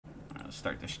Let's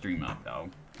start the stream up,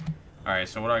 dog. Alright,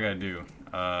 so what do I gotta do?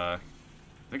 I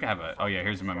think I have a... Oh, yeah,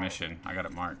 here's my mission. I got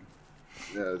it marked.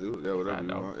 Yeah, dude. Yeah, whatever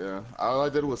you want. Yeah. All I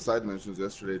did was side missions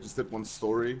yesterday. Just did one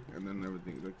story and then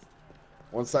everything. Like,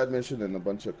 one side mission and a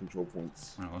bunch of control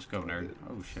points. Alright, let's go, nerd.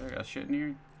 Oh, shit. I got shit in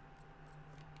here.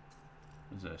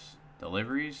 What is this?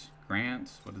 Deliveries?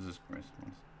 Grants? What is this?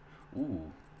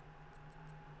 Ooh.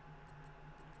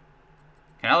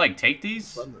 Can I, like, take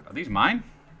these? Are these mine?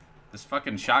 This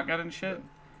fucking shotgun and shit?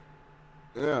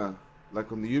 Yeah. Like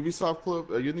on the Ubisoft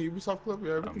Club. Are you in the Ubisoft Club?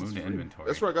 Yeah, everything's move to free. inventory.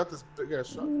 That's where I got this big ass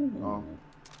shotgun. Oh.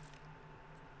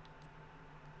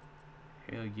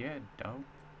 Hell yeah, dog.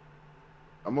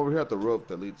 I'm over here at the rope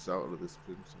that leads out of this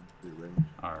place. Range.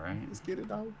 Alright. Let's get it,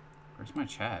 dog. Where's my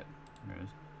chat? There it is.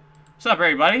 What's up,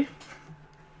 everybody?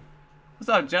 What's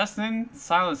up, Justin?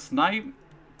 Silent Snipe?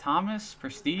 Thomas?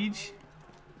 Prestige?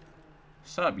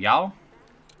 What's up, y'all?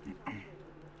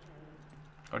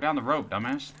 Go down the rope,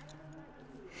 dumbass.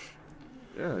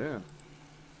 Yeah, yeah.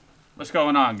 What's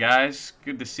going on, guys?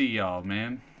 Good to see y'all,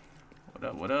 man. What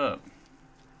up, what up?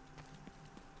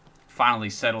 Finally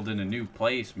settled in a new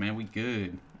place, man. We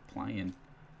good. Playing.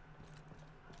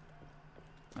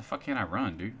 How the fuck can I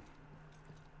run, dude?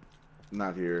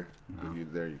 Not here. No. If you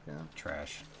there, you can.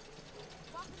 Trash.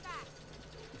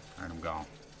 Alright, I'm gone.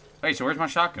 Hey, so where's my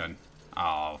shotgun?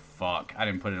 Oh, fuck. I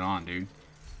didn't put it on, dude.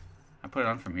 I put it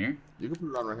on from here? You can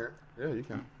put it on right here. Yeah, you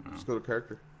can. Oh. Just go to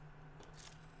character.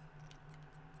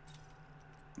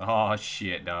 Oh,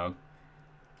 shit, dog.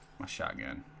 My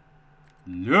shotgun.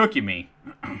 Look at me.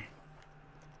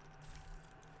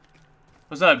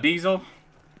 What's up, Diesel?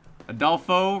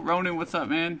 Adolfo? Ronan, what's up,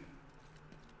 man?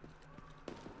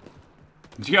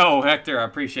 Yo, Hector, I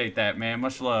appreciate that, man.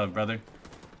 Much love, brother.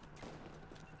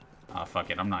 Oh, fuck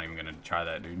it. I'm not even gonna try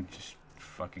that, dude. Just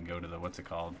fucking go to the... What's it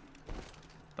called?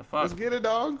 The fuck? Let's get it,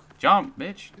 dog. Jump,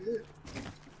 bitch.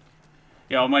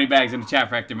 Yo, money bags in the chat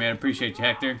for Hector, man. Appreciate you,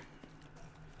 Hector.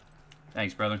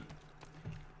 Thanks, brother.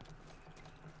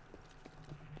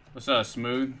 What's up,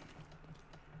 Smooth?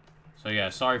 So yeah,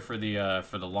 sorry for the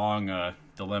long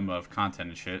dilemma of content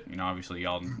and shit. You know, obviously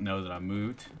y'all know that I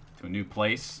moved to a new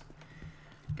place.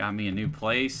 Got me a new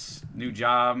place, new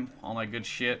job, all that good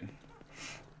shit.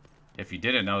 If you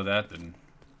didn't know that, then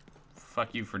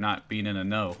fuck you for not being in a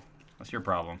know. What's your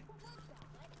problem?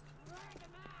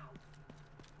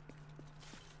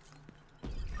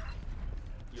 Where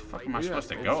the fuck am I supposed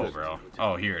to go, bro?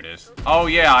 Oh, here it is. Oh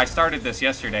yeah, I started this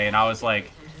yesterday and I was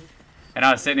like, and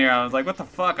I was sitting here, I was like, what the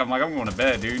fuck? I'm like, I'm going to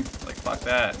bed, dude. Like, fuck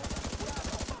that.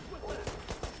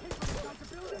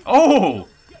 Oh!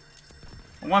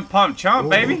 One pump chump,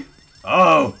 baby.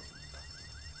 Oh!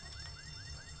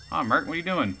 Oh, Merc, what are you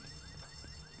doing?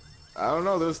 I don't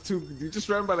know. There's two. You just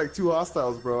ran by like two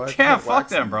hostiles, bro. Yeah, fuck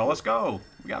them, bro. Let's go.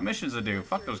 We got missions to do.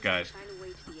 Fuck those guys.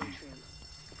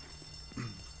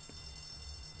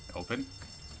 Open.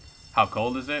 How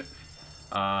cold is it?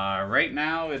 Right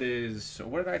now it is.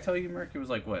 What did I tell you, Merc? It was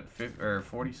like what, 50 or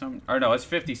 40 something? Or no, it's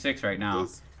 56 right now.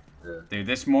 Yeah. Dude,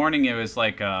 this morning it was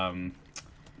like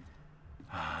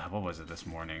what was it this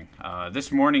morning?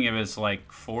 This morning it was like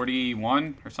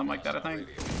 41 or something like that, I think.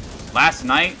 Last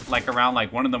night, like around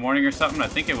like 1 in the morning or something, I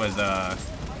think it was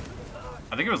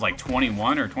like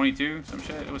 21 or 22, some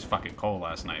shit. It was fucking cold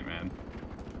last night, man.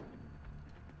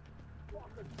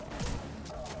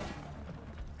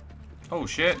 Oh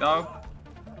shit, dog.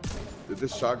 Dude,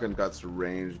 this shotgun got some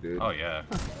range, dude. Oh yeah.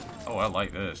 Oh, I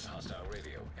like this.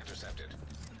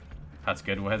 That's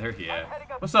good weather, yeah.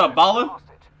 What's up, Bala?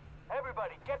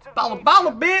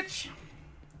 Bala, bitch!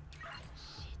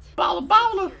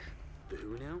 Bala!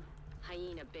 Who now?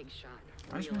 Hyena big shot.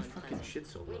 Why is my fucking shit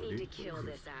so low, dude? We need to kill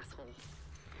this asshole.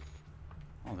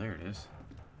 Oh, there it is.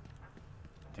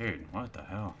 Dude, what the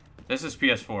hell? This is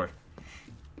PS4.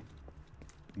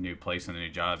 New place and a new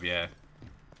job, yeah.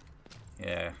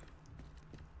 Yeah.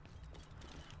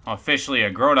 I'm officially a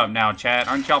grown-up now, chat.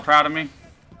 Aren't y'all proud of me?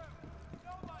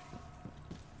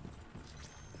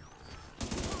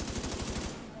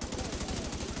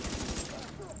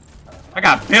 I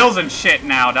got bills and shit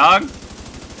now, dog.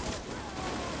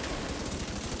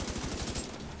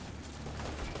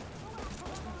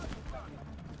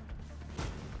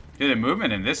 Dude, the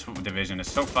movement in this division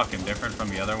is so fucking different from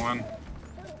the other one.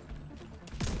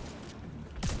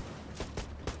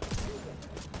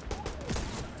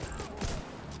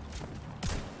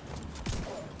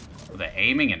 The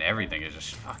aiming and everything is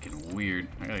just fucking weird.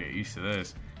 I gotta get used to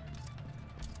this.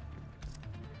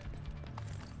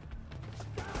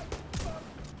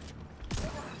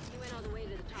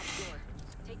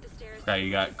 Yeah,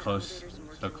 you got close,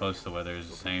 so close the weather is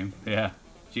the same. Yeah.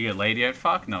 Did you get laid yet?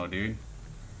 Fuck no, dude.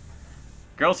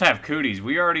 Girls have cooties.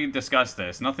 We already discussed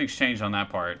this. Nothing's changed on that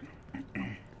part.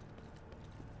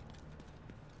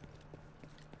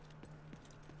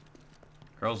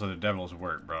 Girls are the devil's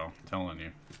work, bro. I'm telling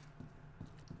you.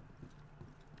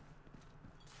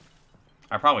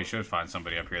 I probably should find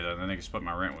somebody up here, though. Then they can split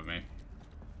my rent with me.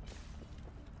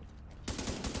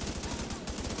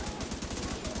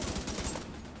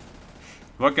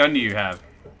 What gun do you have,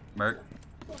 Merc?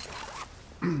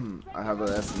 I have an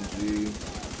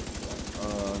SMG.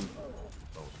 Oh,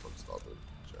 stop it.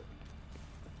 Check.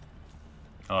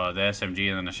 Oh, the SMG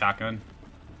and then the shotgun?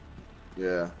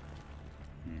 Yeah.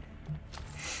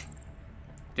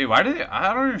 Dude, why do they...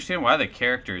 I don't understand why the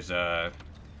characters,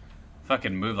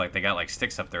 fucking move like they got, like,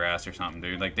 sticks up their ass or something,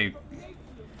 dude. Like, they...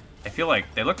 I feel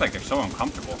like... They look like they're so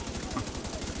uncomfortable.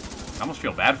 I almost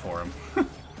feel bad for them.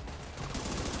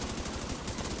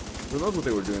 Who knows what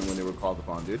they were doing when they were called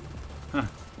upon, dude? Huh.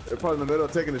 They're probably in the middle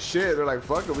of taking a shit. They're like,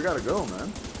 fuck it, we gotta go, man.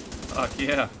 Fuck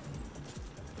yeah.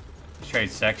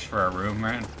 Trade sex for a room,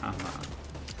 man.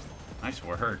 Nice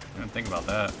work. I didn't think about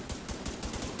that.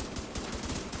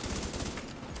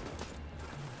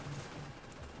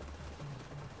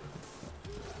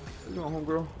 You going home,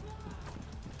 girl?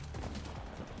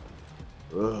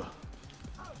 Ugh.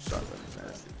 Shotgun is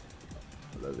nasty.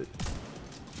 I love it.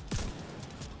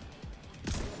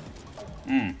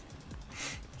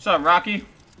 What's up, Rocky?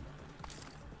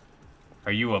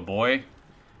 Are you a boy?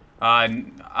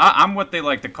 I'm what they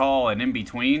like to call an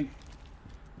in-between.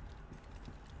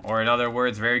 Or in other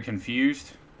words, very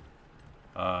confused.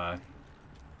 So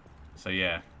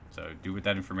yeah. So do with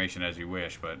that information as you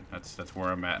wish, but that's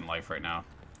where I'm at in life right now.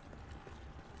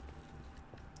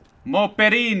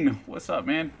 Moperin! What's up,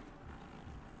 man?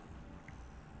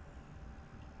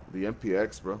 The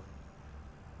MPX, bro.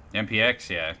 MPX,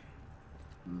 yeah.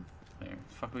 Hey, where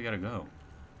the fuck we gotta go?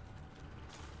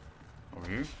 Over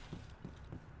here?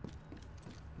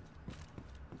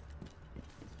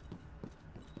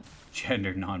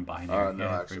 Gender non-binary. No,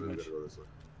 yeah, actually, we pretty much. gotta go this way.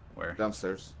 Where?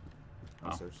 Downstairs.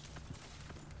 Downstairs.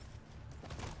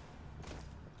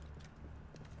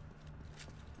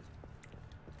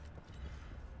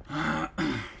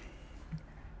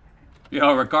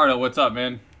 Yo, Ricardo, what's up,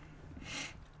 man?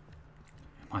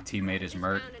 My teammate is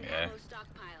MERC. Yeah.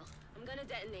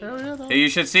 Hey, you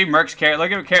should see Merc's character.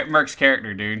 Look at Merc's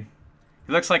character, dude.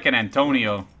 He looks like an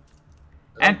Antonio.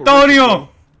 Antonio!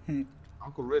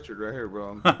 Uncle Richard right here,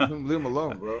 bro. Leave him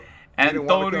alone, bro.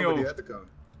 Antonio. He had to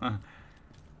come.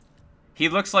 He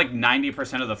looks like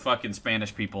 90% of the fucking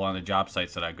Spanish people on the job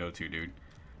sites that I go to, dude.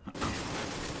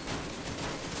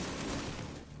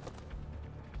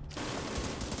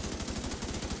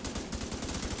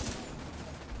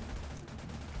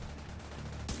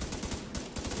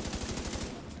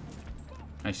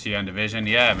 I see you on Division.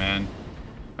 Yeah, man.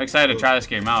 I'm excited to try this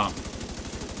game out.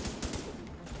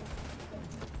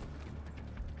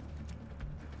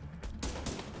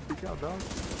 Freak out, dog.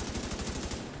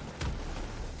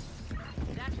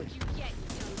 That's what you get, you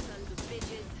dumb sons of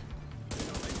bitches. As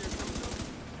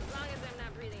long as I'm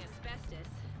not breathing asbestos.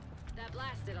 That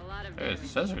blasted a lot of It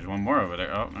says there's one more over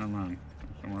there. Oh, never mind.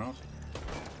 Somewhere else.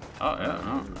 Oh, yeah.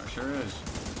 Oh, there sure is.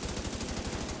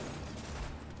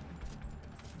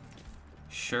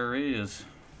 Sure is.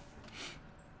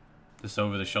 This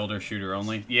over-the-shoulder shooter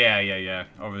only? Yeah.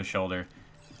 Over the shoulder.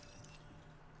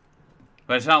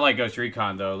 But it's not like Ghost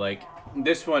Recon, though. Like,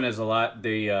 this one is a lot...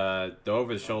 The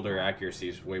over-the-shoulder accuracy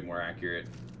is way more accurate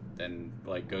than,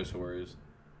 like, Ghost War is.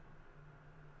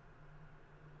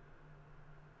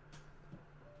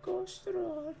 Ghost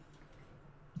War.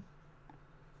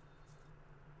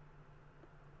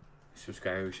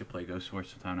 Subscriber, we should play Ghost War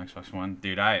sometime on Xbox One.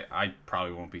 Dude, I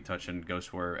probably won't be touching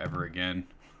Ghost War ever again.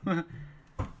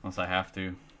 Unless I have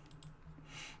to.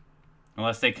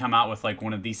 Unless they come out with, like,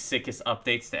 one of the sickest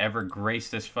updates to ever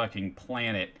grace this fucking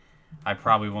planet, I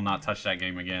probably will not touch that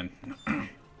game again.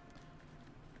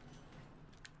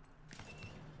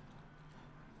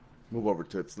 Move over,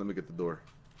 Toots. Let me get the door.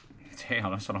 Damn,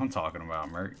 that's what I'm talking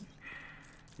about, Merc.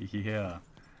 Yeah.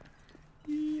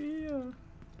 Yeah.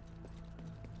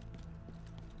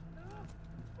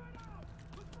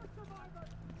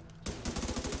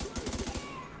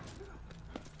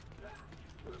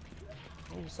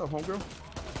 Oh, what's up, homegirl?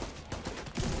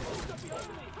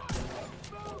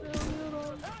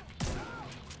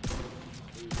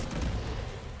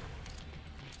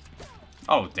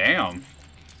 Oh, damn.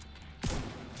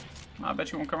 I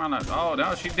bet you won't come around that. Oh,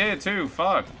 no, she did too.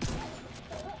 Fuck.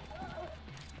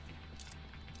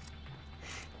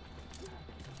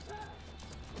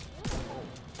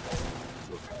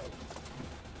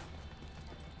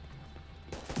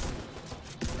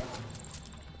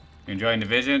 You enjoying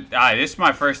Division? This is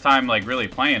my first time, like, really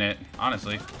playing it,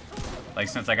 honestly. Like,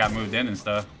 since I got moved in and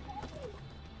stuff.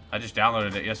 I just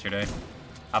downloaded it yesterday.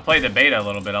 I played the beta a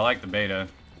little bit. I like the beta.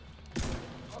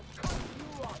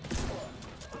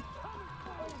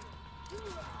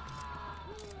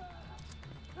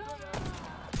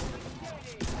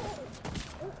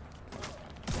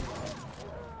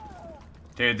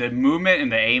 Dude, the movement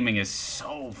and the aiming is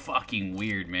so fucking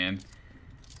weird, man.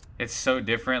 It's so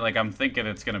different. Like, I'm thinking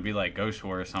it's gonna be like Ghost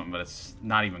War or something, but it's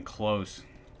not even close.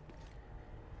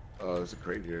 Oh, there's a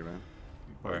crate here, man.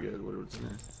 Where? Get whatever it's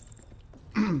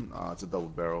in. Oh, it's a double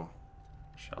barrel.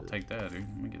 I'll take that, dude.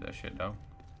 Let me get that shit down.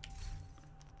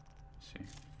 Let's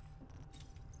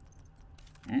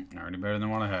see. Already better than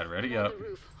what I had. Ready up. The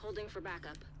roof, holding for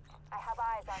backup. I have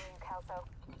eyes on you, Kelso.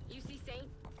 You see Saint?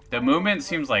 The movement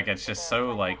seems like it's just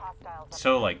so like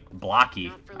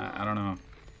blocky. I don't know.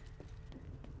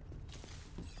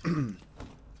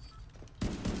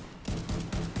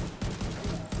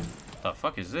 The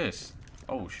fuck is this?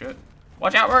 Oh shit!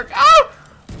 Watch out, Merc! Oh!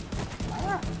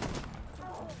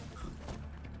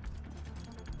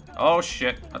 Oh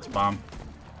shit! That's a bomb.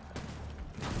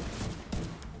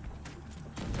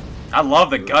 I love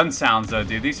the gun sounds though,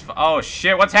 dude. These. Oh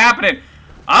shit! What's happening?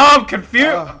 Oh, I'm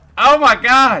confused. Oh my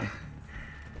god!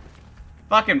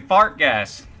 Fucking fart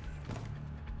gas.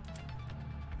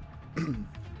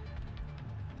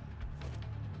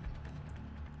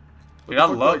 Dude, I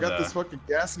love that. I got this fucking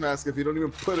gas mask if you don't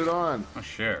even put it on. Oh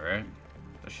shit, right?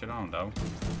 Put that shit on, though.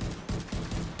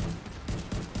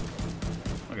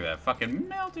 Look at that, fucking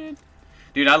melted.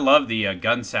 Dude, I love the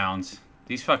gun sounds.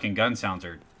 These fucking gun sounds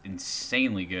are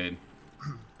insanely good.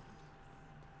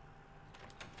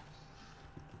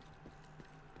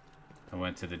 I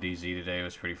went to the DZ today. It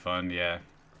was pretty fun. Yeah.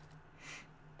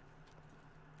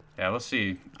 Yeah, we'll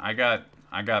see. I got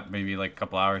maybe like a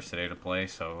couple hours today to play,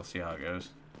 so we'll see how it goes.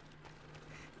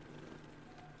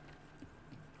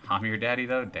 I'm your daddy,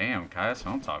 though? Damn, Kai, that's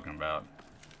what I'm talking about.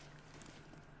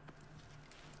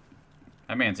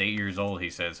 That man's 8 years old, he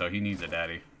said, so he needs a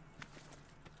daddy.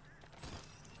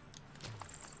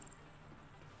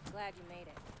 Glad you made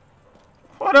it.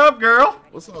 What up, girl?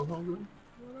 What's up, homie?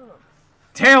 What up?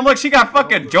 Damn, look, she got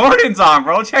fucking Jordans on,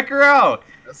 bro. Check her out.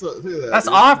 That's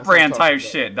off-brand type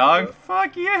shit, dog. Yeah.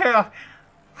 Fuck yeah.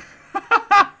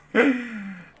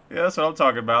 Yeah, that's what I'm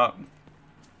talking about.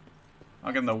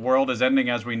 Fucking the world is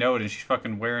ending as we know it, and she's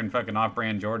fucking wearing fucking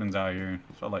off-brand Jordans out here.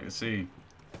 That's what I like to see.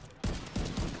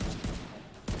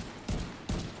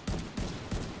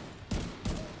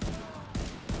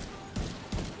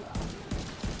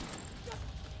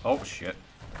 Oh, shit.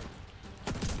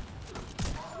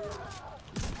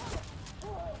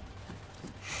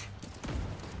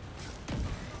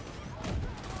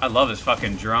 I love this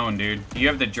fucking drone, dude. Do you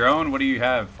have the drone? What do you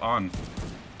have on?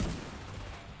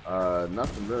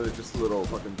 Nothing really, just a little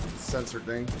fucking sensor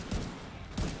thing.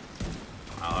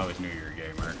 I always knew you were a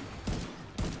gamer.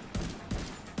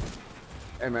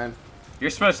 Hey, man. You're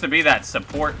supposed to be that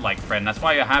support, like, friend. That's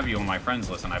why I have you on my friends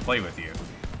list and I play with you.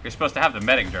 You're supposed to have the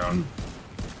medic drone.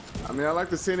 I mean, I like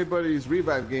to see anybody's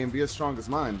revive game be as strong as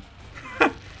mine.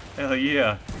 Hell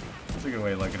yeah. That's a good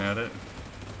way of looking at it.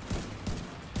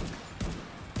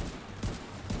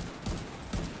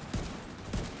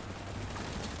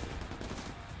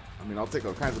 I mean, I'll take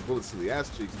all kinds of bullets to the ass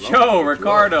cheeks. Yo,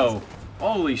 Ricardo.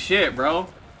 Holy shit, bro.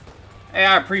 Hey,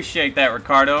 I appreciate that,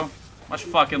 Ricardo. Much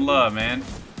fucking love, man.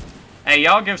 Hey,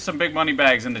 y'all give some big money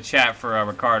bags in the chat for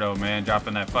Ricardo, man.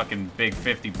 Dropping that fucking big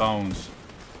 50 bones.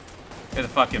 You're the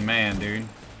fucking man, dude.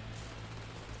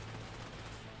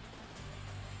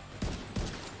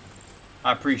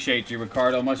 I appreciate you,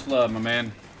 Ricardo. Much love, my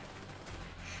man.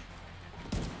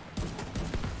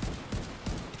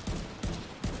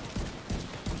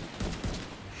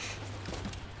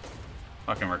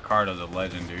 Fucking Ricardo's a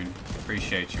legend, dude.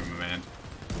 Appreciate you, my man.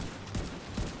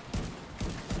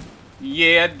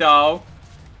 Yeah, dog.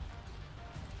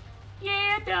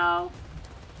 Yeah, dog.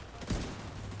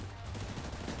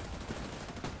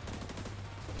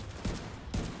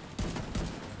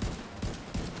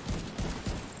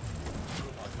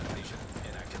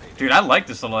 Dude, I like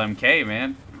this little MK,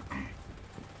 man.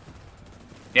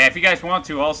 Yeah, if you guys want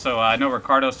to also, I know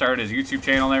Ricardo started his YouTube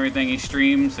channel and everything. He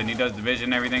streams and he does Division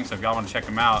and everything, so if y'all want to check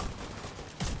him out,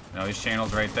 you know, his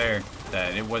channel's right there.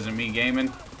 That It Wasn't Me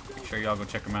Gaming. Make sure y'all go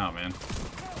check him out, man.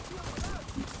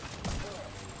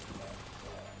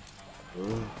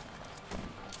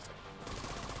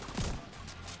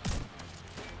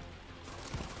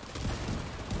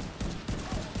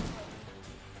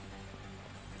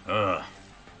 Ugh.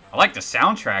 I like the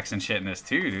soundtracks and shit in this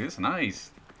too, dude. It's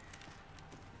nice.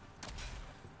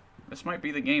 This This might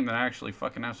be the game that I actually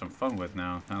fucking have some fun with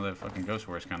now. Now that fucking Ghost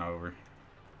War is kind of over.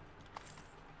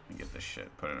 Let me get this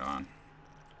shit. Put it on.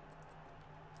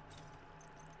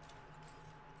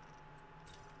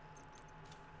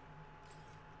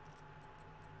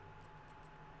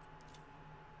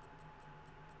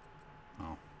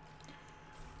 Oh.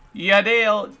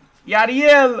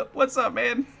 Yadiel! What's up,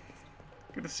 man?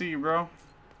 Good to see you, bro.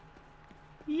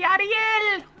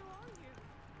 Yadiel!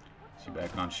 See you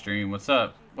back on stream. What's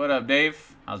up? What up,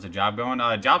 Dave? How's the job going?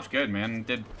 Job's good, man.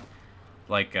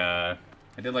 I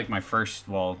did like my first,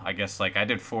 well, I guess like I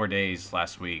did 4 days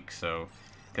last week, so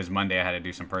because Monday I had to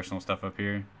do some personal stuff up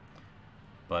here.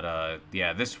 But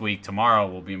yeah, this week, tomorrow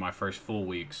will be my first full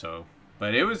week, so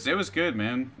but it was good,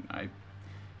 man. I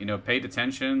paid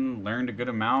attention, learned a good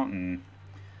amount, and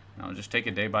I'll just take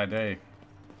it day by day.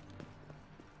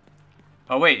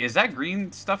 Oh wait, is that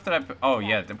green stuff that I put? Oh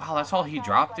yeah, wow, that's all he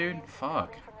dropped, dude.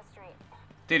 Fuck.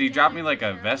 Dude, he dropped me like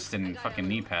a vest and fucking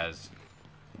knee pads.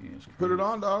 Put it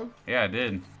on, dog. Yeah, I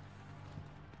did.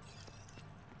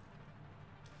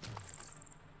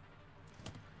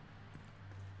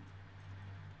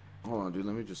 Hold on, dude.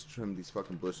 Let me just trim these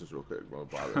fucking bushes real quick, bro.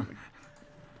 Bother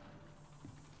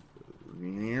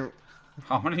me.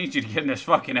 I'm gonna need you to get in this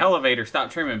fucking elevator.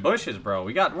 Stop trimming bushes, bro.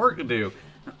 We got work to do.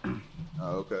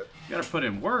 Oh, okay. You gotta put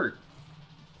in work.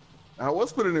 I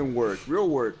was putting in work, real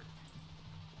work.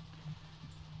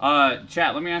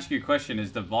 Chat, let me ask you a question.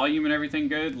 Is the volume and everything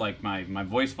good? Like my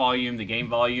voice volume, the game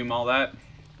volume, all that?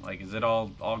 Like, is it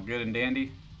all good and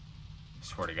dandy? I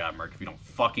swear to God, Merc, if you don't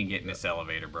fucking get in this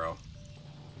elevator, bro.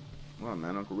 Come on,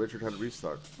 man. Uncle Richard had to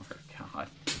restock. Oh, God.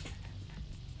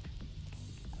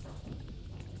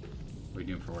 What are you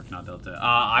doing for work now, Delta?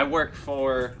 I work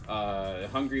for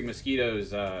Hungry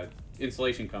Mosquitoes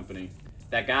insulation company.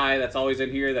 That guy that's always in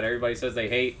here that everybody says they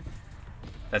hate.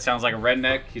 That sounds like a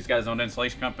redneck. He's got his own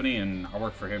insulation company, and I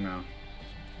work for him now.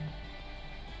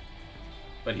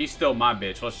 But he's still my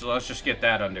bitch. Let's just get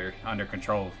that under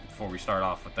control before we start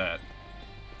off with that.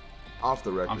 Off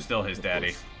the record. I'm still his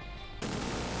daddy.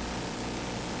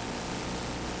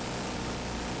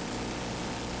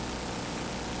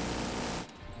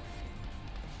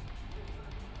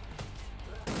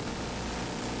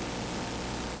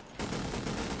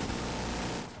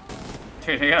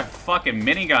 Dude, they got fucking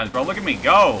miniguns, bro. Look at me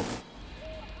go.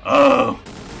 Oh.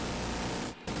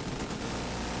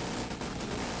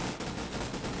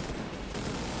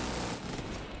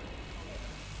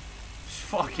 This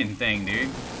fucking thing, dude.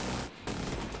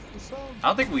 I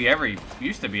don't think we ever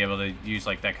used to be able to use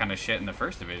like that kind of shit in the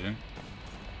first division.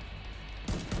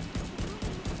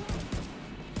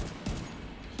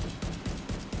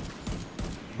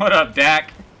 What up,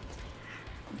 Dak?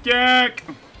 Dak!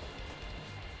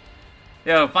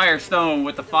 Yo, Firestone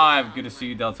with the 5. Good to see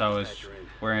you, Delta. I was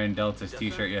wearing Delta's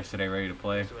t-shirt yesterday, ready to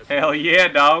play. Hell yeah,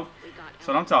 dog. That's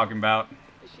what I'm talking about.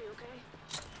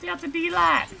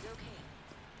 DeltaElite.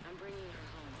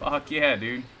 Fuck yeah,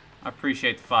 dude. I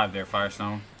appreciate the 5 there,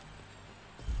 Firestone.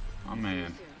 Oh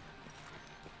man.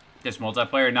 Just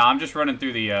multiplayer? Nah, I'm just running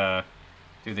through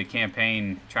the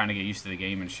campaign, trying to get used to the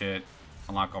game and shit.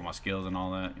 Unlock all my skills and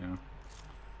all that, you know.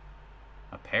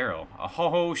 Apparel.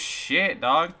 Oh shit,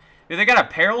 dog. Dude, they got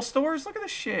apparel stores? Look at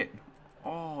this shit.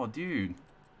 Oh, dude.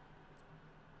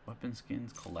 Weapon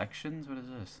skins collections? What is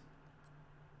this?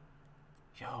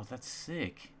 Yo, that's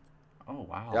sick. Oh,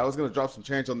 wow. Yeah, I was gonna drop some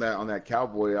change on that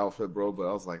cowboy outfit, bro, but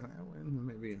I was like,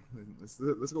 maybe let's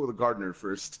go with the gardener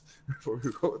first before we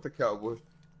go with the cowboy.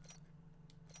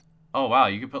 Oh, wow.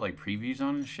 You can put like previews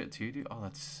on and shit too, dude. Oh,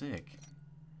 that's sick.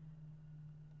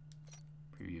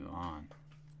 Preview on.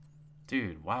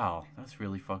 Dude, wow. That's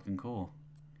really fucking cool.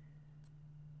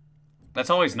 That's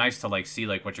always nice to like see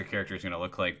like what your character is gonna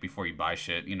look like before you buy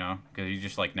shit, you know, because you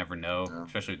just like never know, yeah.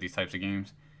 Especially with these types of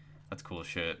games. That's cool as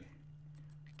shit.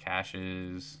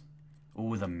 Caches.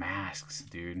 Ooh, the masks,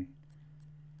 dude.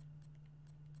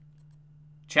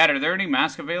 Chat, are there any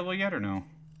masks available yet or no?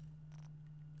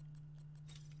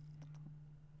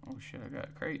 Oh shit, I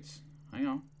got crates. Hang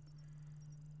on.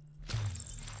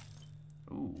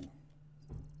 Ooh.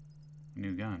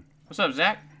 New gun. What's up,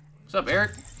 Zach? What's up,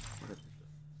 Eric?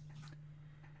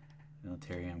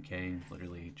 Military MK,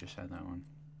 literally just had that one.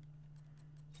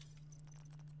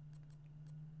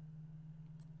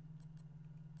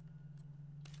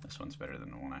 This one's better than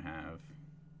the one I have.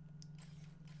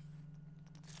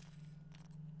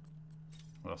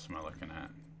 What else am I looking at?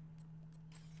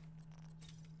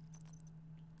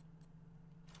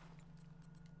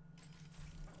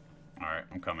 Alright,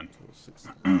 I'm coming.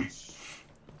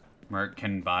 Merc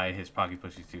can buy his pocket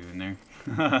pussy too in there.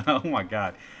 Oh my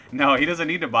god. No, he doesn't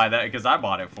need to buy that because I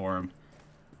bought it for him.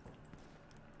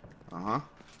 Uh-huh.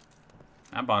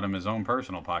 I bought him his own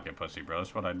personal pocket pussy, bro.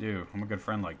 That's what I do. I'm a good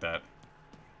friend like that.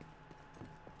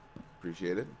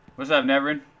 Appreciate it. What's up,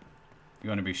 Nevrin? You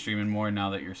want to be streaming more now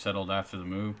that you're settled after the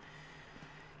move?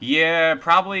 Yeah,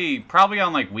 probably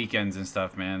on like weekends and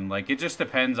stuff, man. Like it just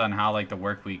depends on how like the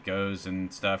work week goes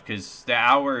and stuff, because the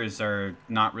hours are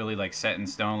not really like set in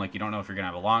stone. Like you don't know if you're gonna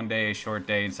have a long day, a short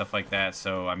day, and stuff like that.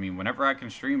 So I mean, whenever I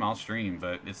can stream, I'll stream,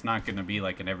 but it's not gonna be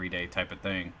like an everyday type of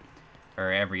thing,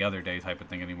 or every other day type of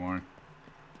thing anymore.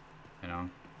 You know.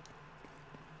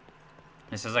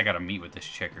 It says I gotta meet with this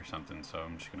chick or something, so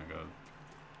I'm just gonna go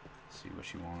see what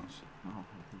she wants. Oh,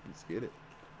 let's get it.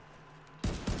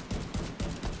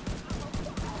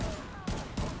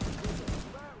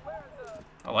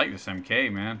 I like this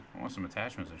MK, man. I want some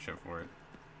attachments and shit for it.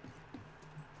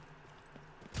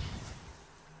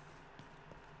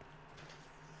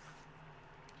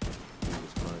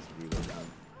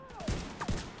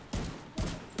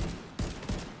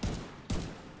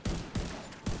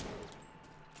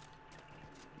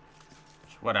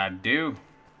 It's what I do.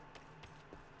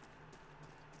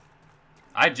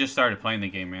 I just started playing the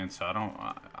game, man, so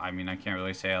I mean, I can't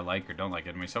really say I like or don't like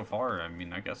it. I mean, so far, I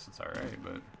mean, I guess it's alright,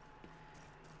 but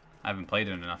I haven't played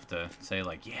it enough to say,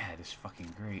 like, yeah, it is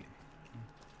fucking great.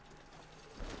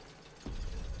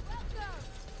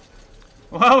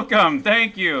 Welcome!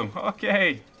 Thank you!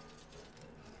 Okay.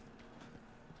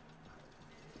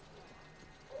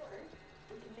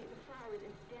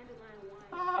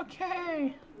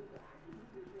 Okay.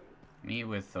 Me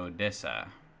with Odessa.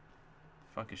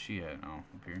 Fuck is she at? Oh,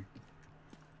 up here.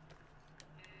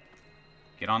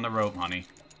 Get on the rope, honey.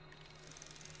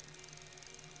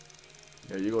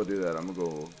 Yeah, you go do that. I'm gonna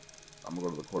go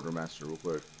to the quartermaster real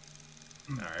quick.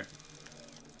 Alright.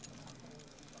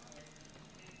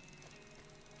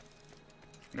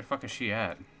 Where the fuck is she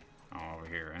at? Oh, over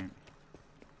here, right?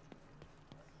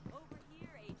 Over here,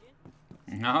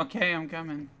 agent. Okay, I'm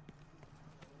coming.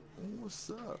 What's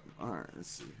up? Alright, let's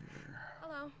see here.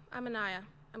 Hello, I'm Anaya.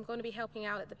 I'm going to be helping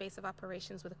out at the base of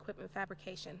operations with equipment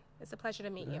fabrication. It's a pleasure to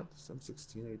meet you. Some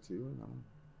 16A2, and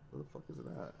where the fuck is it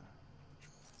at?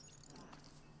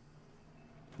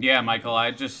 Yeah, Michael,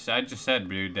 I just said,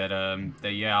 dude, that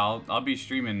yeah, I'll be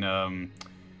streaming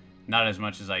not as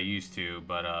much as I used to,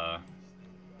 but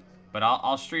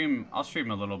I'll stream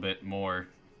a little bit more,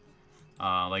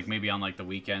 like maybe on like the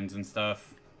weekends and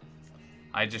stuff.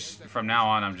 I just from now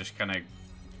on I'm just gonna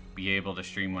be able to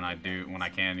stream when I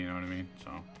can, you know what I mean? So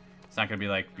it's not gonna be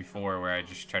like before where I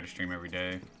just try to stream every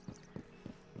day.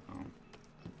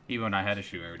 Even when I had to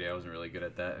stream every day, I wasn't really good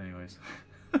at that, anyways.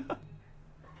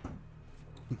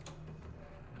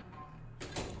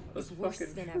 It's worse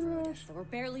than ever, Odessa. We're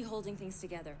barely holding things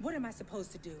together. What am I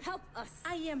supposed to do? Help us.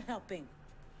 I am helping.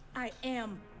 I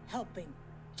am helping.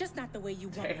 Just not the way you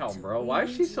want me to. Damn, bro. Why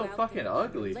is she so fucking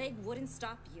ugly? Leg wouldn't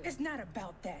stop you. It's not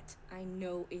about that. I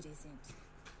know it isn't.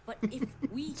 But if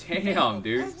we Damn,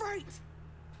 dude. All right.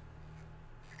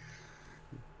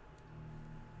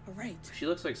 All right. She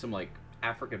looks like some like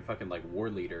African fucking like war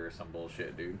leader or some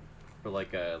bullshit, dude. Or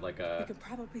like a We could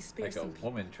probably spare like a some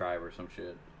people. woman tribe or some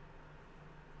shit.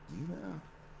 Yeah.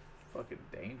 Fucking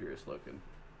dangerous looking.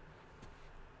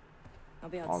 I'll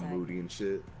be All outside. moody and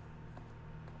shit.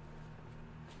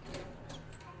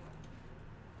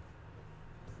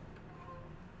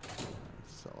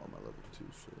 Sell all my level 2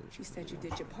 shit. She said you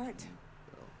did your part.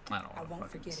 I don't I want to won't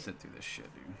fucking forget it. sit through this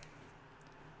shit, dude.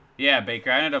 Yeah,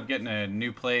 Baker, I ended up getting a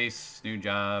new place, new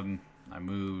job. I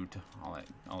moved, all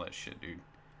that shit, dude.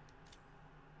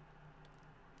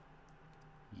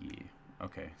 Yeah.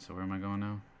 Okay, so where am I going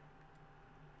now?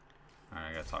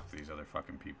 Alright, I gotta talk to these other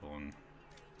fucking people. And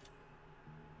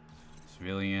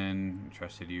civilian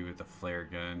trusted you with a flare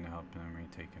gun to help them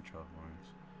retake control points.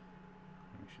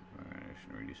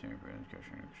 Reducing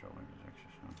capturing control points.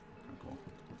 Cool.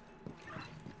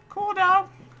 Cool, dog.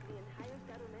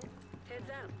 Heads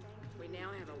up. We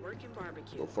now have a working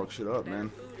barbecue. Go fuck shit up, man.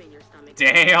 Food in your stomach.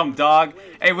 Damn, dog.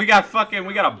 Hey, we got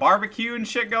a barbecue and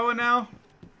shit going now.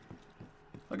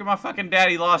 Look at my fucking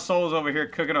daddy lost souls over here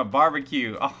cooking up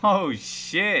barbecue. Oh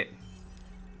shit.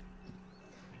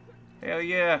 Hell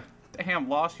yeah. Damn,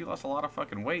 Lost, you lost a lot of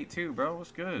fucking weight too, bro.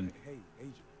 What's good? Hey,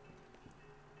 Agent.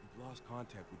 We've lost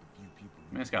contact with a few people.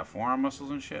 Man, it's got forearm muscles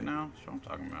and shit now. That's what I'm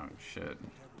talking about. Shit.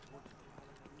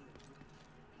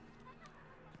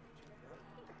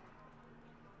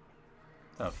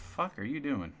 The fuck are you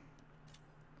doing?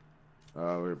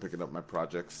 We're picking up my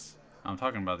projects. I'm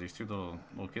talking about these two little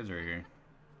kids right here.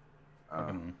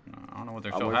 Fucking, I don't know what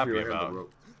they're I'll so wait for happy you right here on the about.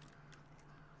 rope.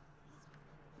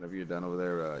 Whenever you're done over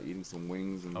there eating some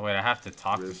wings and Oh wait, I have to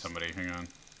talk to ribs. somebody. Hang on.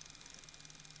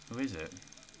 Who is it?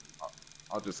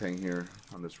 I'll just hang here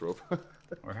on this rope.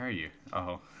 Where are you?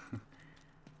 Oh.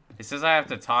 It says I have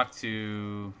to talk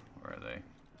to... Where are they?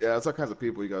 Yeah, it's all kinds of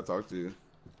people you gotta talk to.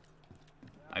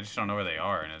 I just don't know where they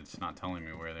are, and it's not telling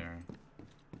me where they are.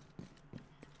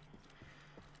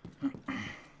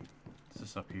 What's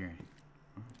this up here?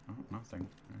 Oh, nothing.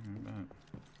 Alright,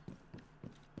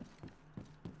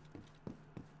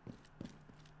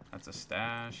 that's a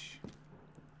stash.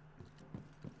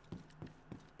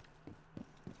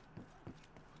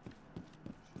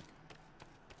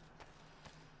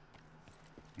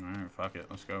 Alright, fuck it.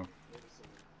 Let's go.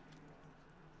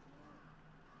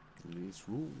 Please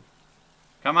rule.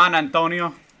 Come on,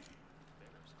 Antonio.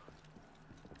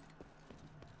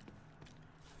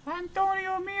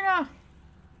 Antonio, mira.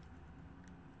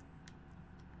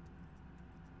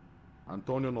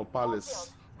 Antonio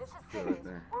Nopales. Yeah, right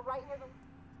there. We're right near the...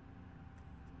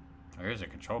 Oh, here's a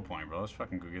control point, bro. Let's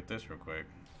fucking go get this real quick.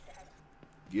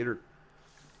 Get her.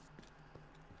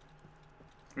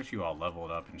 Wish you all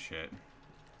leveled up and shit.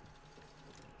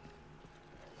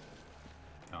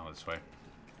 Oh, this way.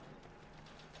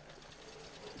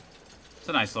 It's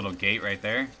a nice little gate right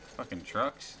there. Fucking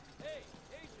trucks.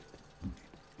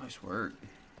 Nice work.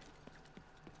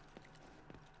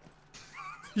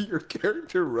 Your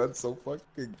character runs so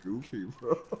fucking goofy,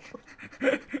 bro.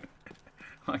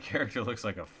 My character looks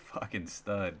like a fucking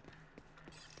stud.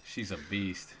 She's a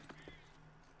beast.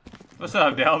 What's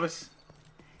up, Dalvis?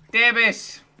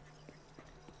 Davis!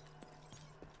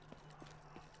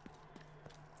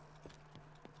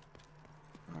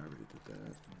 I already did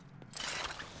that.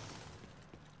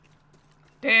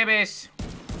 Davis!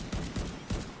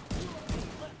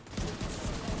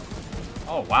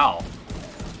 Oh, wow.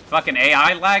 Fucking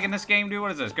AI lag in this game, dude?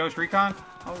 What is this, Ghost Recon?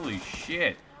 Holy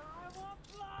shit.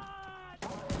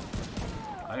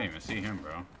 I didn't even see him,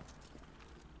 bro.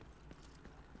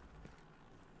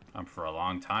 For a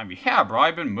long time. Yeah, bro,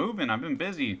 I've been moving. I've been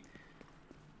busy.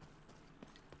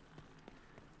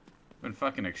 Been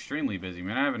fucking extremely busy,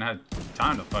 man. I haven't had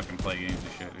time to fucking play games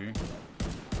and shit, dude.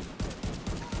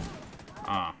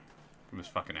 It was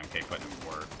fucking MK putting in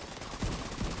work.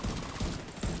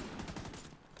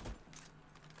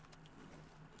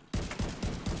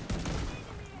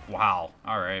 Wow.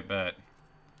 Alright, bet.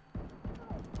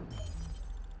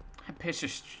 That bitch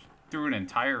just threw an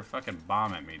entire fucking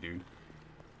bomb at me, dude.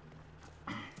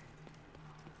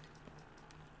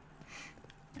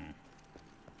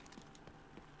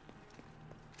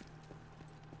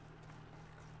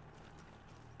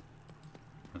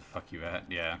 Where the fuck you at?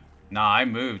 Yeah. Nah, I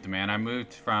moved, man. I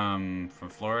moved from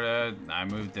Florida. I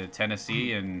moved to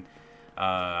Tennessee, and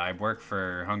I work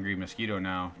for Hungry Mosquito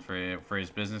now for his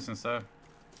business and stuff.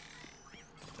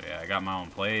 So yeah, I got my own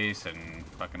place and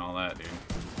fucking all that, dude.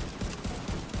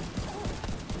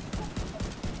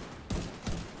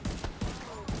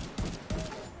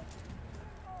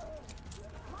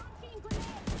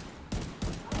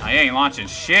 I ain't launching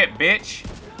shit, bitch.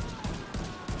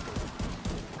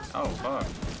 Oh, fuck.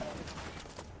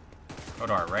 Go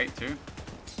to our right, too.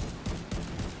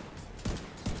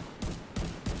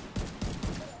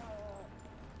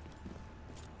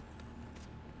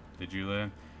 Did you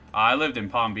live? I lived in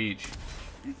Palm Beach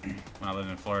when I lived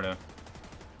in Florida.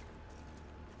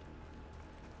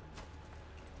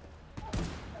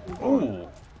 Ooh.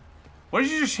 What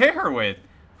did you just hit her with?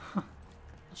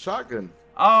 Shotgun.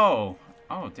 Oh.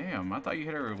 Oh, damn. I thought you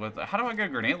hit her with... How do I get a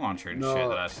grenade launcher and shit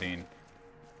that I've seen?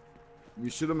 You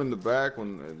shoot them in the back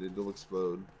when they'll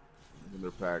explode. In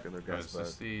their pack and their gas Is pack.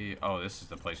 this the... Oh, this is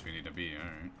the place we need to be.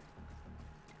 Alright.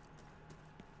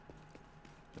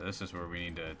 So this is where we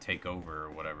need to take over or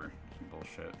whatever. Some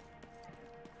bullshit.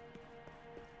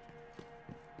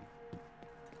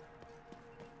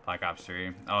 Black Ops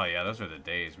 3. Oh, yeah. Those are the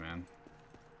days, man.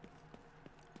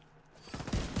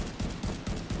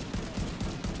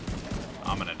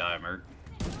 I'm gonna die, Merc.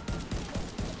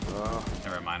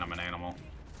 Never mind, I'm an animal.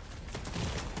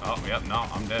 Oh, yep, no,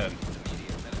 I'm dead.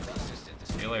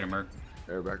 See you later, Merc.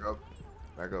 Hey, back up.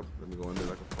 Back up. Let me go in there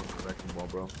like a fucking wrecking ball,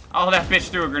 bro. Oh, that bitch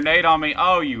threw a grenade on me.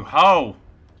 Oh, you hoe.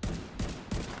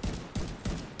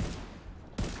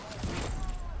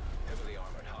 Heavily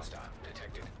armored hostile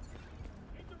detected.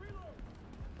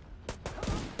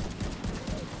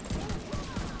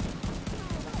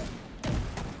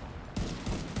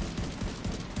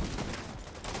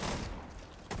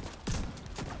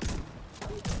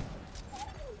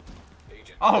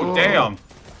 Oh, damn.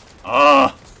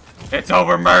 Oh, it's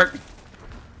over, Merc.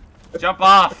 Jump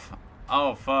off.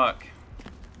 Oh, fuck.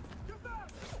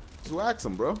 Just wax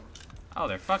them, bro. Oh,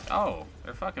 they're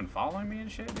fucking following me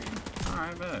and shit, dude.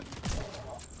 Alright, bet.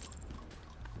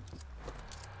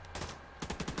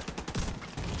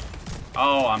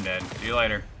 Oh, I'm dead. See you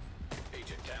later.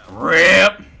 Agent down.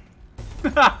 RIP!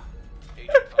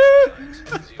 Agent vital signs,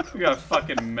 0. We got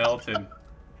fucking melted.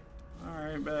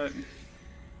 Alright, bet.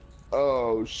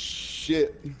 Oh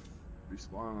shit.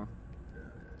 Respawn. Yeah.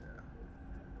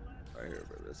 Right here,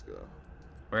 bro. Let's go.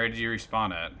 Where did you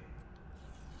respawn at?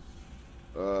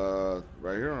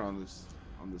 Right here on this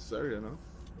area, no?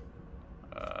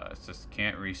 It just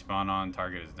can't respawn on.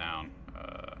 Target is down.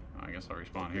 I guess I'll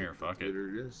respawn here. Fuck it. There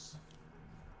it is.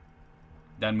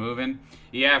 Done moving?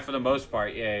 Yeah, for the most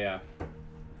part. Yeah.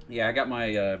 Yeah, I got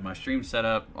my my stream set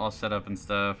up, all set up and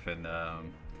stuff, and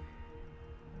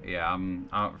yeah, I'm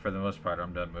out for the most part.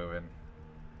 I'm done moving.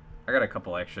 I got a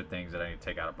couple extra things that I need to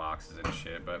take out of boxes and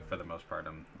shit, but for the most part,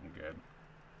 I'm good.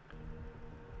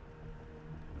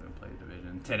 I'm gonna play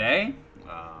Division today.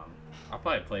 I'll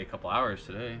probably play a couple hours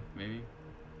today, maybe.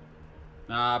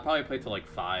 Nah, I'll probably play till like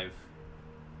 5.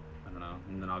 I don't know,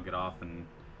 and then I'll get off and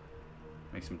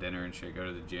make some dinner and shit. Go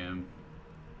to the gym.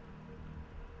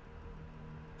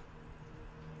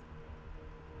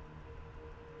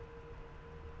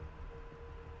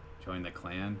 Join the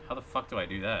clan? How the fuck do I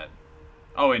do that?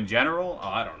 Oh, in general? Oh,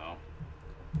 I don't know.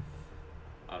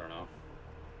 I don't know.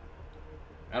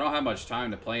 I don't have much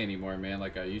time to play anymore, man,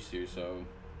 like I used to, so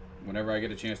whenever I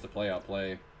get a chance to play, I'll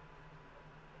play.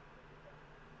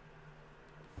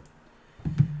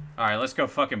 Alright, let's go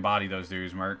fucking body those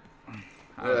dudes, Merc.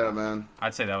 Yeah, man.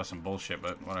 I'd say that was some bullshit,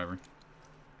 but whatever.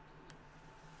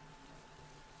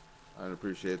 I'd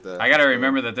appreciate that. I gotta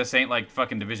remember that this ain't like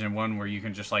fucking Division 1 where you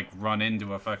can just like run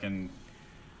into a fucking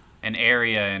an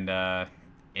area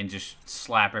and just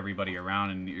slap everybody around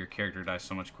and your character dies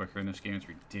so much quicker in this game. It's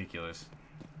ridiculous.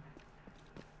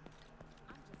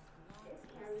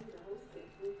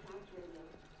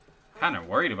 Kinda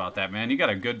worried about that, man. You got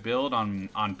a good build on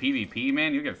PvP,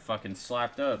 man. You get fucking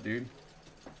slapped up, dude.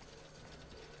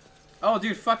 Oh,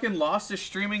 dude, fucking Lost is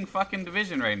streaming fucking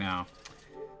Division right now.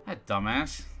 That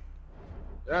dumbass.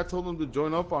 Yeah, I told him to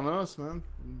join up on us, man.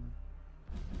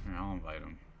 Here, I'll invite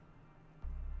him.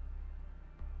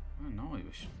 I didn't know he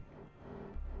was...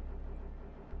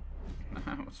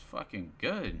 That was fucking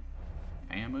good.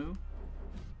 Amu.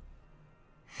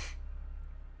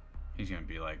 He's gonna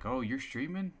be like, oh, you're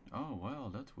streaming? Oh,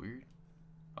 well, that's weird.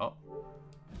 Oh.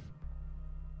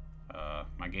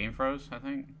 My game froze, I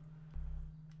think.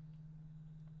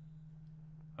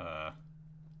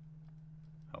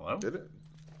 Hello? Did it?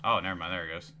 Oh, never mind. There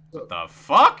it goes. What the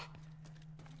fuck?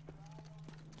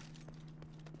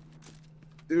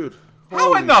 Dude.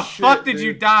 How in the fuck did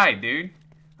you die, dude?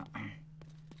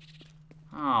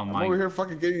 Oh my. I'm over here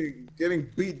fucking getting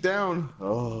beat down.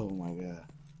 Oh my god.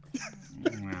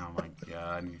 Oh my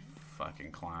god, you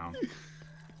fucking clown.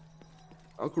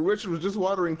 Uncle Richard was just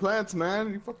watering plants,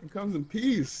 man. He fucking comes in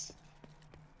peace.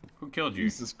 Who killed you?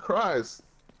 Jesus Christ.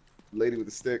 Lady with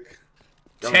a stick.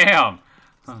 Damn!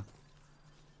 Huh.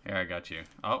 Here, I got you.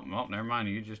 Oh, well, never mind.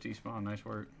 You just despawned. Nice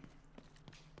work.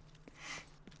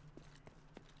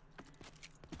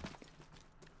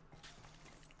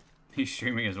 He's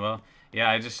streaming as well. Yeah,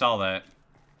 I just saw that.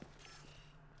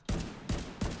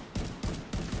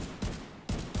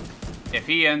 If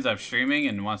he ends up streaming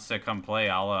and wants to come play,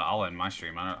 I'll end my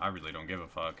stream. I really don't give a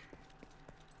fuck.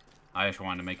 I just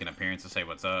wanted to make an appearance to say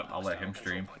what's up. I'll let him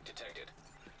stream.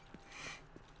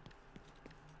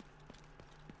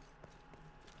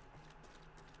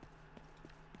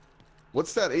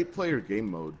 What's that 8-player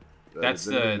game mode? That's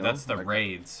the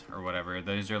raids or whatever.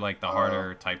 Those are like the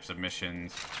harder types of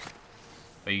missions.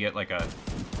 But you get like a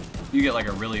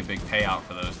really big payout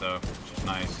for those though, which is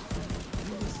nice.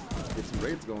 Get some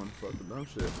raids going, fucking dumb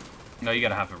shit. No, you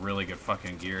gotta have a really good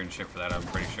fucking gear and shit for that, I'm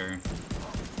pretty sure.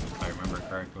 If I remember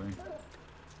correctly.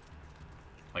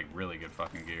 Like really good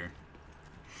fucking gear.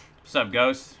 What's up,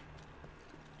 Ghost?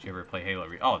 Did you ever play Halo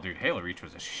Reach? Oh dude, Halo Reach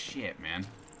was a shit, man.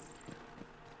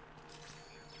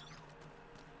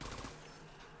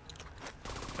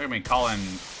 Look at me calling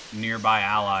nearby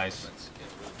allies.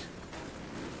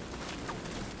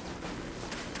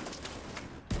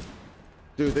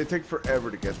 Dude, they take forever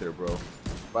to get there, bro.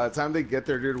 By the time they get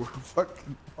there, dude, we're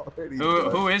fucking already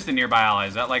Who is the nearby ally?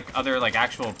 Is that like other like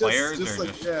actual players just or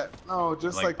like, just yeah, no,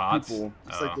 just like bots? people,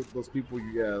 just like those people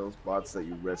those bots that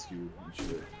you rescue and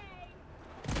shit.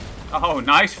 Oh,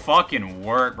 nice fucking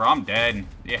work, bro. I'm dead.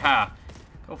 Yeah,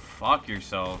 go fuck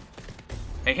yourself.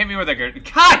 They hit me with a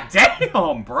grenade. God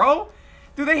damn, bro.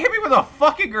 Dude, they hit me with a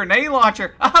fucking grenade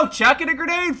launcher. Oh, chucking a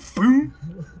grenade. Boom.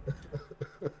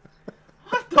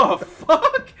 What the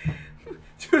fuck?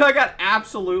 Dude, I got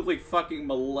absolutely fucking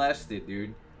molested,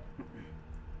 dude.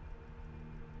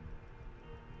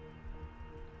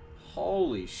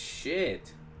 Holy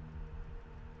shit.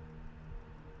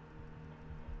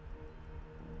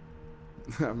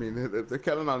 I mean, if they're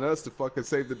counting on us to fucking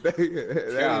save the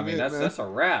day, Yeah, I mean, that's a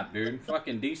wrap, dude.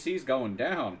 Fucking DC's going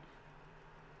down.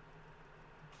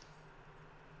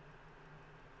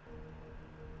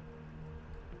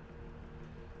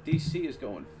 DC is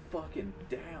going fucking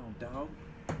down, dog.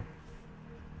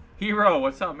 Hero,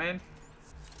 what's up, man?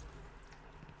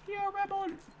 Hero Rebel.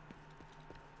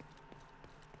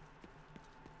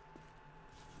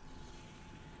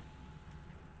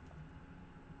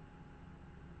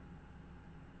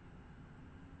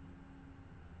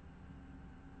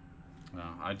 No,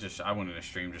 I went in a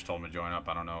stream, just told him to join up.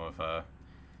 I don't know if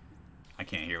I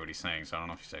can't hear what he's saying, so I don't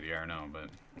know if he said yeah or no, but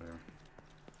whatever.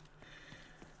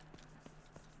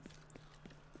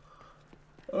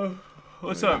 Oh,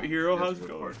 what's up, Hero? How's it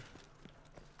going?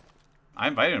 I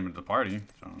invited him to the party,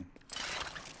 so.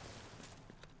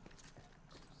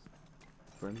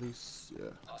 Friendlies, yeah.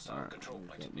 Alright,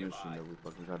 that mission that we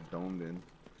fucking got domed in.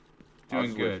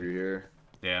 Doing good. If you're here.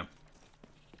 Yeah.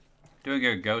 Doing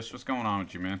good, Ghost. What's going on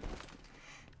with you, man?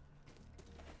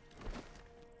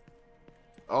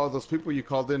 Oh, those people you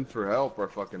called in for help are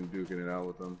fucking duking it out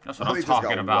with them. That's what I'm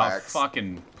talking about. Waxed.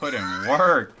 Fucking put in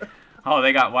work. Oh,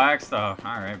 they got waxed? Oh,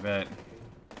 alright, bet.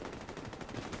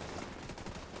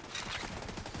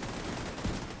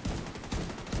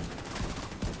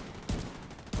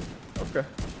 Okay.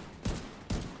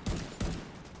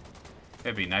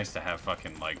 It'd be nice to have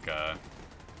fucking, like, call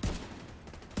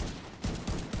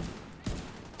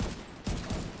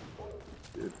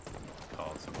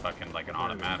it some fucking, like, an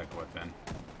automatic weapon.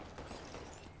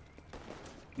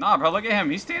 Nah, bro, look at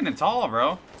him. He's standing tall,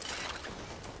 bro.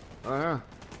 Oh, yeah.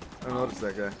 I noticed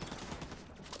that guy.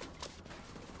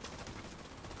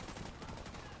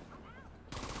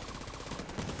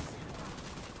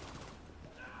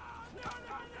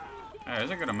 Hey, there's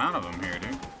a good amount of them here,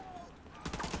 dude.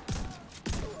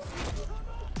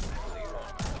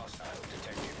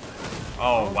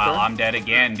 Oh, wow, I'm dead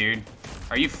again, dude.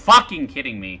 Are you fucking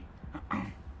kidding me?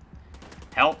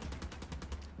 Help.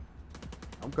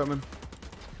 I'm coming.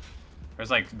 There's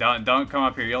like, don't come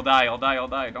up here. You'll die, you'll die, you'll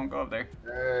die. Don't go up there.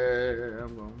 Hey,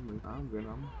 I'm good.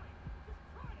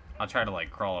 I'll try to,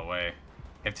 like, crawl away.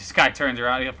 If this guy turns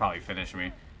around, he'll probably finish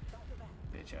me.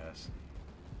 Bitch ass.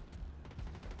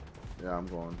 Yeah, I'm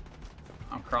going.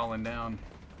 I'm crawling down.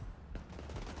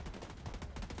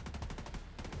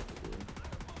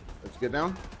 Let's get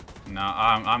down. No,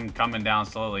 I'm coming down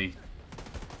slowly.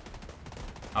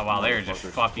 Oh, wow, they're just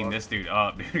fucking this dude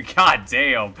up, dude. God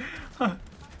damn.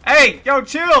 Hey, yo,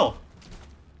 chill.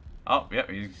 Oh,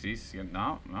 yep, he's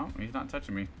no, he's not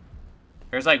touching me.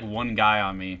 There's like one guy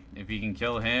on me. If you can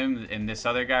kill him and this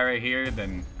other guy right here,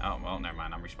 then oh well, never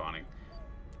mind. I'm respawning.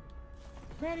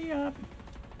 Ready up.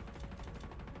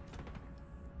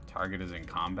 Target is in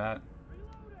combat.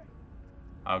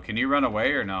 Oh, can you run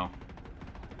away or no?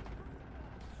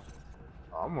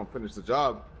 I'm gonna finish the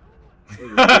job.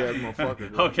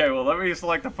 Okay, well let me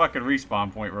select the fucking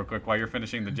respawn point real quick while you're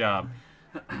finishing the job.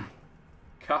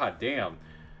 God damn.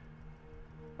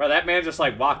 Bro, that man just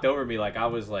like walked over me like I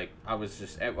wasn't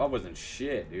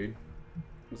shit, dude.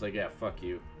 He was like, yeah, fuck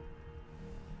you.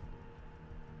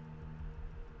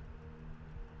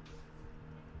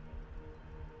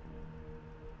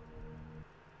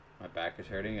 My back is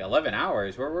hurting. 11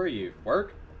 hours? Where were you?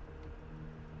 Work?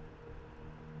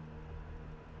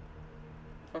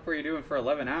 What were you doing for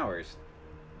 11 hours?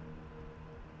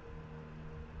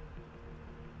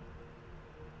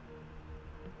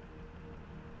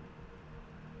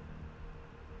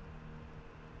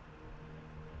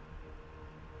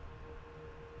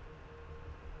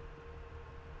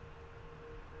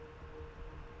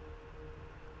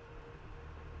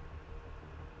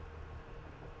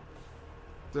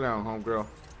 Sit down, homegirl.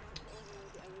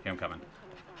 Yeah, I'm coming.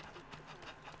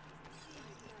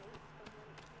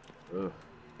 Ugh.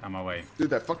 On my way.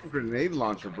 Dude, that fucking grenade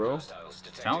launcher, bro.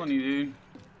 Telling you, dude.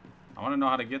 I want to know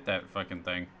how to get that fucking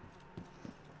thing.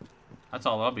 That's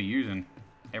all I'll be using.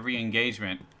 Every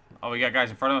engagement. Oh, we got guys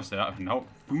in front of us. Nope.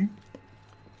 Boom.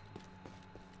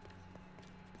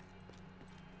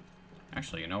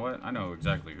 Actually, you know what? I know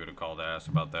exactly who to call to ask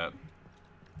about that.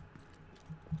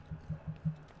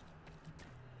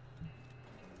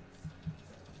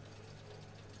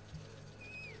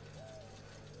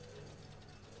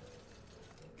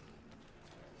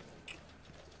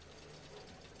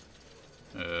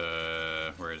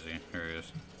 Where is he? Here he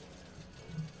is.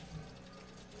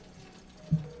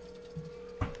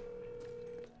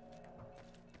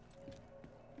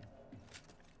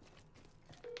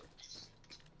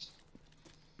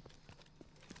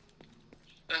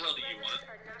 The hell do you want?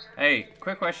 Hey,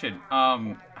 quick question.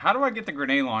 How do I get the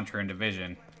grenade launcher in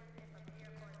Division?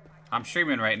 I'm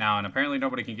streaming right now, and apparently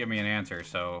nobody can give me an answer,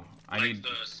 so I like need... the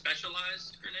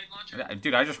specialized grenade launcher?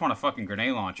 Dude, I just want a fucking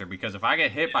grenade launcher, because if I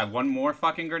get hit by one more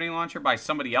fucking grenade launcher by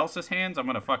somebody else's hands, I'm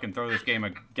gonna fucking throw this game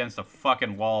against a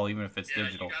fucking wall, even if it's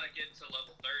digital. You gotta get to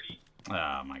level 30.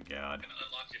 Oh my god. And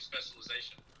unlock your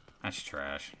specialization. That's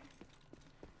trash.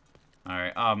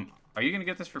 Alright, are you gonna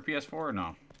get this for PS4 or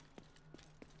no?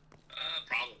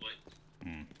 Probably.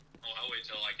 Well, I'll wait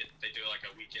till they do like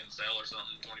a weekend sale or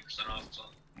something, 20% off or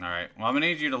something. Alright, well I'm gonna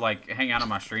need you to like hang out on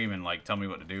my stream and like tell me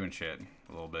what to do and shit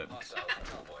a little bit.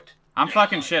 I'm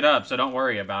fucking shit up, so don't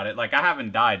worry about it. Like I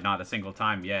haven't died not a single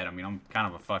time yet. I mean, I'm kind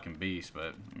of a fucking beast,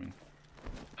 but I mean,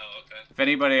 if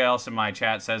anybody else in my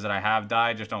chat says that I have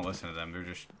died, just don't listen to them. They're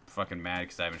just fucking mad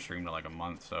because I haven't streamed in like a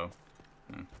month, so.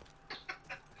 Yeah.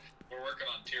 We're working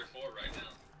on tier 4 right now.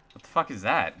 What the fuck is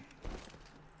that?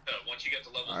 Once you get to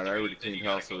level 3, I already cleaned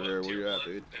house over here. Where you at,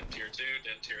 dude? Then tier 2,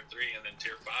 then tier 3, and then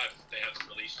tier 5. They haven't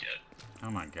released yet.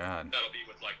 Oh my god. That'll be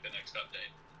with like the next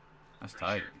update. That's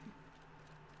tight. Sure.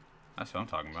 That's what I'm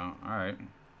talking about. Alright.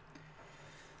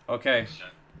 Okay.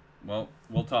 Well,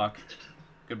 we'll talk.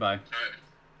 Goodbye. Alright.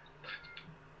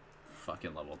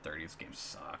 Fucking level 30. This game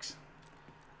sucks.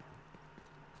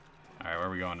 Alright, where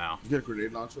are we going now? You get a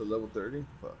grenade launcher at level 30?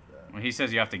 Fuck that. Well, he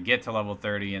says you have to get to level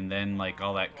 30 and then like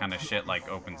all that kind of shit like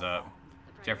opens up.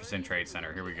 Jefferson Trade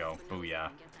Center. Here we go. Booyah.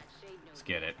 Let's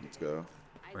get it. Let's go.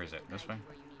 Where is it? This way?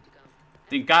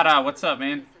 Dinkara, what's up,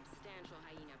 man?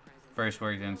 First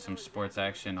worked in some sports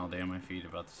action all day on my feed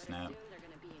about the snap.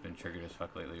 Been triggered as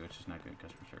fuck lately, which is not good.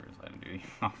 Customer service line of duty.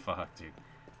 Oh, fuck, dude.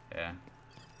 Yeah.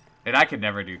 Dude, I could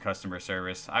never do customer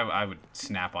service. I would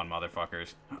snap on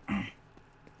motherfuckers.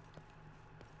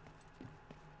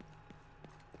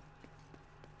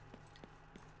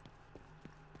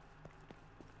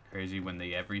 Crazy when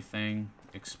everything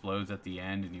explodes at the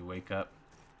end and you wake up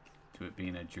to it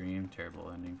being a dream.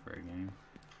 Terrible ending for a game.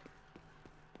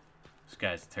 This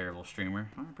guy's a terrible streamer.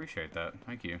 I appreciate that.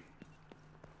 Thank you.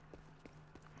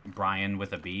 Brian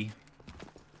with a B.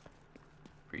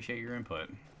 Appreciate your input.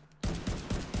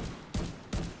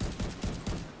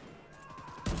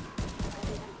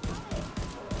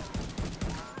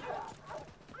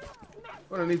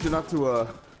 Well, I need you not to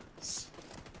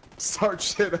start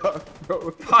shit up,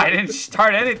 bro. I didn't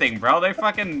start anything, bro. They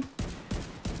fucking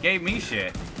gave me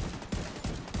shit.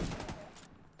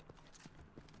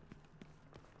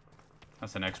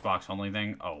 That's an Xbox only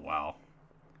thing? Oh, wow.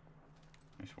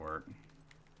 Nice work.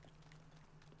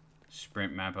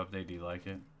 Sprint map update, do you like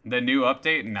it? The new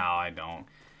update? No, I don't.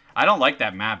 I don't like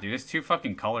that map, dude. It's too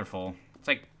fucking colorful. It's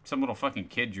like some little fucking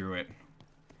kid drew it.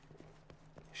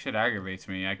 Shit aggravates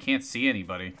me. I can't see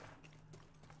anybody.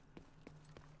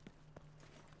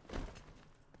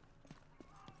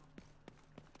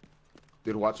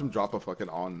 Dude, watch him drop a fucking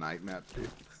all-night map, dude.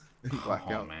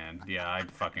 Oh, man. Yeah,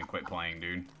 I'd fucking quit playing,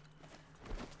 dude.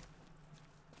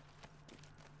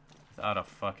 Without a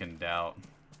fucking doubt.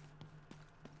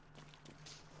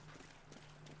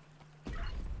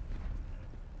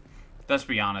 Let's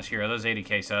be honest here. Those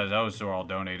 80k subs, those were all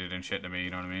donated and shit to me,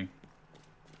 you know what I mean?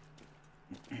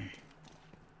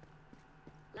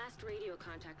 Last radio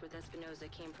contact with Espinosa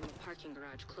came from a parking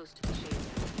garage close to the shade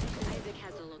zone. Isaac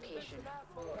has the location.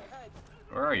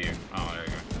 Where are you? Oh, there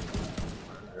you go.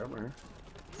 Yeah, I'm here.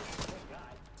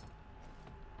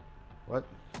 What?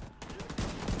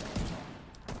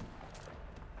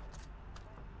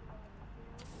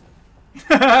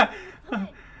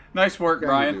 Nice work,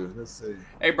 Brian. Let's see.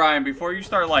 Hey, Brian, before you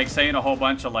start, like, saying a whole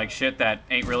bunch of, like, shit that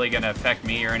ain't really gonna affect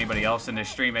me or anybody else in this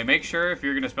stream, hey, make sure if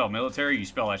you're gonna spell military, you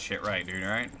spell that shit right, dude,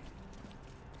 alright?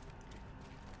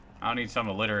 I don't need some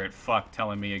illiterate fuck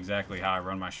telling me exactly how I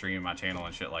run my stream, my channel,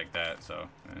 and shit like that, so...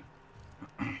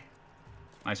 Yeah.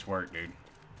 Nice work, dude.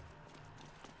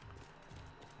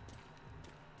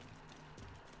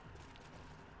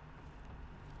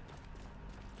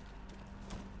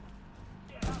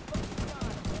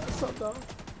 What's up, dog?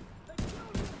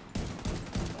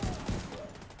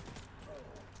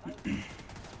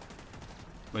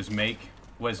 Was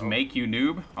make you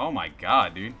noob? Oh my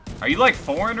god, dude. Are you like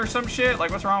foreign or some shit?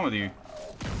 Like, what's wrong with you?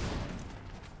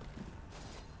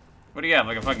 What do you have?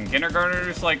 Like a fucking kindergartner?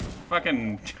 Just like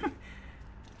fucking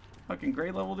fucking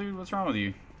grade level, dude? What's wrong with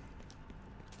you?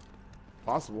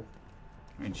 Possible.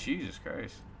 I mean, Jesus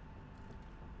Christ.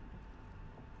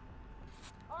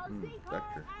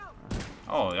 Vector.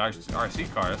 Oh, the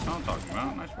RC car. That's what I'm talking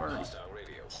about. Nice work.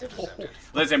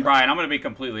 Listen, Brian, I'm going to be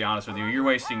completely honest with you. You're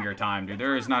wasting your time, dude.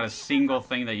 There is not a single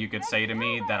thing that you could say to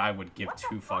me that I would give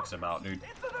two fucks about, dude.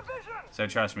 So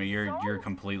trust me, you're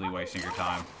completely wasting your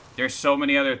time. There's so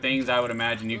many other things I would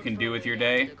imagine you can do with your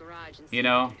day. You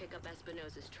know?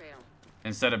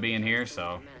 instead of being here,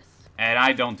 so. And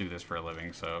I don't do this for a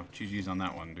living, so GG's on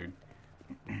that one, dude.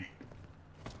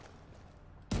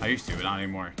 I used to, but not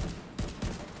anymore.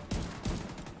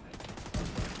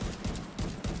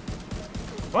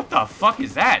 What the fuck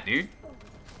is that, dude?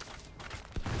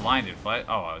 Blinded, flat.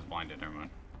 Oh, I was blinded, never mind.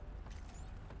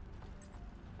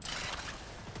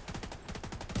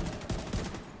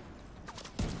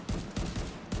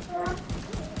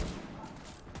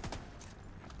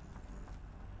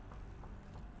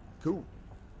 Cool.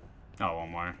 Oh,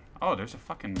 one more. Oh, there's a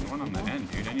fucking one on the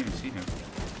end, dude. I didn't even see him.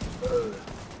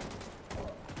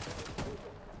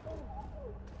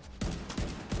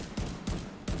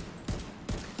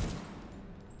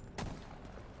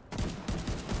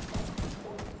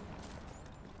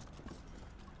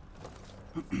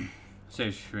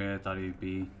 So sure, I thought he'd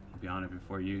be on it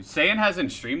before you. Saiyan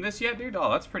hasn't streamed this yet, dude?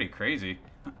 Oh, that's pretty crazy.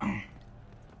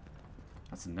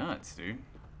 That's nuts, dude.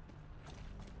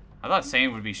 I thought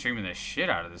Saiyan would be streaming the shit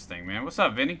out of this thing, man. What's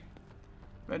up, Vinny?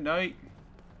 Good night.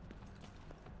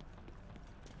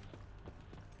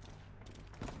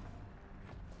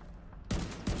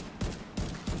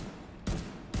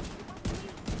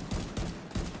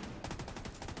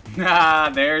 Ah,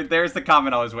 there's the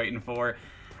comment I was waiting for.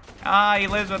 Ah, he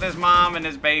lives with his mom in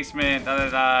his basement.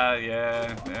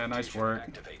 Yeah, nice work.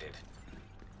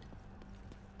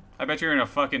 I bet you're in a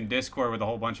fucking Discord with a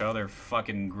whole bunch of other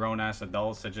fucking grown-ass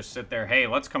adults that just sit there, hey,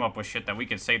 let's come up with shit that we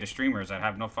could say to streamers that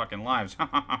have no fucking lives.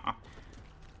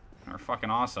 They're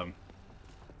fucking awesome.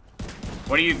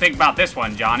 What do you think about this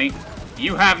one, Johnny?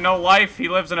 You have no life, he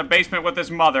lives in a basement with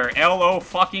his mother.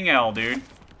 L-O-fucking-L, dude.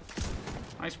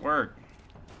 Nice work.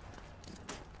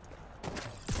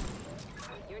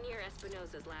 You're near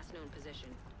Espinosa's last known position.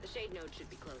 The shade node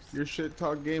should be close. Your shit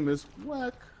talk game is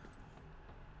whack.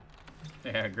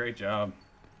 Yeah, great job.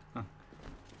 Huh.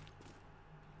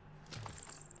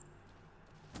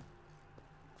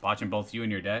 Watching both you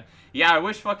and your dad. Yeah, I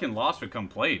wish fucking Lost would come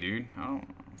play, dude. I don't know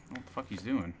what the fuck he's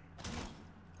doing.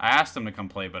 I asked him to come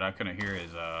play, but I couldn't hear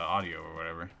his audio or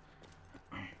whatever.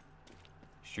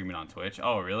 Streaming on Twitch.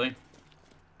 Oh, really?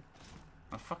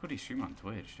 How the fuck would he stream on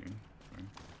Twitch, dude?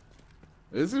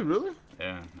 Is it really?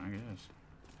 Yeah, I guess.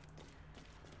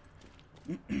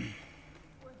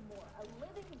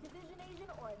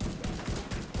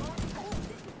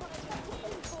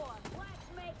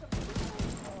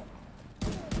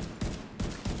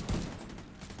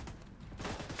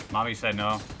 Mommy said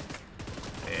no.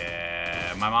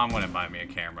 Yeah, my mom wouldn't buy me a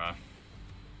camera.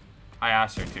 I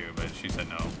asked her to, but she said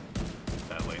no.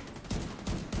 Sadly.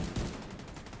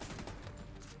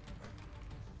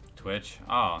 Twitch?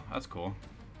 Oh, that's cool.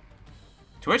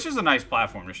 Twitch is a nice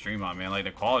platform to stream on, man. Like,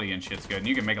 the quality and shit's good. And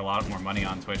you can make a lot more money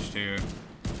on Twitch, too.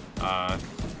 But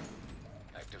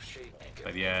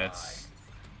yeah,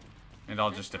 it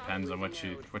all just depends on what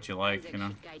you like, you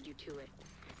know?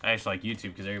 I just like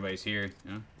YouTube because everybody's here,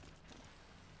 you know?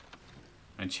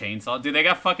 And chainsaw. Dude, they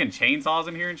got fucking chainsaws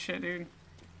in here and shit, dude.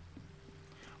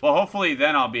 Well, hopefully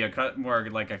then I'll be more,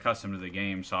 like, accustomed to the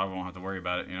game, so I won't have to worry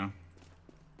about it, you know?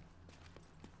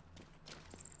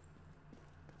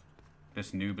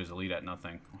 This noob is elite at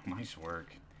nothing. Oh, nice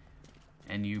work.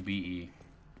 N-U-B-E.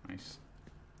 Nice.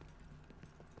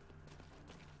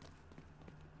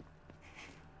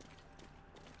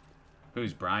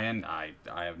 Who's Brian? I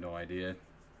have no idea.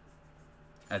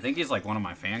 I think he's like one of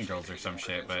my fangirls or some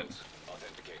shit, but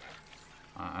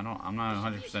I'm not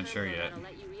 100% sure yet.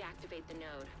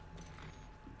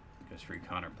 Guess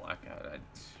recon or blackout.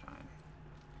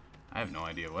 I have no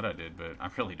idea what I did, but I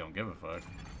really don't give a fuck.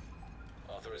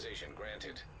 Authorization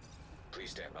granted.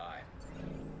 Please stand by.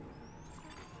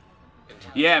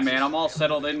 Yeah, man, I'm all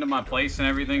settled into my place and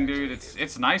everything, dude.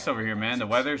 It's nice over here, man. The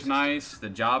weather's nice, the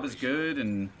job is good,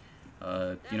 and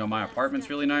you know, my apartment's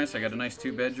really nice. I got a nice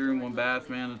 2-bedroom, 1 bath,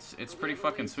 man. It's pretty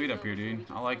fucking sweet up here, dude.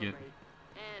 I like it.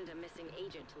 And a missing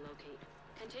agent to locate.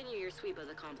 Continue your sweep of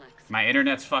the complex. My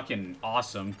internet's fucking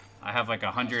awesome. I have like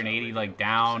 180 like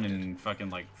down and fucking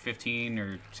like 15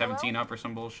 or 17 up or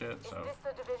some bullshit. So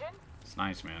it's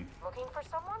nice, man. Looking for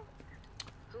someone?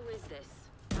 Who is this?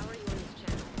 How are you on this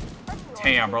channel?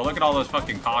 Damn, bro, look at all those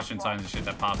fucking caution signs and shit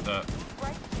that popped up.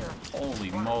 Holy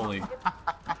moly.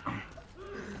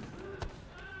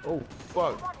 Oh,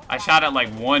 fuck. I shot at like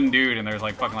 1 dude and there's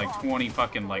like fucking like 20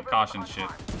 fucking like caution shit.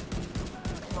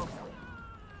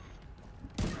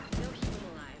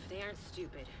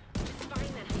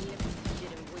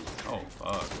 Oh,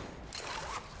 fuck.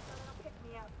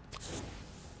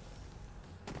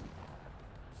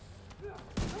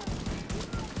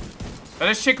 But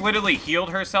this chick literally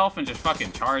healed herself and just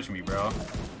fucking charged me, bro.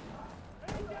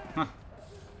 Huh.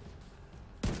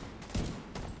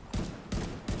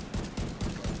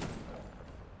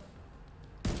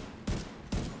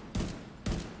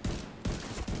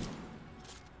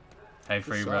 Hey,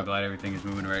 for you, bro. Glad everything is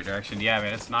moving in the right direction. Yeah,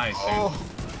 man, it's nice, dude.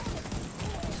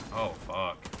 Oh,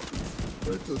 fuck.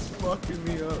 They're just fucking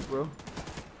me up, bro.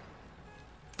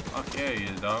 Fuck yeah, he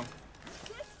is, dog.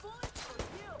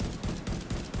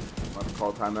 I'm about to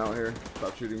call timeout here.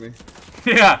 Stop shooting me.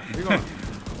 Yeah.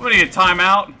 What are you,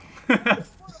 timeout? That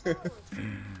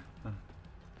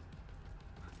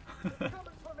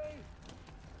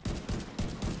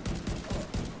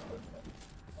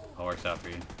works out for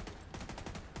you.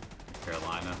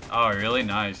 Carolina. Oh, really?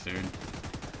 Nice, dude.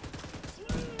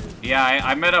 Yeah,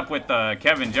 I met up with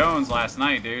Kevin Jones last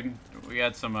night, dude. We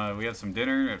had some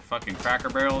dinner at fucking Cracker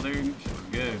Barrel, dude. Shit was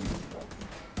good.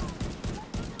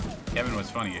 Kevin was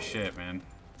funny as shit, man.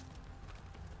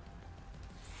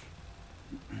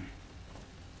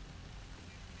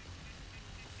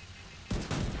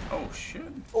 Oh shit.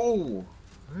 Oh,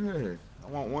 hey, I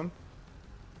want one.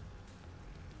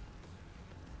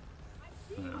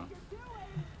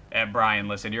 Yeah, Brian,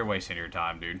 listen, you're wasting your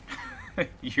time, dude.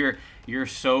 you're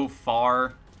so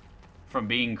far from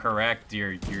being correct.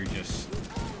 You're just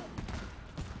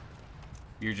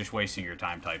wasting your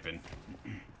time typing.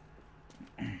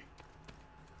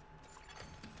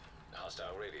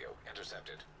 Hostile radio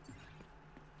intercepted.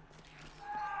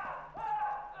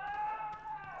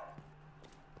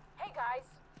 Hey guys,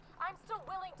 I'm still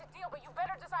willing to deal, but you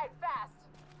better decide fast.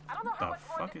 I don't know how much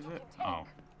more What the fuck is you it? can take. Oh.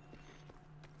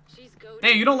 She's goaded.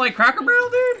 Hey, you don't like Cracker Barrel,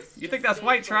 dude? You think that's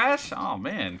white trash? Oh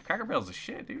man, Cracker Barrel's the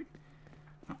shit, dude.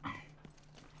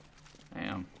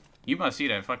 Damn. You must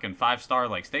eat at fucking 5-star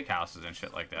like steakhouses and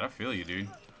shit like that. I feel you, dude.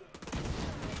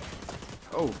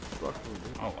 Oh, fuck.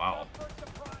 Oh wow.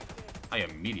 I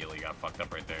immediately got fucked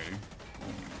up right there, dude.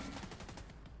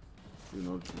 You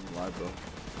know, it's live though.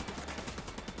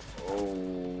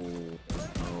 Oh,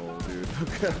 no, dude.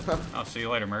 I'll see you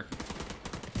later, Merc.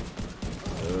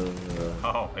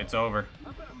 Oh, it's over.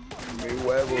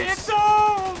 It's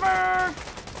over!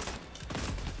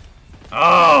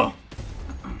 Oh!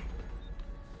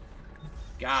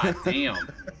 God damn.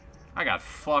 I got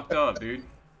fucked up, dude.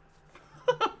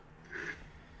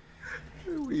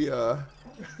 We, yeah,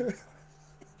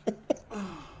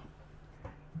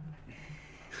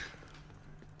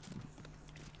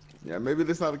 maybe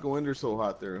let's not go in there so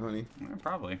hot there, honey. Yeah,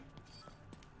 probably.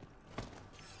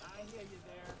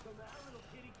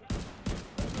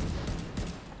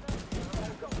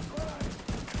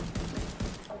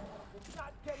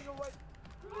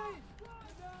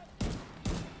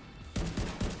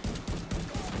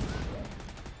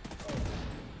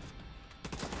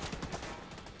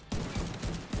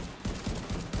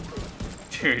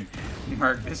 Dude,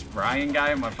 Mark, this Brian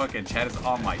guy in my fucking chat is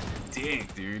on my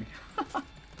dick, dude. What's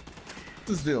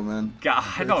this deal, man? God,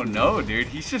 I don't know, dude.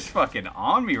 He's just fucking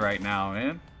on me right now,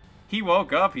 man. He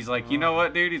woke up, he's like, you know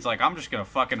what, dude? He's like, I'm just gonna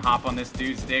fucking hop on this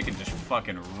dude's dick and just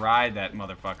fucking ride that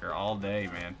motherfucker all day,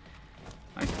 man.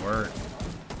 Nice work.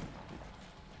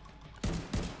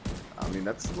 I mean,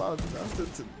 that's a lot.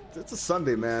 It's a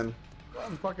Sunday, man. Go out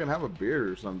and fucking have a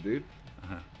beer or something, dude.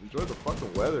 Enjoy the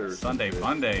fucking weather. Sunday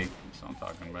Funday. That's what I'm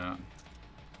talking about.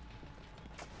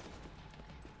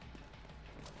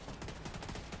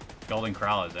 Golden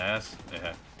Corral his ass.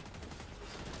 Yeah.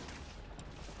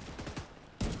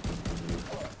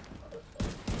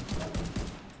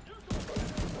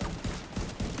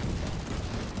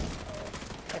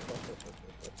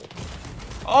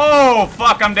 Oh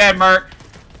fuck! I'm dead, Merc.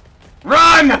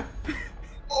 Run!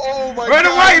 Oh my Run god! Run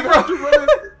away, bro!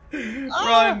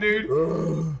 Run, dude.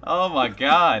 Oh my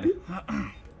god.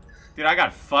 Dude, I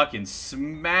got fucking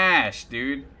smashed,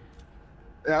 dude.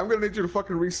 Yeah, I'm gonna need you to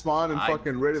fucking respawn and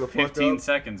fucking ready the fuck up. 15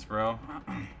 seconds, bro.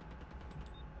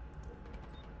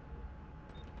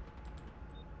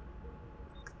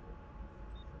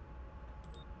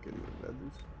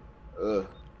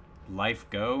 Life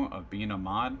go of being a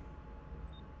mod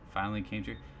finally came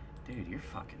true. Dude, you're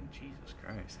fucking Jesus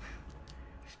Christ.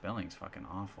 Your spelling's fucking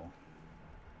awful.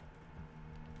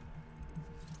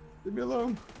 Leave me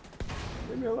alone.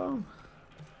 Leave me alone.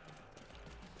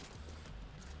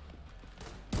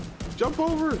 Jump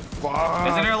over. Fuck.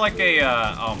 Isn't there like a,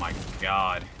 oh my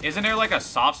god. Isn't there like a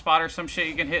soft spot or some shit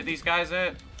you can hit these guys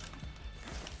at?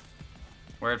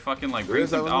 Where it fucking like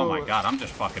brings them, oh my god, I'm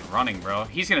just fucking running, bro.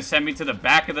 He's gonna send me to the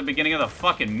back of the beginning of the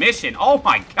fucking mission. Oh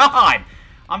my god!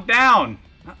 I'm down.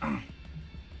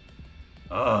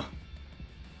 Ugh.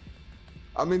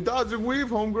 I mean, dodge and weave,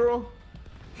 homegirl.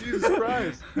 Jesus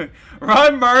Christ.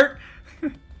 Run, Mert.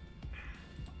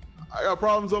 I got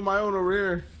problems on my own over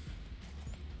here.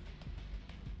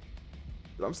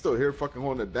 But I'm still here fucking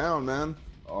holding it down, man.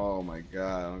 Oh my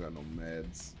god, I don't got no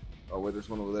meds. Oh wait, there's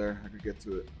one over there. I could get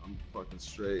to it. I'm fucking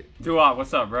straight. Duat,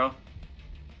 what's up, bro?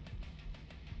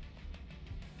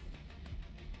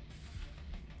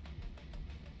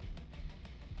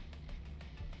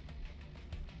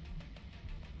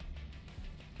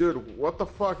 Dude, what the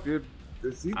fuck, dude?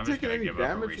 Is he taking any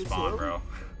damage? Respawn, bro.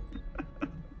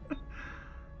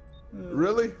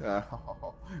 Really?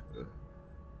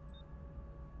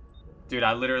 Dude,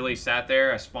 I literally sat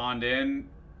there. I spawned in.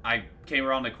 I came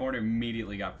around the corner,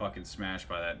 immediately got fucking smashed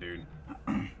by that dude.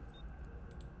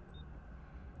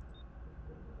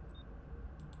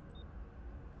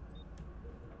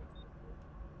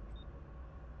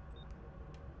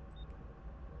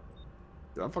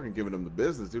 Dude, I'm fucking giving him the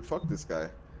business, dude. Fuck this guy.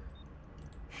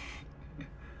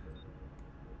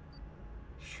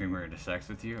 Streamer into sex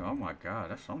with you? Oh my god,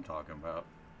 that's what I'm talking about.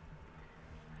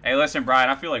 Hey, listen, Brian,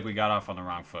 I feel like we got off on the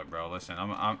wrong foot, bro. Listen,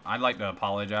 I'd like to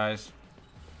apologize.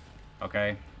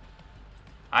 Okay?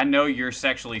 I know you're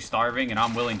sexually starving, and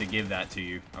I'm willing to give that to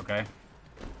you, okay?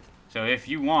 So if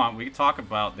you want, we can talk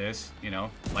about this, you know,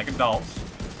 like adults.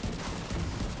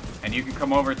 And you can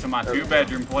come over to my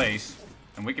 2-bedroom place,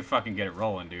 and we can fucking get it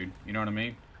rolling, dude. You know what I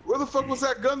mean? Where the fuck was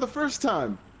that gun the first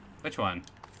time? Which one?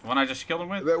 The one I just killed him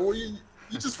with? That well, you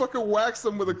just fucking waxed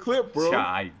him with a clip, bro. Yeah,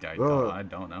 I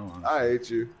don't know. Honestly. I hate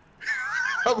you.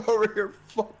 I'm over here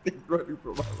fucking running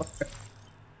for my life.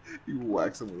 You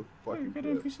wax him with a fucking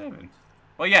clip. MP7.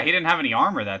 Well, yeah, he didn't have any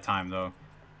armor that time, though.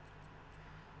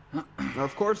 No,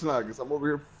 of course not, because I'm over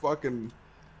here fucking...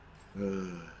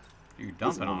 You're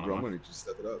dumping on him. I'm gonna just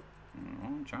step it up.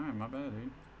 I'm trying, my bad,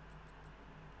 dude.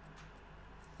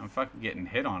 I'm fucking getting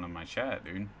hit on in my chat,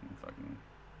 dude. I'm fucking...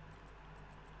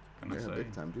 Can I say?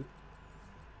 Big time, dude.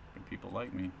 People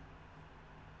like me.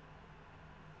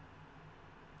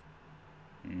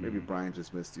 Maybe Brian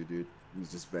just missed you, dude.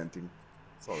 He's just venting.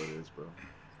 That's all it is, bro.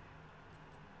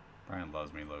 Brian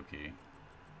loves me low-key.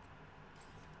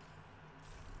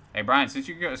 Hey, Brian, since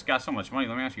you guys got so much money,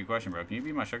 let me ask you a question, bro. Can you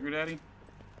be my sugar daddy?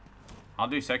 I'll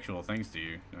do sexual things to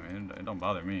you. I mean, it don't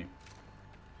bother me.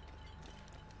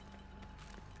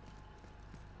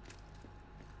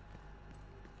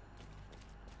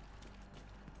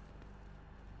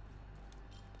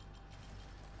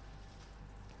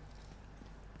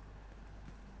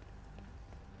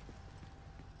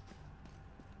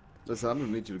 Listen, I'm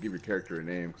gonna need you to give your character a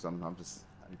name because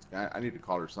I need to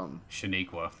call her something.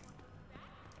 Shaniqua.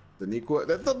 Shaniqua?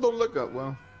 That don't look up.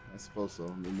 Well, I suppose so.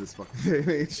 In this fucking day and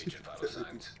age,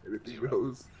 anything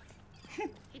goes.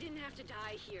 He didn't have to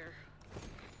die here.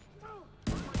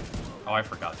 Oh, I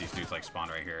forgot these dudes like spawned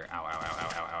right here. Ow, ow, ow, ow,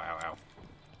 ow, ow, ow, ow.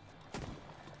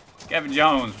 Kevin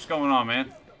Jones, what's going on,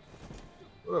 man?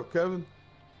 What up, Kevin?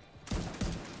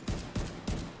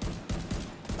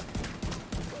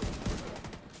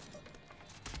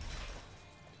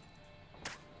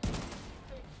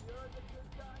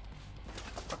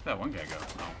 Where'd that one guy go?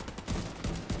 Oh.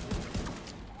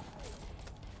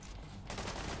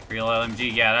 Real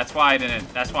LMG, yeah, that's why I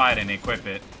didn't equip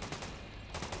it.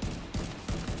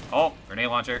 Oh, grenade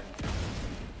launcher.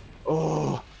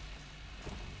 Oh,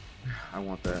 I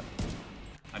want that.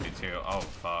 I do too. Oh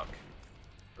fuck.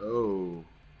 Oh,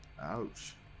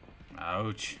 ouch.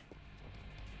 Ouch.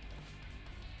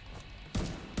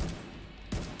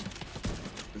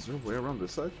 Is there a way around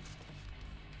this side?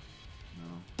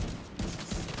 No.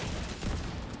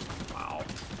 Wow.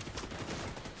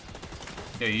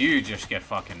 Dude, you just get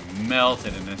fucking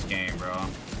melted in this game, bro.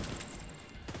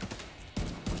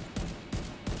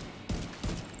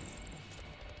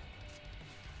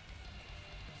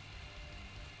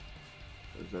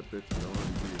 There's that bitch going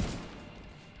here.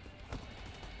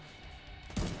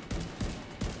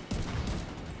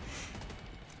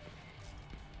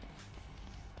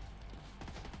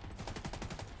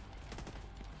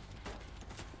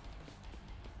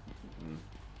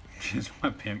 Just my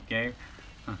pimp game.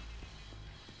 Huh.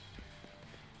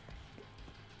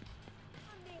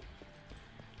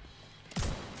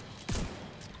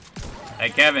 Hey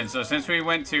Kevin, so since we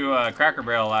went to Cracker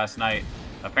Barrel last night,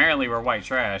 apparently we're white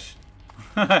trash.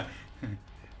 What's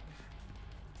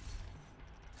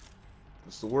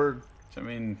the word? I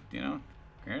mean, you know,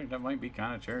 granted, that might be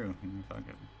kind of true. Fuck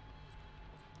it.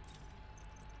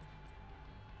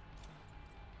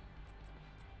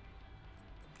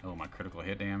 Oh, my critical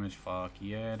hit damage. Fuck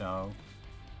yeah, dog.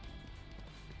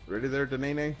 Ready there,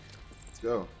 Danene? Let's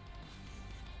go.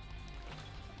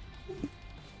 Where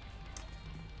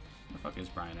the fuck is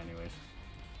Brian, anyways?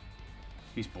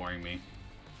 He's boring me.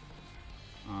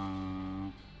 I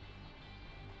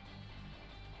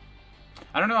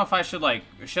don't know if I should, like,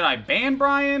 should I ban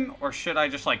Brian, or should I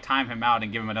just, like, time him out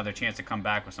and give him another chance to come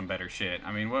back with some better shit?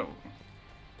 I mean, what...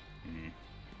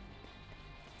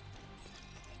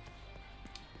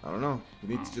 I don't know. You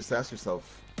need to just ask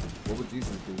yourself, what would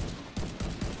Jesus do?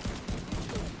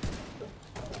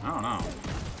 I don't know.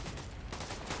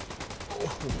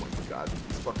 Oh my god,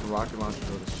 these fucking rocket launchers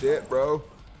are the shit, bro.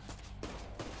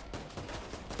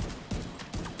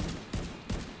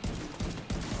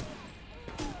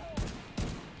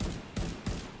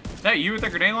 Is that you with the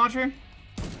grenade launcher?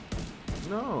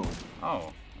 No.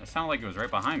 Oh, it sounded like it was right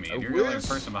behind me. I You're the only wish.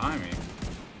 person behind me.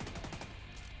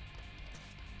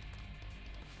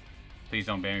 Please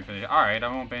don't ban me for this. Alright, I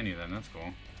won't ban you then. That's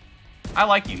cool. I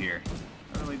like you here.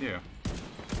 I really do.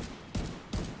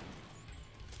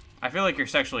 I feel like you're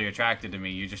sexually attracted to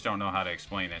me. You just don't know how to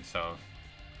explain it, so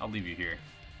I'll leave you here.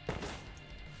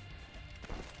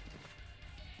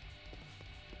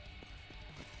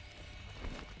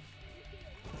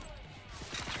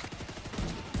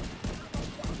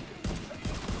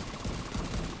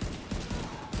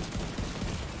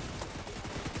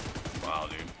 Wow,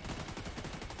 dude.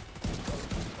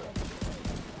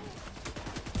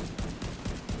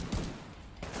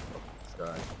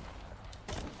 Sky.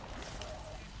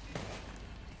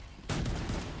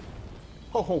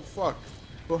 Oh, fuck.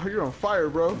 Well, you're on fire,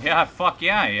 bro. Yeah, fuck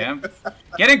yeah, I am.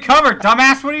 Get in cover,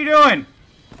 dumbass! What are you doing?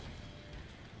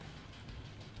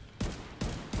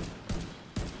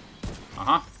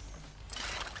 Uh-huh.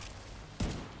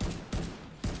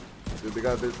 Dude, they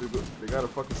got a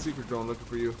fucking secret drone looking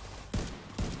for you.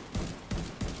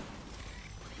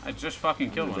 I just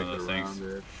fucking killed one of those things.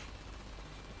 Dude.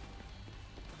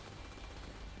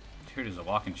 Dude, is a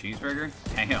walking cheeseburger?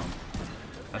 Damn.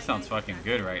 That sounds fucking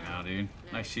good right now, dude.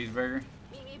 Nice cheeseburger.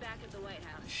 Meet me back at the White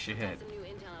House. Shit. I've got some new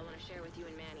intel I want to share with you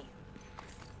and Manny.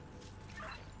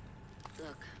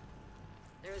 Look,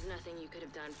 there was nothing you could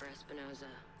have done for Espinoza.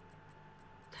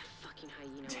 That fucking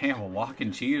hyena. Damn, a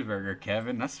walking cheeseburger,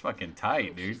 Kevin. That's fucking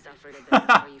tight, dude. Suffered a bit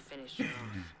before you finished her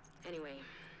off. Anyway,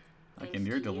 Fucking,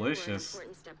 you're delicious. We're an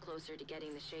important step closer to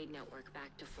getting the Shade Network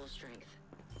back to full strength.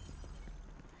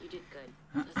 You did good.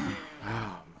 Let's see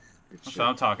around. That's what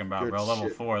I'm talking about, Good bro. Level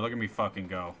shit. 4. Look at me fucking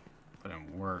go. Put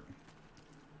in work.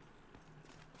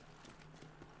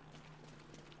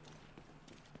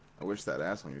 I wish that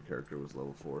ass on your character was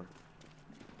level 4.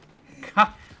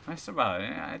 That's about it.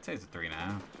 Yeah, I'd say it's a 3.5.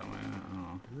 Something like that. I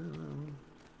don't know.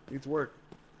 Needs work.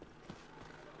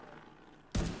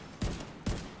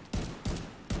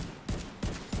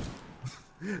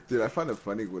 Dude, I find it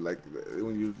funny when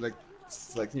when you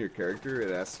selecting your character,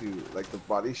 it asks you like the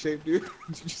body shape, dude. You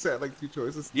just had like 2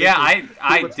 choices. Yeah,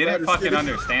 I much didn't fatter fucking skin.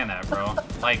 understand that, bro.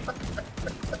 Like,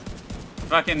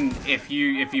 fucking, if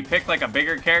you pick like a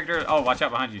bigger character, oh, watch out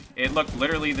behind you. It looked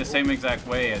literally the same exact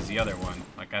way as the other one.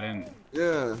 Like, I didn't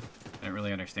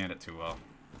really understand it too well.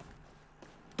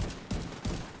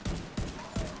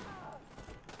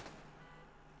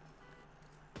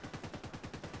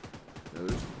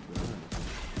 Yeah,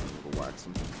 we'll wax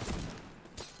him.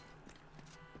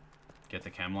 Get the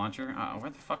chem launcher? Where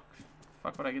the fuck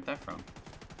would I get that from?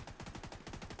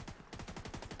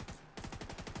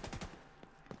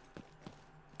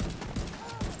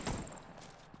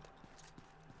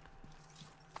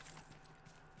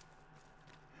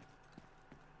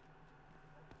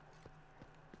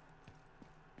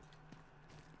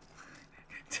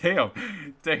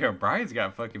 Damn, Brian's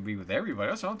got fucking beat with everybody.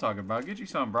 That's what I'm talking about. Get you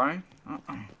something, Brian.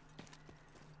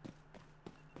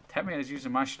 That man is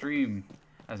using my stream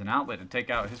as an outlet to take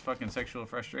out his fucking sexual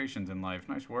frustrations in life.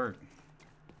 Nice work.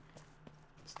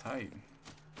 It's tight.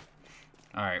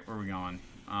 Alright, where are we going?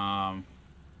 Command,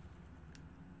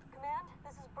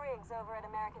 this is Briggs over at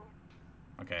American.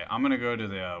 Okay, I'm gonna go to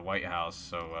the White House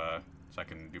so I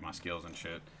can do my skills and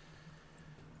shit.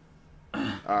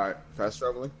 Alright, fast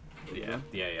traveling? Yeah. I'll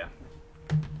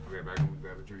be right back. I'm gonna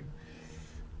grab a drink.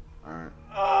 Alright.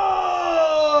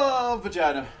 Oh,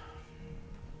 vagina.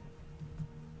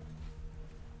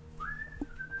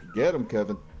 Get him,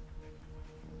 Kevin.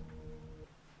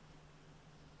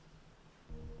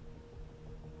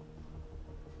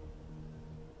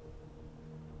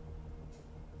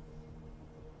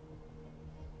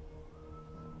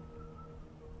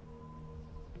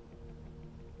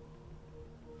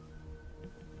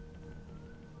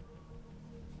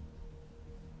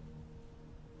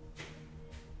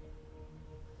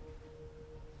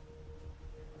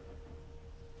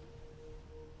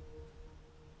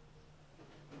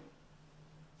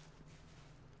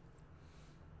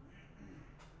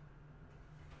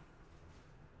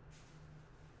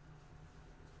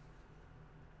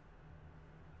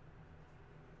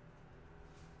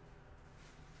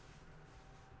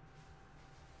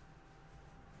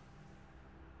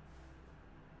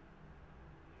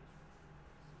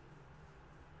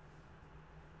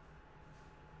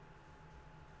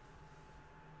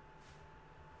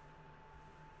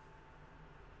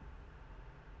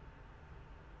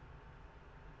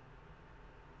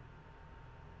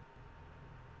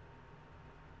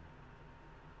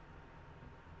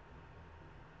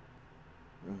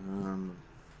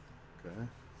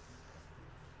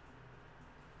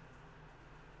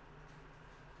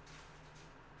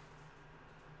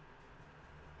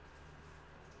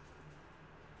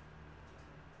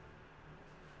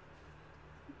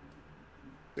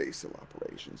 Base of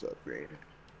operations upgraded.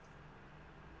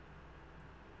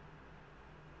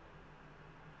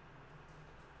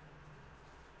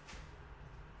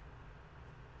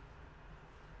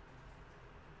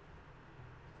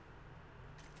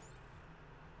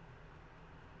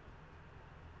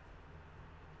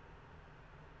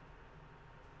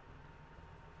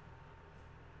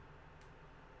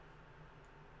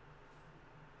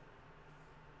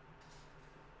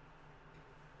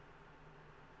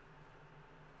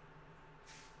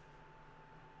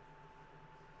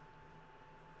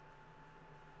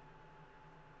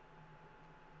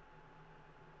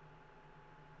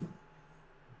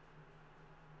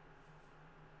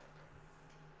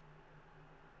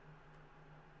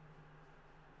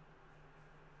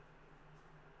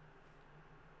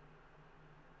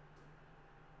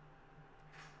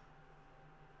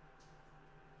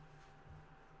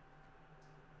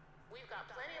 We've got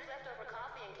plenty of leftover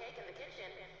coffee and cake in the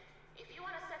kitchen. If you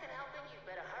want a second helping, you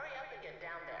better hurry up and get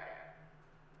down there.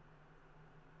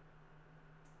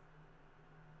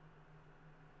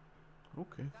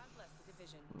 Okay. God bless the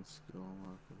division. Let's go.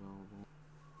 Mark available.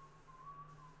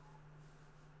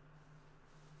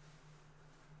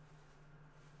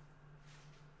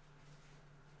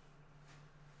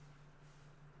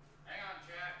 Hang on,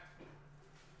 chat.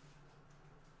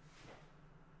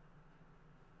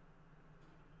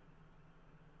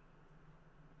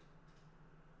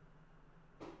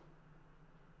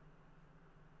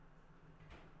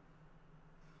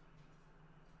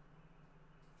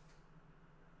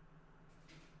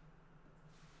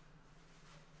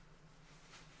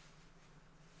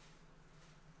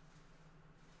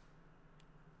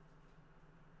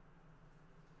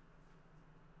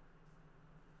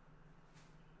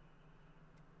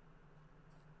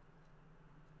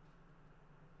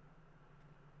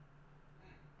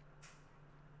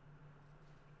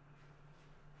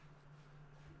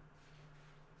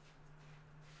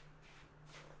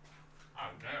 Oh,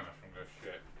 damn, that's some good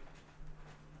shit.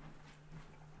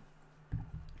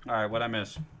 Alright, what'd I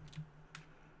miss?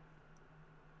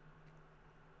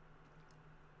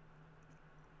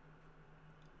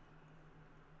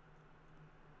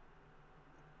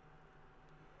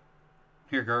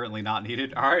 You're currently not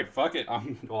needed. Alright, fuck it.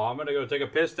 I'm gonna go take a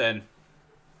piss then.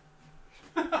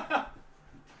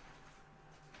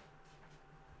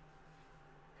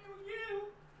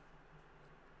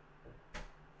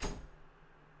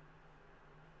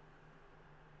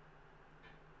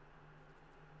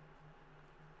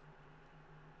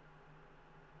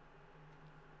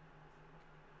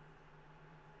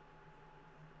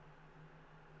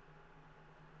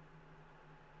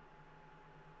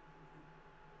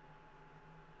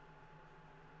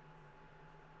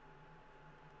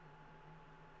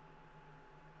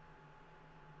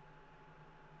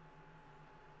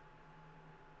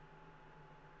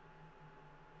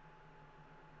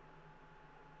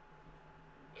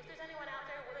 If there's anyone out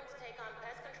there willing to take on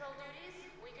pest control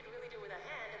duties, we could really do with a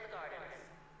hand in the gardens.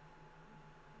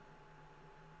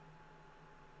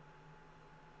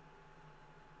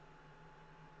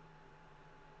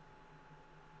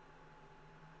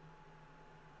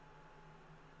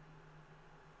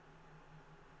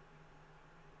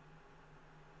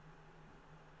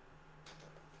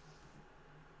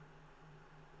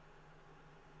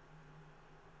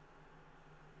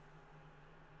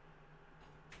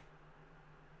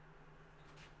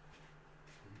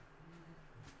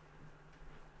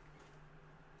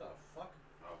 The fuck?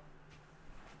 Oh.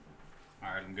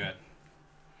 Alright, I'm good.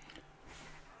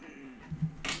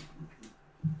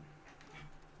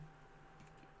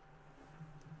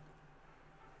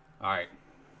 Alright.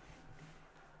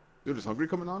 Dude, is Hungry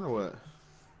coming on or what?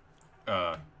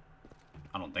 I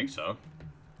don't think so.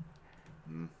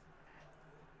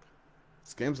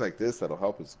 It's games like this that'll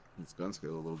help his gun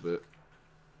skill a little bit.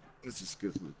 It just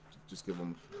give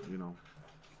him, you know,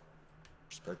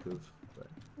 perspective. But,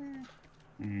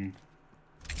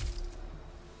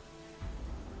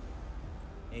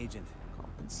 Agent,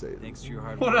 compensate. thanks to your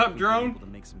hard What work, up, we've drone? been able to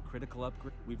make some critical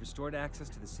upgrades. We've restored access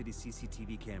to the city's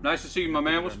CCTV cameras. Nice to see you, my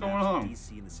man. What's going on?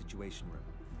 DC in the Situation Room.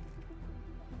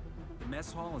 The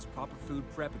mess hall has proper food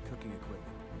prep and cooking equipment,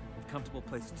 with comfortable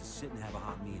places to sit and have a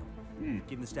hot meal.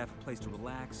 Giving the staff a place to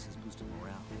relax has boosted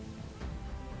morale.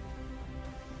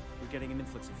 We're getting an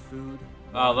influx of food.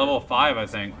 Level 5, I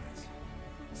think.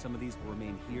 Some of these will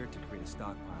remain here to create a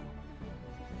stockpile.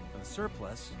 The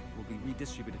surplus will be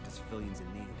redistributed to civilians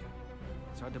in need.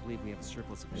 It's hard to believe we have a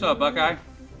surplus of... What's up, Buckeye?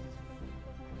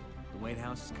 The White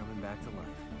House is coming back to life.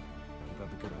 Keep up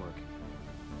the good work.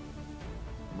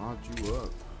 Mod you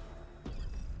up.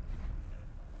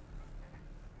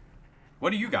 What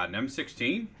do you got, an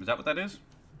M16? Is that what that is?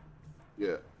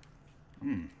 Yeah.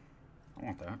 I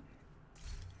want that.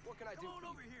 What can I do? Come on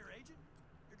over here, agent.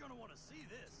 You're gonna want to see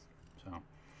this. So.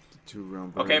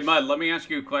 2-round. Okay, Mud. Let me ask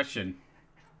you a question.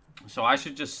 So I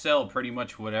should just sell pretty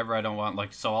much whatever I don't want.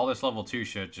 Like, so all this level 2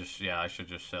 shit, just I should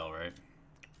just sell, right?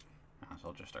 So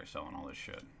I'll just start selling all this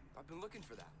shit. I've been looking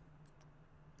for that.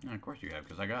 Yeah, of course you have,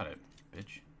 because I got it,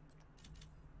 bitch.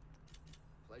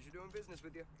 Pleasure doing business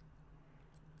with you.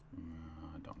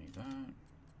 I don't need that.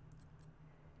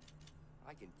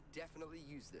 I can definitely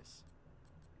use this.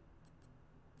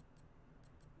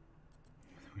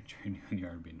 Training on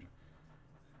yard being.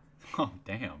 Oh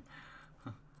damn!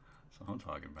 That's what I'm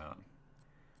talking about.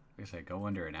 Like I said, go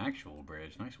under an actual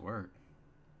bridge. Nice work.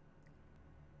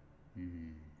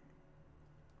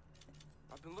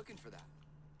 I've been looking for that.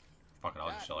 Fuck it, I'll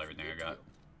just sell everything I got.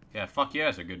 Yeah, fuck yeah,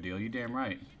 it's a good deal. You damn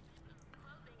right.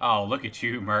 Oh, look at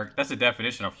you, Merc. That's the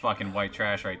definition of fucking white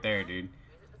trash right there, dude.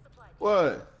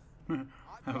 What?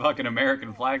 A fucking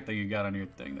American flag thing you got on your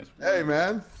thing. That's hey,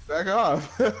 man, back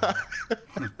off.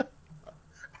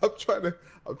 I'm trying to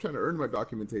earn my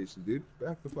documentation, dude.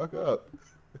 Back the fuck up.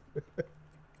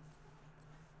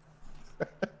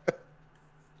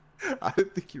 I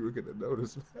didn't think you were gonna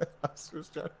notice, man. I was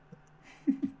just trying.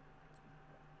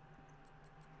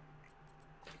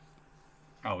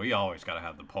 Oh, we always gotta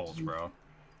have the pulse, bro.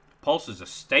 Pulse is a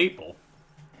staple.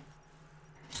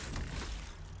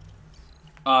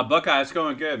 Buckeye, it's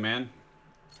going good, man.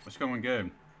 It's going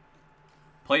good.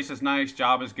 Place is nice,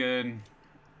 job is good.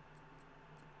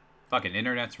 Fucking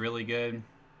internet's really good.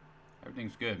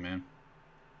 Everything's good, man.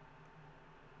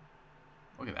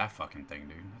 Look at that fucking thing,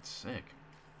 dude. That's sick.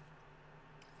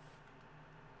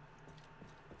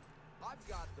 I've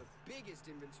got the biggest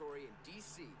inventory in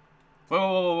DC.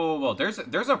 Whoa.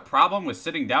 There's a problem with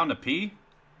sitting down to pee?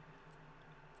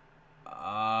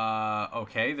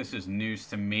 Okay, this is news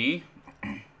to me.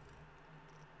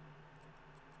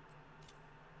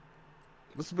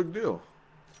 What's the big deal?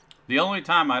 The only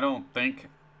time I don't think...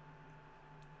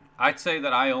 I'd say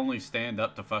that I only stand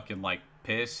up to fucking, like,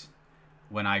 piss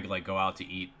when I, like, go out to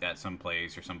eat at some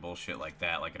place or some bullshit like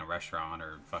that, like in a restaurant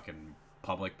or fucking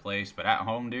public place. But at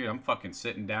home, dude, I'm fucking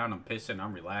sitting down, I'm pissing,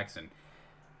 I'm relaxing.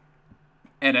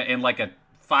 And in like a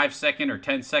 5-second or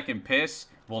 10-second piss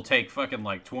will take fucking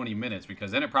like 20 minutes because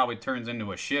then it probably turns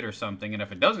into a shit or something. And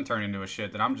if it doesn't turn into a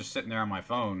shit, then I'm just sitting there on my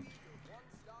phone.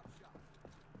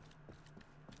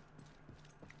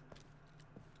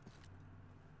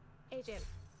 Agent,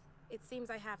 it seems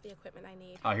I have the equipment I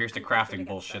need. Oh, here's the crafting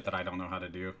bullshit that I don't know how to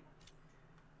do.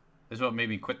 This is what made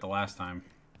me quit the last time.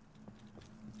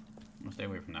 I'm gonna stay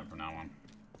away from that from now on.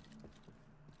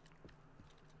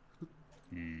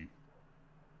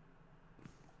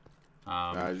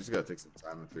 Nah, you just gotta take some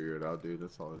time and figure it out, dude.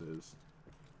 That's all it is.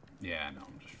 Yeah, no,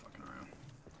 I'm just fucking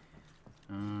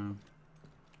around.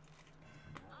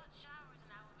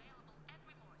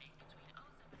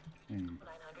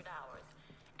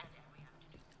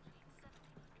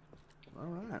 All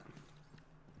right.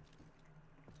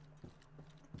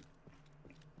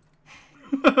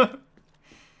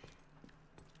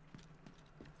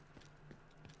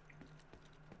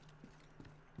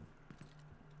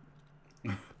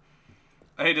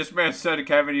 Hey, this man said,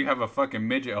 Kevin, you have a fucking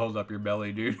midget hold up your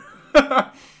belly, dude.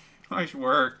 Nice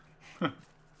work.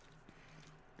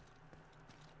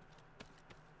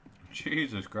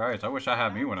 Jesus Christ, I wish I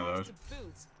had me one of those.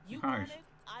 Nice.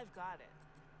 I've got it.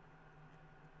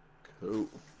 Cool.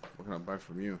 What can I buy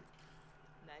from you?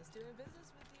 Nice doing business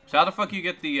with you. So how the fuck you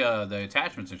get the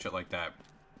attachments and shit like that?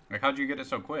 Like, how'd you get it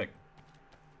so quick?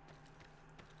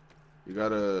 You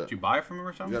gotta... Did you buy it from him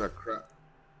or something? You gotta craft...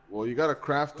 Well, you gotta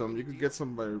craft them. You can get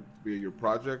some by via your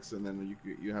projects, and then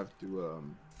you have to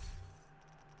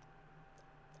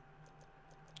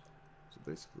So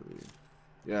basically,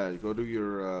 yeah, you go to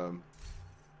your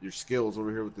skills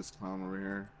over here with this clown over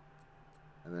here,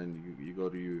 and then you go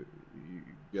to you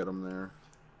get them there.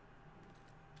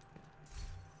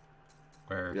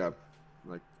 Where? Yeah,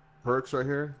 like perks right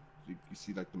here. You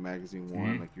see like the magazine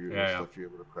one, like your stuff you're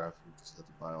able to craft. You just have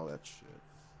to buy all that shit.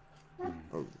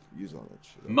 Or use all that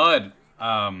shit. Mud,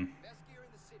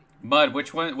 Mud,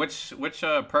 which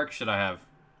perk should I have?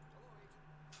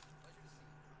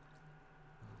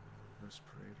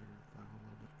 Respirator,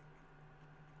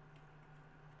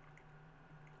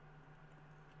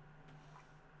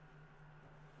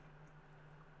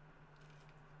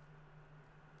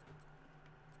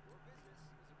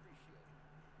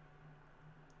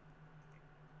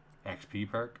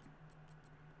 XP perk?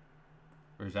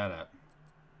 Where's that at?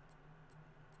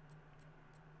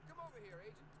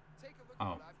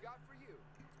 Oh. I've got for you.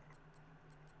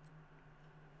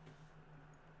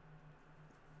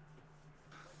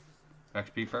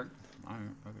 XP perk?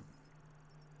 Alright, okay.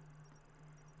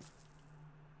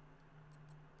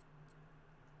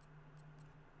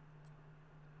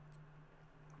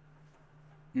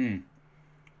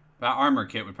 That armor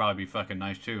kit would probably be fucking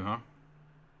nice too, huh?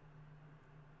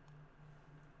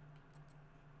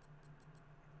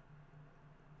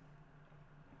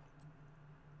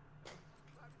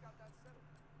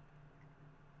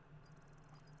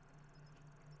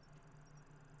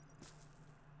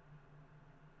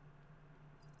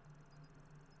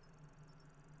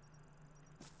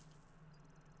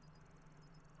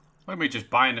 Look at me just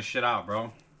buying the shit out,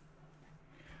 bro.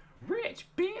 Rich,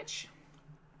 bitch.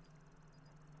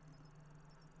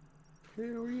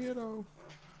 Hell yeah, though.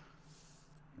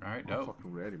 Alright, dope. I'm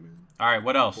fucking ready, man. Alright,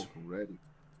 what else? I'm fucking ready.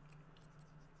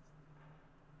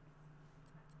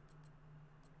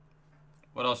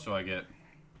 What else do I get?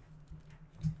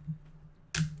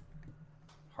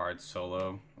 Hard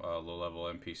solo. Low level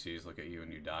NPCs look at you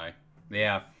and you die.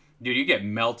 Yeah. Dude, you get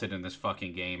melted in this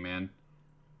fucking game, man.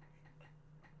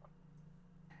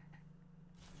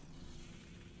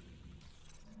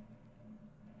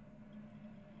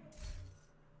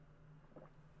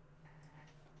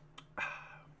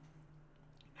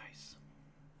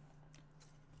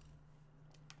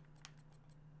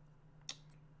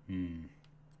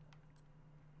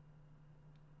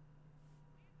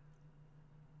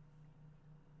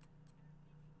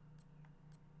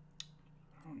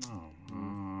 I don't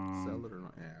know. Sell it or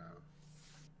not? Yeah.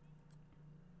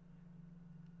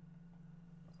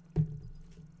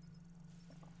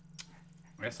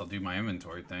 I guess I'll do my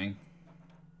inventory thing.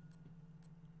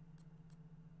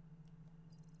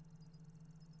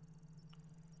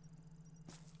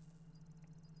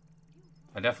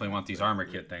 I definitely want these armor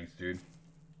kit things, dude.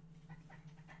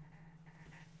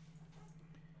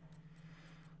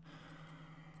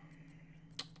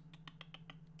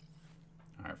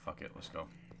 Alright, fuck it. Let's go.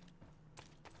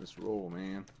 Let's roll,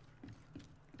 man. It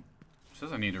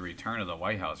says I need to return to the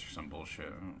White House or some bullshit.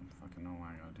 I don't fucking know why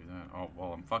I gotta do that. Oh,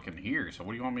 well, I'm fucking here, so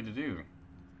what do you want me to do?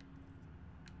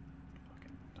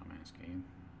 Fucking dumbass game.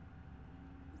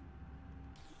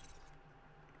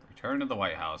 Return to the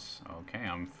White House. Okay,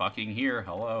 I'm fucking here.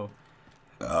 Hello.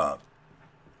 That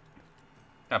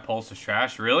pulse is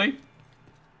trash. Really?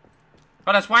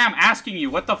 Oh, that's why I'm asking you.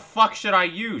 What the fuck should I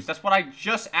use? That's what I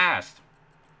just asked.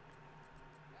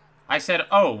 I said,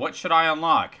 oh, what should I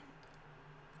unlock?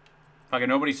 Fucking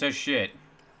nobody says shit.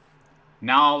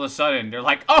 Now all of a sudden, they're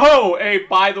like, oh, hey,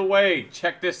 by the way,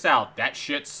 check this out. That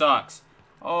shit sucks.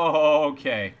 Oh,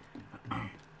 okay.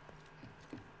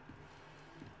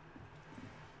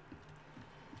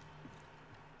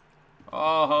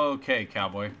 Oh, okay,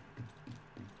 cowboy.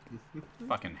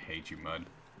 Fucking hate you, Mud.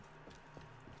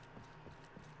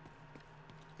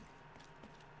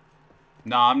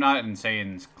 No, I'm not in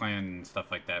Satan's clan and stuff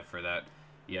like that for that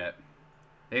yet.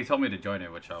 They told me to join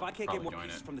it, which I'll probably join it. If I can't get more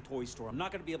pieces it. from the toy store, I'm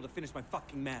not gonna be able to finish my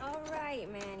fucking map. All right,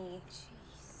 Manny.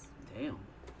 Jeez. Damn.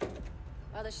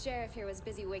 While the sheriff here was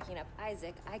busy waking up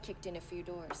Isaac, I kicked in a few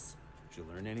doors. Did you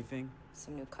learn anything?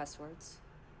 Some new cuss words.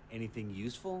 Anything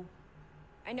useful?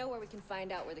 I know where we can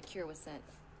find out where the cure was sent.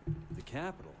 The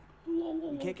capital.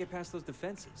 We can't get past those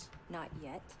defenses. Not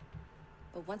yet.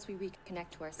 But once we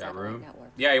reconnect to our That satellite room?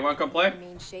 network, Yeah, you wanna come play? the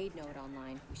main shade node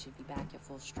online, we should be back at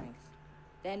full strength.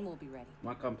 Then we'll be ready.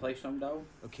 Wanna come play some though?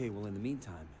 Okay, well in the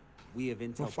meantime, we have My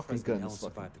intel fucking President gun Ellis is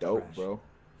fucking survived the dope, crash. bro.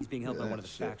 He's being held by Yeah, one of the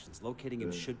shit. factions. Locating him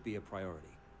Good. should be a priority.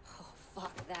 Oh,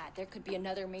 fuck that. There could be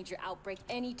another major outbreak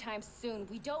anytime soon.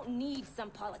 We don't need some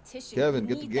politician. Kevin, We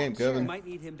get the need game, that cure. Kevin. We might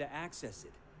need him to access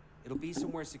it. It'll be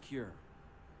somewhere secure.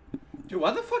 Dude,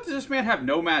 why the fuck does this man have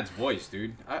Nomad's voice,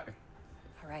 dude? All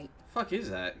right. Fuck is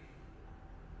that?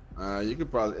 You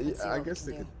could probably. Let's see I what we guess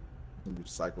can they could do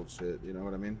cycled shit. You know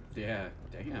what I mean? Yeah,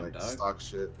 damn, Like dog. stock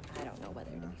shit. I don't know whether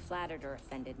to be flattered or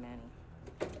offended,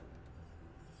 Manny.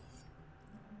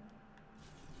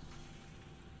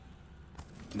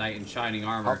 Knight in shining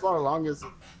armor. How far along is?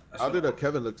 That's How what- did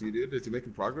Kevin look to you, dude? Is he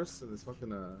making progress in his fucking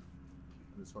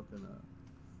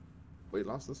weight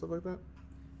loss and stuff like that?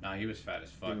 Nah, he was fat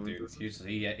as fuck, Getting dude. into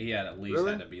He had at least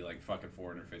Really? had to be like fucking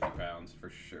 450 pounds for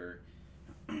sure.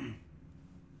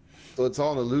 So it's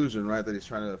all an illusion, right? That he's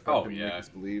trying to fucking yeah. make us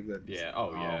believe that. Yeah.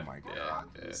 Oh yeah. Oh my Yeah, god.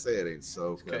 yeah. Say it ain't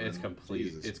so. Kevin. It's complete.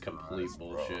 Jesus It's complete Christ, bro.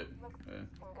 bullshit.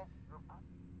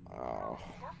 Yeah. Oh.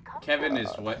 Kevin is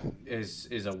what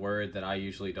is a word that I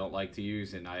usually don't like to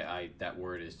use, and I that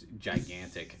word is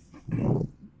gigantic.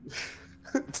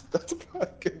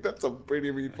 That's a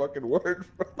pretty mean fucking word,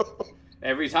 bro.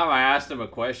 Every time I asked him a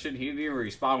question, he didn't even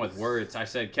respond with words. I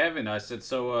said, Kevin, I said,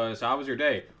 so how was your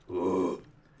day? Ooh.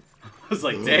 I was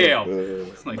like, damn. I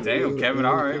was like, damn, Kevin,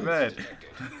 all right,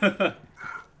 man.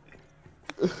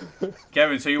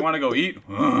 Kevin, so you want to go eat?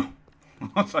 I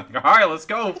was like, all right, let's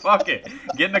go. Fuck it.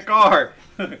 Get in the car.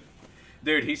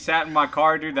 Dude, he sat in my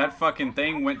car, dude. That fucking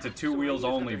thing went to 2 wheels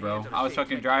only, bro. I was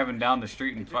fucking driving down the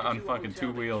street on fucking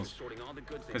 2 wheels.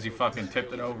 Because he fucking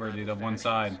tipped it over, dude, on one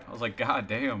side. I was like, god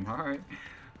damn, all right.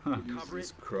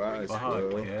 Jesus Christ, Fuck,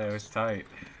 bro. yeah, it was tight.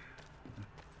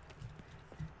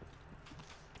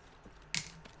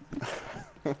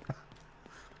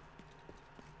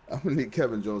 I'm gonna need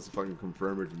Kevin Jones to fucking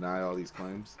confirm or deny all these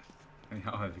claims.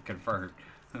 Oh, confirmed.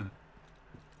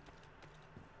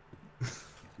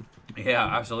 Yeah,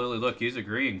 absolutely. Look, he's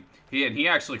agreeing. He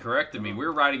actually corrected me. We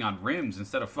were riding on rims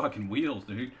instead of fucking wheels,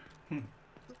 dude.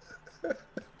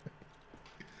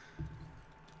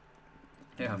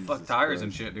 Yeah, Jesus fuck tires Christ.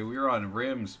 and shit, dude. We were on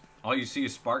rims. All you see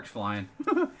is sparks flying.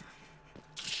 The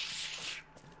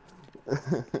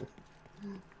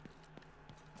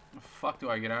fuck do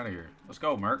I get out of here? Let's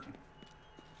go, Merc.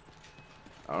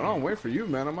 I don't know. I'm waiting for you,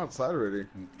 man. I'm outside already.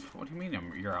 What do you mean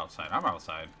you're outside? I'm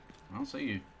outside. I don't see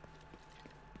you.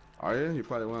 Are you? You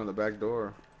probably went on the back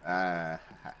door. Ah.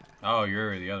 Oh,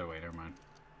 you're the other way. Never mind.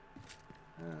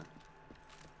 Yeah.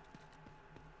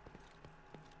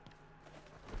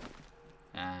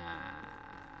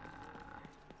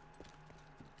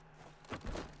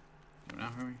 Now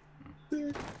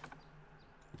hurry.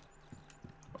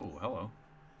 Oh, hello.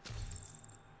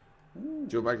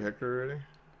 Did you go back to Hector already?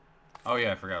 Oh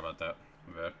yeah, I forgot about that.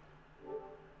 My bad.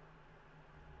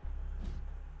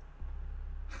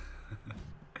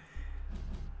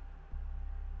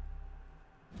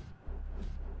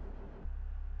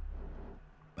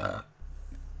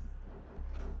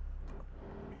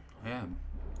 Yeah,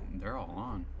 they're all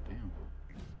on. Damn.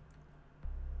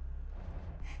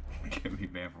 Get me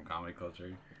banned from comedy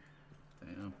culture.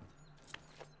 Damn.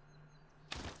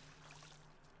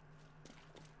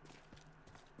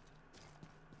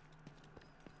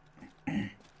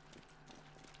 Hey,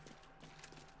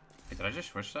 did I just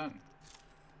switch that?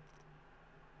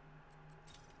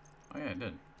 Oh yeah, I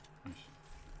did. Nice.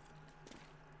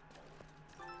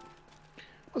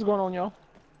 What's going on, y'all?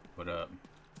 What up?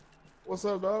 What's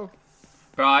up, dog?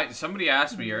 Bro, somebody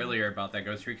asked me earlier about that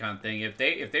Ghost Recon thing. If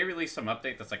they release some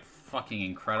update that's like fucking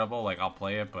incredible, like I'll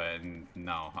play it. But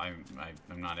no, I'm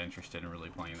not interested in really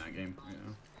playing that game.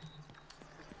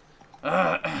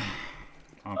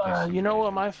 You know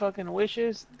what my fucking wish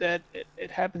is? That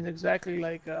it happens exactly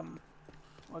like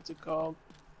what's it called?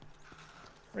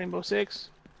 Rainbow Six,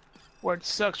 where it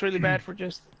sucks really bad for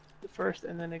just the first,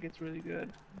 and then it gets really good.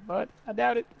 But I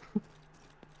doubt it.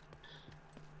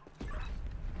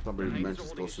 Somebody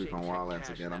mentions Ghost Recon Wildlands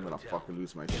again, I'm gonna fucking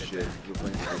lose my shit. We're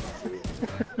playing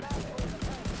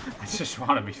I just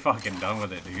want to be fucking done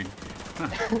with it, dude.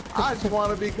 I just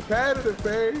want to be competitive,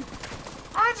 babe.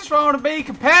 I just want to be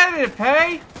competitive,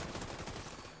 hey.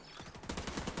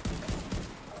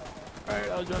 Alright,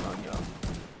 I'll join on y'all.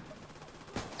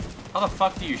 How the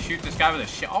fuck do you shoot this guy with a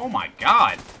shield? Oh my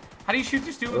god. How do you shoot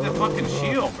this dude with a fucking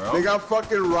shield, bro? They got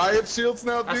fucking riot shields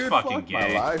now, That's dude? fucking Fuck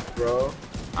gay. my life, bro.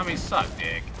 I mean, suck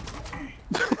dick.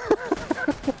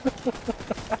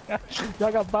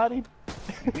 Y'all got bodied?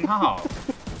 No.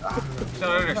 I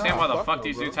don't understand why the fuck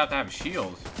these dudes have to have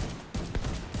shields.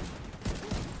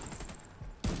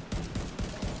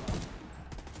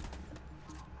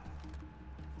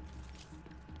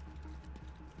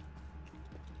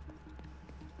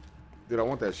 Dude, I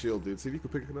want that shield, dude. See if you can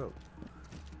pick it up.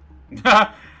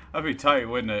 That'd be tight,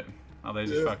 wouldn't it? Oh, they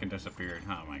just fucking disappeared.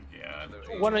 Oh my god.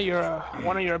 One of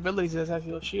your abilities is have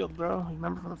your shield, bro. You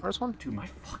remember from the first one? Dude, my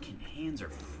fucking hands are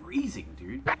freezing,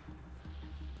 dude.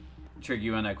 Trick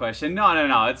you on that question?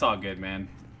 No. It's all good, man.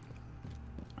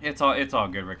 It's all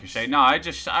good, Ricochet. No, I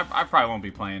probably won't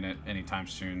be playing it anytime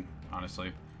soon,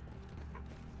 honestly.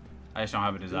 I just don't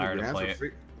have a desire to play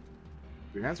it.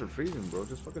 Your hands are freezing, bro.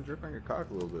 Just fucking drip on your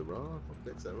cock a little bit, bro. I'll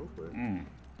fix that real quick.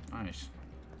 Nice.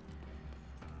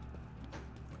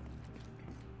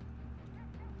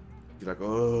 You're like,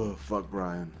 oh, fuck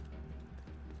Brian.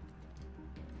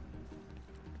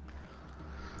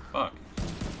 Fuck.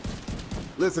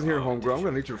 Listen here, homegirl. I'm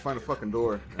gonna need you to find a fucking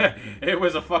door. It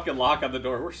was a fucking lock on the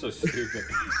door. We're so stupid.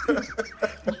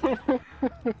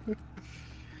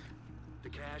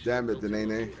 Damn it,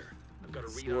 Denene.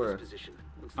 Swear.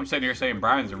 I'm sitting here saying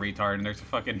Brian's a retard, and there's a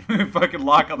fucking fucking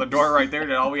lock on the door right there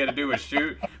that all we had to do was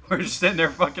shoot. We're just sitting there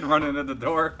fucking running at the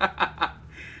door.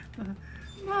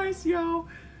 Nice, yo.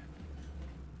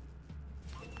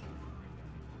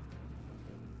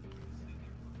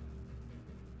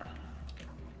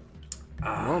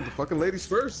 Well, the fucking ladies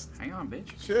first. Hang on, bitch.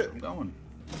 Shit. I'm going.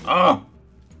 Oh!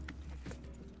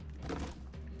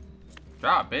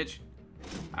 Drop, bitch.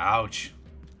 Ouch.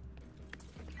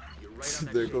 right on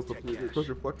that There shit goes, check there cache. goes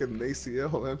your fucking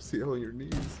ACL, MCL on your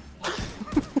knees.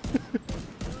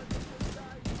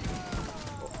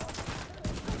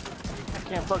 I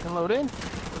can't fucking load in.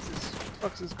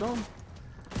 What's this going?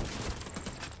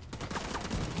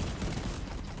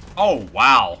 Oh,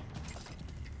 wow.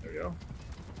 There we go.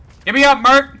 Give me up,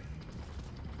 Merc!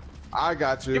 I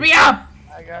got you. Give me up!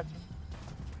 I got you.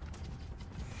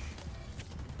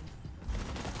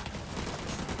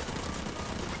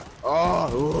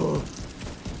 Oh, ugh.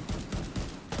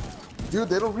 Dude,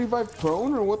 they don't revive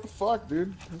prone or what the fuck,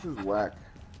 dude? This is whack.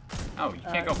 Oh, you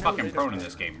can't go fucking prone in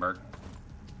this game, Merc.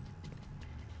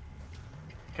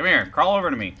 Come here, crawl over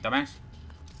to me, dumbass.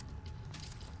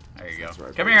 There you go.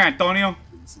 Right, Come here, Antonio.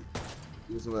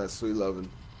 Use some of that sweet loving.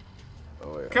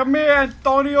 Oh yeah. Come here,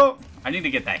 Antonio. I need to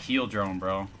get that heal drone,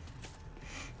 bro.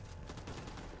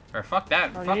 Or fuck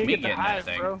that. Oh, Fuck you me get the getting hive,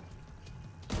 that thing. bro.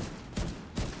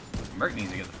 Merc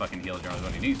needs to get the fucking heal drone is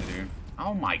what he needs to do.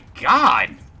 Oh my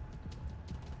god!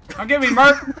 Don't get me,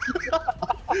 Merc!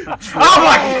 Oh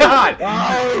my god!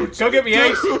 Ouch, Go get me,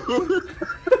 Ace! dude.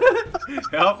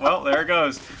 Yep, well, there it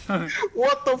goes.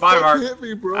 What the Bye, fuck Mark. hit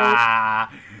me, bro?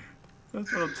 Ah,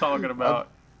 that's what I'm talking about.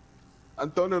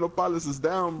 Antonio Nopales is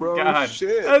down, bro. God.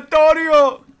 Shit.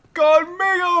 Antonio!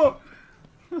 Conmigo!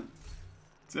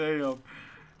 Damn.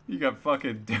 You got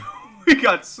fucking... We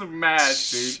got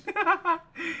smashed, dude.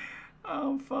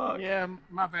 Oh, fuck. Yeah,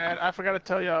 my bad. I forgot to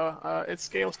tell y'all. It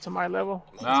scales to my level.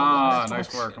 Ah,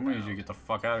 nice work. I'm gonna need you to get the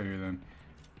fuck out of here, then.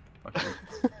 Fuck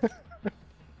you.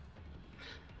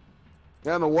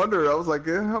 Yeah, no wonder. I was like,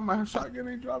 yeah, how my shotgun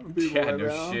ain't dropping people Yeah, right no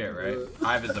now. shit, right?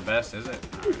 Hive is the best, is it?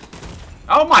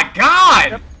 Oh my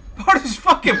god! What is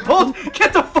fucking bull?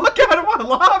 Get the fuck out of my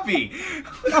lobby!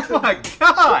 Oh my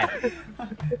god!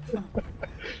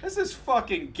 This is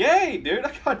fucking gay, dude.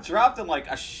 I got dropped in like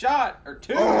a shot or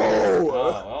two. Oh,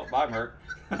 well, bye, Merc.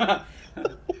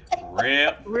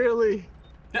 Rip. Really?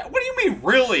 What do you mean,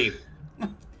 really?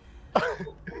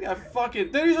 We got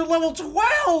fucking... These are level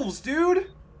 12s,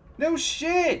 dude! No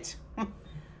shit!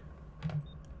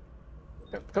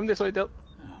 Come this way, Del.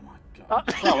 Bro,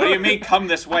 what do you mean, come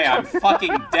this way? I'm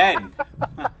fucking dead.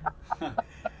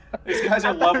 These guys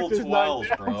are level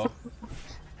 12s, bro.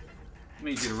 I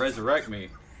need you to resurrect me.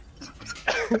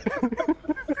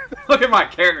 Look at my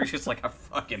character, just like I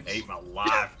fucking hate my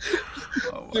life.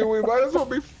 Oh, Dude, we might as well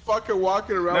be fucking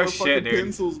walking around No with shit, fucking dude.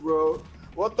 pencils, bro.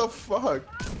 What the fuck?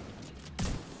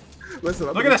 Listen,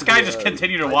 I'm Look at gonna this guy do, just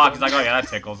continue to walk. He's like, oh yeah, that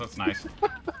tickles. That's nice.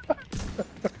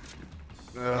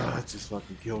 Just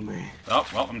fucking kill me. Oh,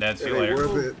 well, I'm dead. See you It ain't later.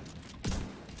 worth it.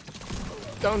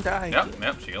 Don't die.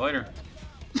 Yep, see you later.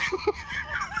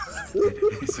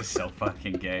 This is so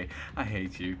fucking gay. I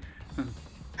hate you.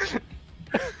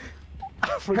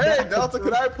 Hey, Delta,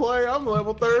 can I play? I'm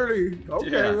level 30. Okay,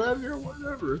 Yeah. man, you're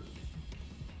whatever.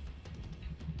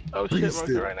 Oh shit, Mark,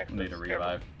 right next to Need a us.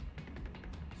 revive.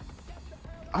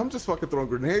 I'm just fucking throwing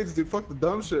grenades, dude. Fuck the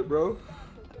dumb shit, bro.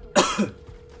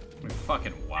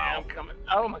 Fucking wow. I'm coming.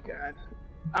 Oh my god.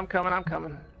 I'm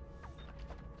coming.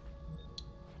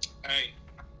 Hey,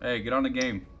 Hey, get on the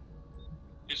game.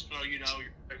 just so you know,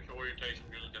 your sexual orientation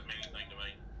really doesn't mean anything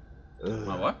to me.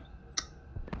 My what?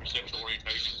 Your sexual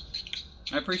orientation.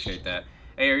 I appreciate that.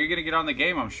 Hey, are you gonna get on the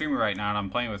game? I'm streaming right now and I'm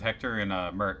playing with Hector and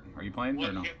Merc. Are you playing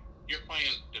or no? You're playing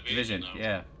Division, though.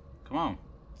 yeah. Come on.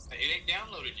 It ain't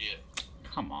downloaded yet.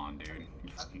 Come on, dude.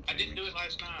 You fucking I kidding didn't me? do it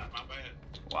last night. My bad.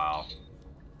 Wow.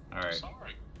 Alright.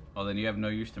 Sorry. Well, then you have no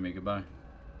use to me. Goodbye.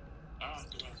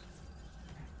 Goodbye.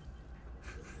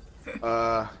 I'm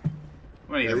I'm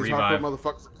gonna need a these revive. hardcore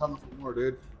motherfuckers are coming for more,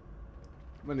 dude.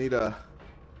 I'm gonna need a.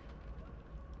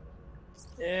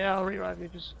 Yeah, I'll revive you.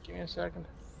 Just give me a second.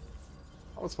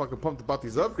 I was fucking pumped about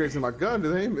these upgrades in my gun,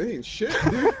 dude. They ain't shit,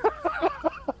 dude.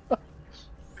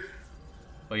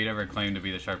 Well, you never claimed to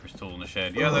be the sharpest tool in the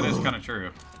shed. Yeah, that is kind of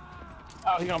true.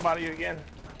 Oh, he's gonna body you again.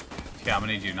 Yeah, I'm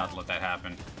gonna need you not to let that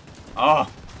happen. Oh!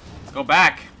 Go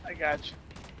back! I got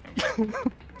you.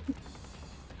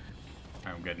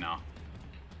 I'm good now.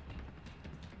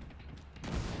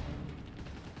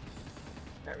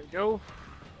 There we go.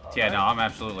 Yeah, no, I'm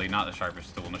absolutely not the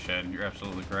sharpest tool in the shed. You're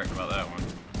absolutely correct about that one.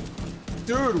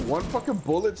 Dude, one fucking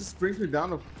bullet just brings me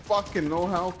down to fucking no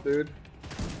health, dude.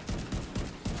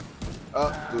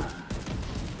 Dude.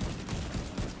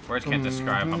 Words can't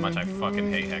describe how much I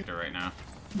fucking hate Hector right now.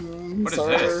 What is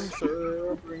Sir, this?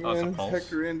 Sir, bring Oh, it's a in pulse.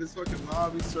 Hector in this fucking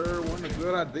lobby, sir. One of the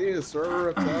good ideas,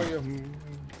 sir. I tell you.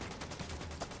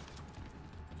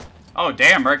 Oh,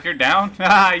 damn, Merc, you're down?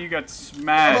 Ah, you got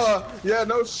smashed. Yeah,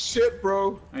 no shit,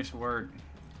 bro. Nice work.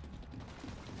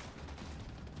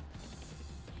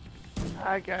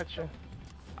 I got you.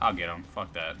 I'll get him.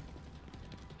 Fuck that.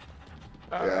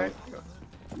 Alright.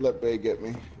 Let Bay get me.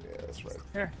 Yeah, that's right.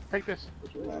 Here, take this.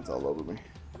 Your land's all over me.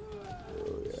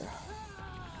 Oh, yeah.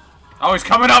 Oh, he's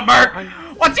coming up, Merc!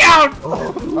 Watch out!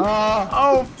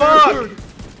 Oh, fuck! Dude.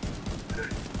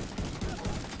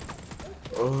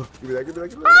 Oh, give me that, give me that,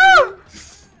 give me that.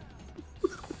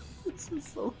 This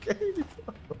is okay.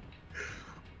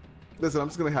 Listen, I'm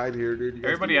just gonna hide here, dude.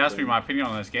 Everybody asked me my opinion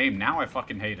on this game. Now I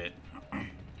fucking hate it.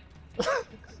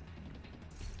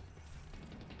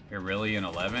 You're really an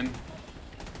 11?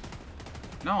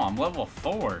 No, I'm level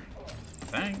 4.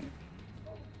 Dang.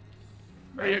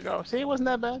 There you go. See, it wasn't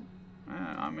that bad.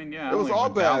 I mean, yeah. It was all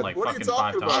bad. Like what are you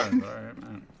fucking talking about? All right,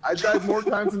 man. I died more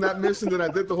times in that mission than I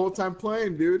did the whole time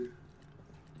playing, dude.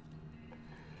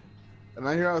 And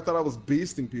I thought I was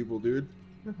beasting people, dude.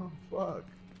 Oh, fuck.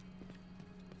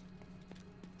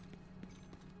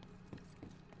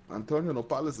 Antonio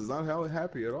Nopales is not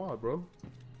happy at all, bro.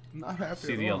 Not happy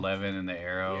See at the all. 11 and the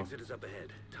arrow. The exit is up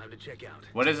ahead. Time to check out.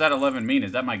 What does that 11 mean?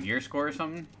 Is that my gear score or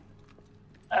something?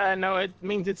 No, it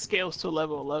means it scales to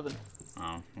level 11.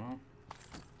 Oh, well.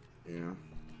 Yeah.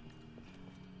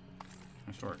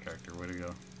 Nice work, character. Way to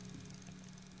go.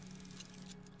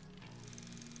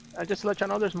 Just to let y'all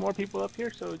know, there's more people up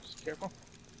here, so just careful.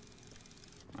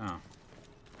 Oh.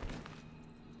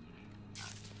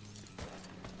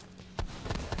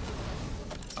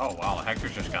 Oh, wow.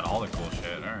 Hector's just got all the cool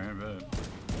shit. Alright, bet.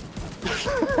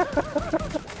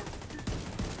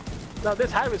 No,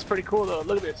 this hive is pretty cool, though.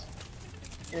 Look at this.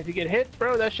 And if you get hit,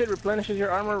 bro, that shit replenishes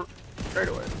your armor straight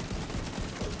away.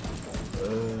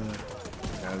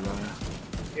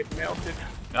 Get melted.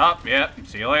 Oh, yeah.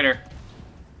 See you later.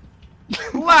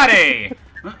 Laddie!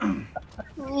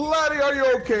 Laddie, are you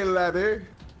okay, Laddie?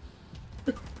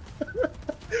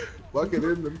 Fuck it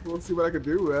in, we'll see what I can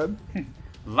do, man.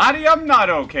 Laddie, I'm not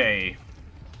okay.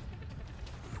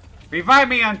 Revive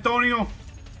me, Antonio.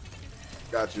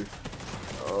 Got you.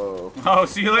 Oh. Oh,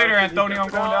 see you later, Antonio. I'm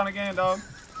going down again, dog.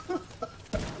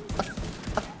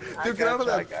 Dude, get out of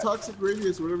that toxic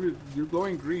radius, whatever. You're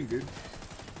glowing green, dude.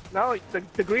 No,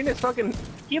 the green is fucking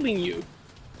healing you.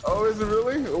 Oh, is it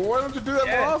really? Why don't you do that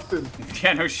more often?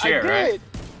 Yeah, no shit, I right?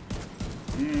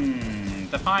 did.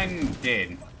 Define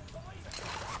did.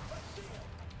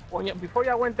 Before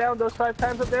y'all went down those 5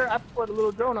 times up there, I put a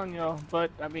little drone on y'all,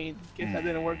 but I mean, guess that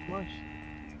didn't work much.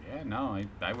 Yeah, no,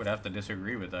 I would have to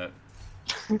disagree with that.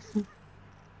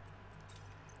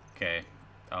 Okay.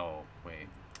 Oh, wait.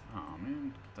 Oh,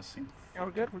 man. The same. Yeah,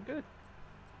 we're good, we're good.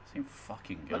 Same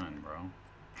fucking gun, bro.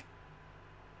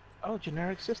 Oh,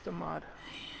 generic system mod.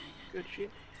 Good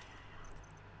shit.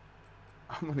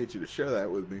 I'm gonna need you to share that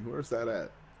with me. Where's that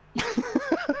at?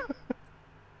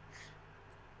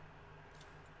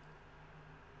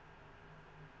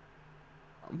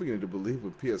 I'm beginning to believe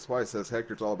when PSY says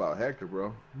Hector's all about Hector,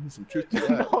 bro. There's some truth to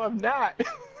that. No, I'm not.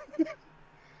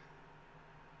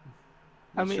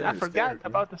 I mean, I forgot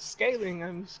about the scaling.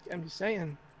 I'm just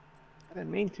saying. I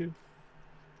didn't mean to.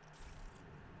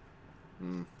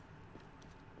 Hmm.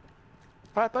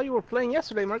 But I thought you were playing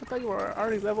yesterday, Mark. I thought you were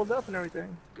already leveled up and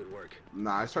everything. Good work.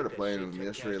 Nah, I started playing them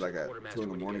yesterday like at 2 in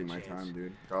the morning my time,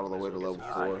 dude. Got all the way to level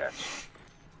 4.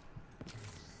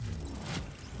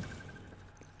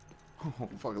 Oh,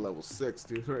 fucking level 6,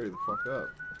 dude. Ready the fuck up.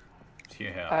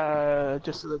 Yeah.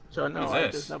 Just so that y'all know, I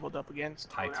just leveled up again. So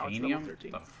Titanium?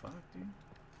 The fuck, dude?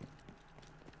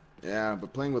 Yeah,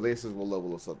 but playing with aces will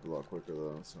level us up a lot quicker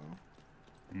though, so.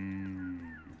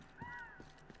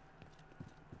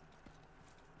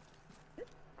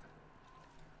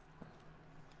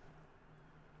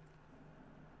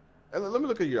 Hey, let me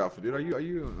look at your outfit, dude. Are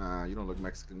you? Nah, you don't look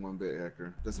Mexican one bit,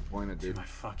 Hector. Disappointed, dude. My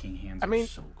fucking hands. I mean,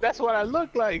 so cool. that's what I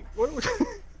look like. What was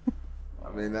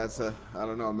I mean, that's I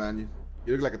don't know, man.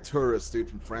 You look like a tourist, dude,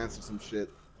 from France or some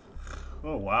shit.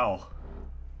 Oh wow.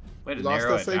 Way to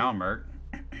narrow it down, Merc.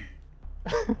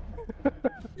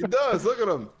 He does. Look at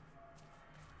him.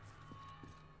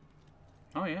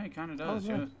 Oh yeah, he kind of does. Oh,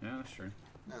 yeah, yeah, that's true.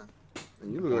 Yeah.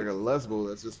 And you look like a lesbo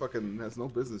that's just fucking has no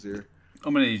business here.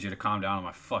 I'm gonna need you to calm down on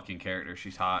my fucking character.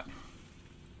 She's hot.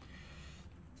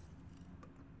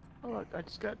 Oh, look, I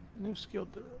just got new skill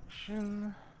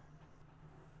direction.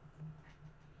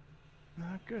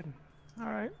 Not good.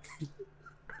 Alright.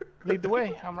 Lead the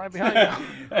way. I'm right behind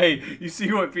you. Hey, you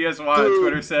see what PSY on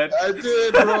Twitter said? I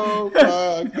did, bro.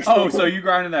 Oh, so you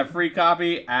grinding that free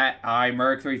copy at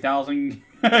iMerc3000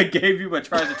 gave you but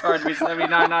tries to charge me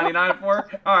 $79.99 for?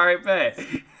 Alright, bet.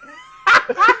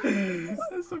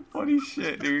 That's some funny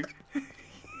shit, dude.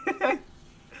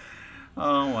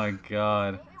 Oh my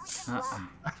god.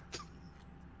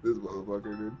 This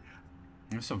motherfucker, dude.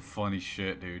 That's some funny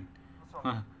shit, dude.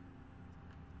 Huh.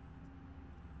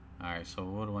 Alright, so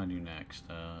what do I do next?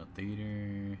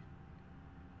 Theater.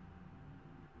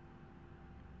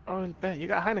 Oh, bet you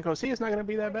got Heineken. See, it's not gonna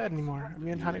be that bad anymore.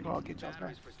 Me and Heineken will get y'all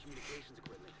back.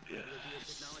 I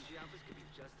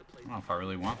don't know if I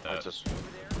really want that.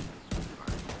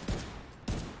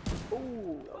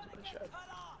 Ooh, that was a good shot.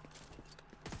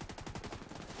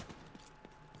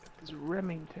 This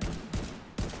Remington.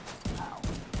 Ow.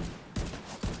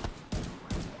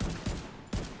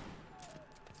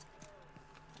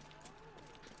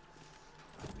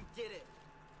 We did it.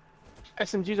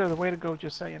 SMGs are the way to go,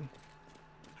 just saying.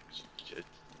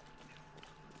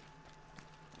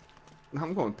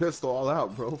 I'm going pistol all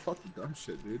out, bro. Fuck the dumb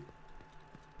shit, dude.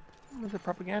 Where's the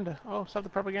propaganda? Oh, stop the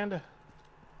propaganda.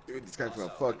 Dude, this guy's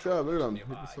got fucked up. Look at him.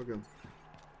 Look at this fucking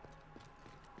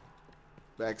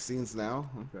vaccines now.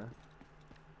 Okay.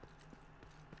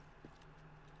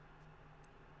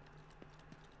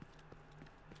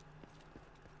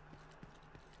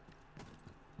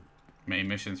 Main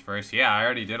missions first. Yeah, I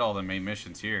already did all the main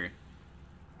missions here.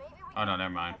 Oh no,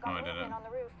 never mind. No, I didn't.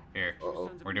 Here,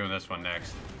 we're doing this one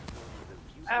next.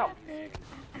 Ow.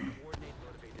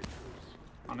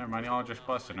 Oh, never mind. Y'all just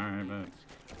busted. Alright, but.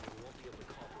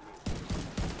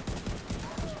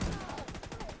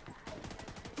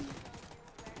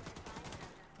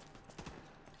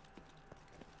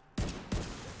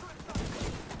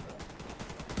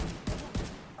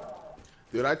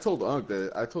 Dude, I told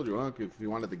your Unc if he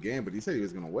wanted the game, but he said he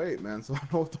was gonna wait, man. So I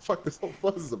don't know what the fuck this whole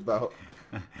fuss is about.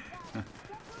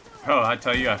 Bro, I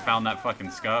tell you, I found that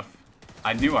fucking scuff.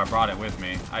 I knew I brought it with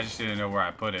me. I just didn't know where I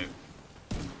put it.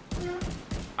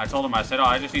 I told him, I said, oh,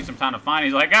 I just need some time to find it.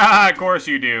 He's like, ah, of course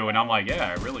you do. And I'm like, yeah,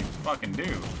 I really fucking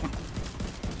do.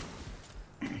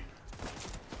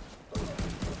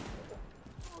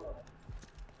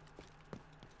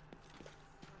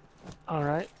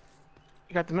 Alright.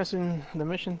 You got the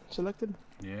mission selected?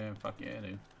 Yeah, fuck yeah,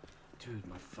 dude. Dude,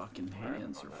 my fucking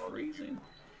hands are freezing.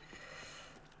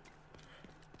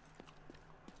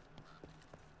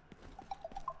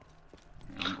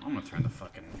 I'm gonna turn the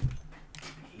fucking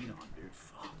heat on, dude.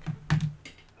 Fuck.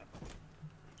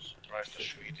 Surprised the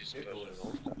Swede is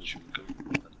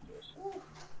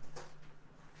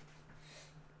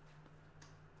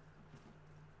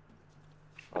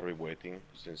Are we waiting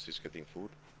since he's getting food?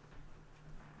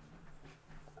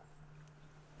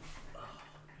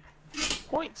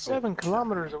 0.7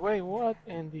 kilometers away. What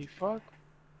in the fuck?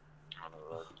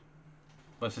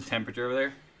 What's the temperature over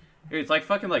there? Dude, it's like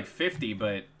fucking like 50,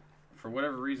 but for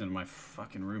whatever reason, my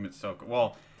fucking room is so cold.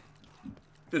 Well,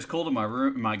 it's cold in my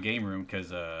room, my game room,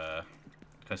 cause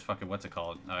fucking what's it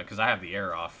called? Cause I have the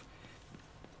air off.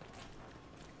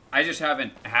 I just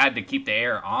haven't had to keep the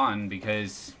air on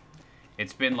because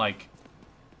it's been like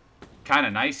kind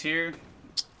of nice here.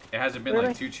 It hasn't been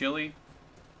like too chilly.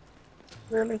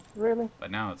 Really? But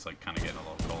now it's like kind of getting a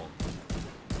little cold.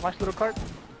 Watch little cart.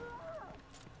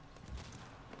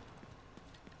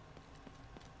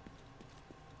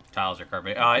 Tiles or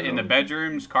carpet. In the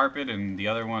bedrooms, carpet, and the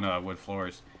other one, wood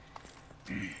floors.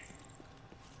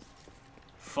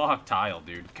 Fuck tile,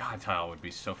 dude. God, tile would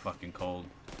be so fucking cold.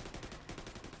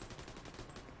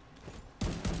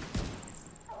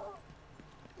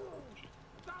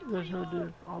 There's no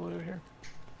dude all the way over here.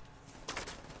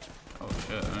 Oh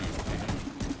shit, I didn't even see him.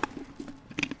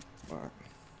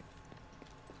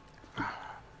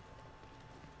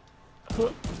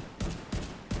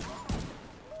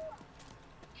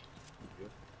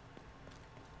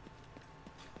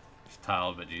 It's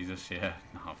tiled, but Jesus, yeah.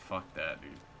 No, fuck that,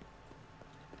 dude.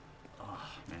 Oh,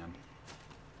 man.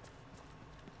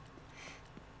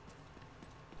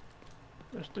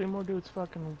 There's 3 more dudes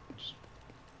fucking.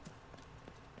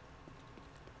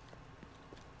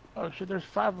 Oh shit, there's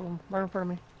 5 of them right in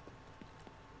front of me.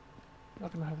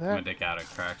 Not gonna have that. I'm gonna dick out of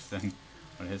cracks then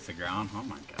when it hits the ground. Oh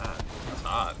my god, that's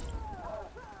hot.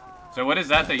 So what is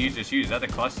that you just used? Is that the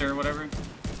cluster or whatever?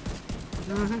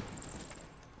 Mm-hmm.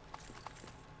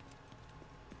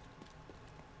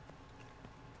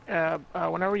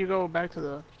 Whenever you go back to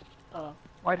the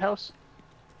White House,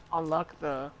 unlock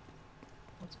the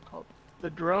what's it called? The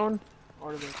drone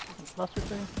or the cluster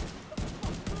thing.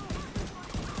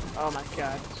 Oh my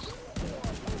god.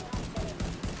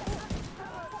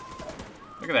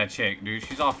 Look at that chick, dude.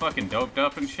 She's all fucking doped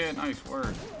up and shit. Nice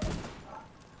work.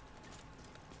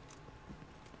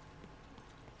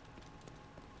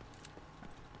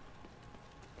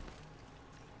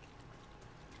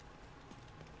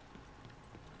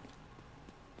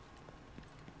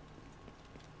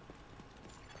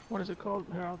 What is it called?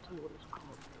 Here, I'll tell you what it's called.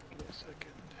 Give me a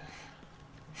second.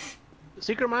 The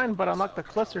secret mine, but unlock the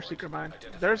cluster secret mine.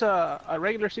 There's a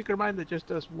regular secret mine that just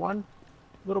does 1,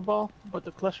 little ball, but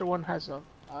the cluster one has a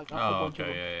whole Oh, bunch of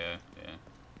okay, them. yeah.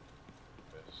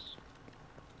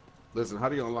 Listen, how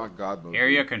do you unlock God mode?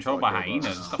 Area controlled by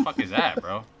hyenas. What the fuck is that,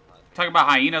 bro? Talking about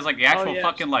hyenas like the actual yeah.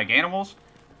 fucking like animals?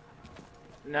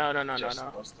 No.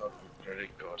 Very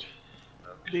good.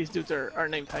 These dudes are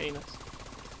named hyenas.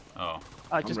 Oh.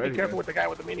 Just be careful with the guy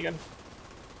with the minigun.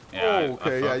 Yeah, oh,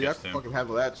 okay, yeah, you have to him. fucking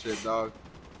handle that shit, dog.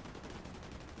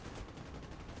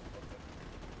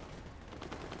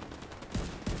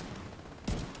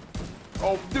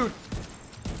 Oh, dude!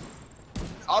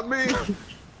 On me!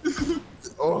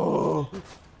 Oh!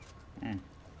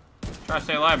 Try to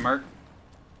stay alive, Merc.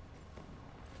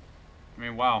 I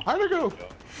mean, wow. How'd it go?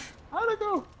 How'd it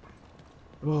go?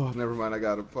 Oh, never mind, I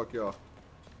got him. Fuck y'all.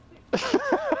 I'm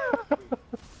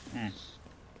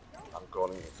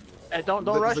calling it. Hey, don't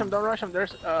rush him, don't rush him.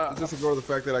 There's Just ignore the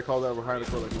fact that I called out behind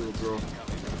her like a little girl.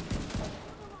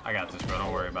 I got this, bro.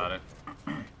 Don't worry about it.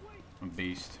 I'm a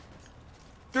beast.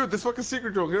 Dude, this fucking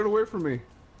secret drone, get it away from me.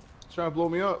 It's trying to blow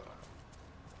me up.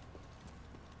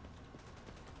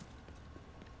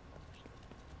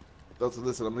 Delta,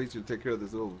 listen, I'm gonna need you to take care of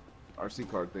this little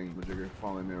RC card thing, but you're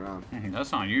following me around.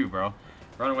 That's on you, bro.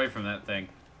 Run away from that thing.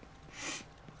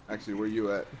 Actually, where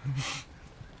you at?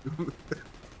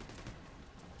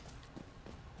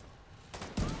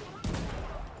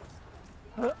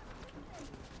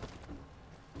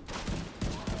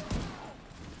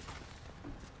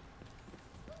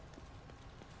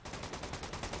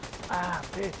 Ah,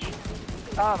 bitch.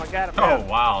 Oh my god, I'm Oh, down.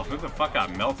 wow. Who the fuck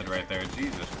got melted right there?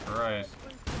 Jesus Christ.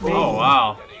 Oh,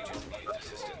 wow.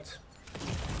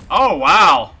 Oh,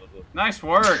 wow. Nice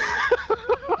work.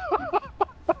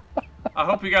 I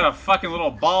hope you got a fucking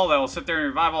little ball that will sit there and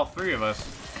revive all three of us.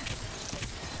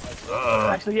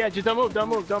 Actually, yeah, just don't move, don't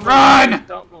move, don't move. Run!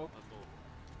 Don't move.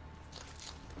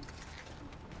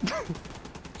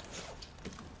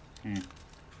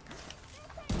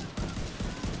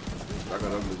 I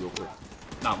got ugly real quick.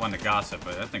 Not one to gossip,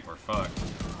 but I think we're fucked.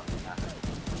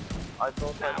 I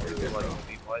thought I would like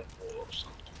revive or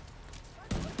something.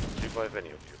 Revive any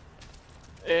of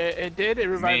you. It did, it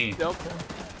revived Me. Delta.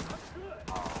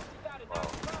 Wow,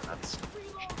 that's...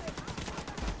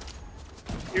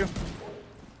 You.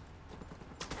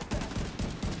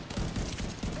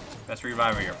 Best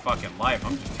revive of your fucking life.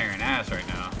 I'm just tearing ass right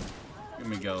now. Let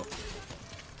me go.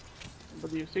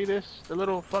 But do you see this? The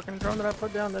little fucking drone that I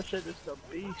put down? That shit is the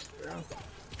beast, bro.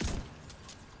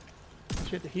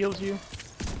 Shit that heals you.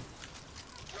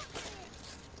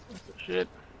 That's the shit.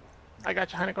 I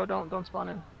got you, Hanako. Don't spawn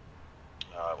in.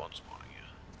 I won't spawn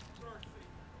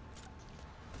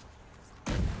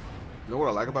again. You know what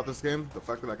I like about this game? The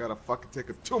fact that I gotta fucking take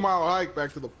a 2-mile hike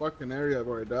back to the fucking area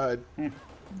where I died.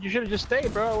 You should have just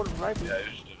stayed, bro. I would have rifled you. Yeah, you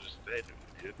should have just stayed,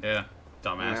 dude. Yeah,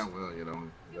 dumbass. Yeah, well, you know,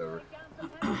 whatever.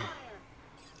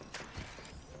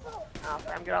 Oh,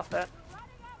 fam, get off that.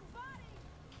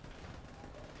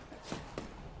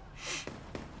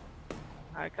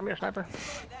 Alright, come here, sniper.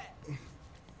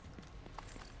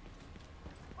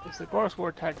 It's the Ghost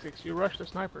War tactics. You rush the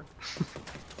sniper.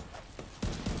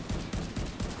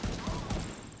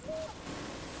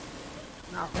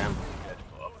 Now, fam.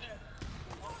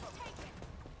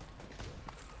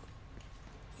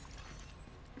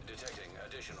 Detecting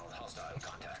additional hostile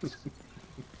contacts.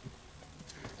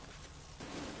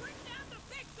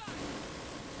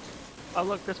 Oh,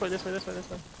 look, this way, this way, this way, this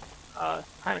way.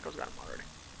 Haneko's got him already.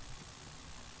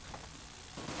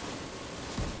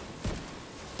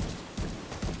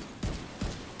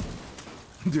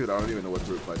 Dude, I don't even know what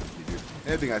to reply to you, dude.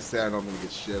 Anything I say, I know I'm gonna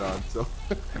get shit on, so.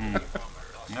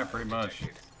 Yeah, pretty much.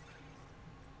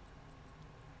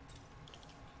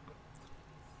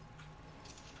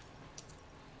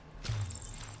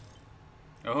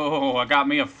 Oh, I got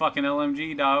me a fucking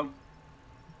LMG, dog.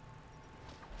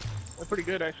 They're pretty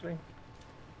good, actually.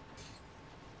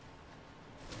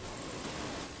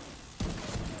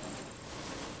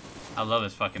 I love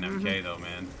this fucking MK though,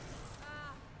 man.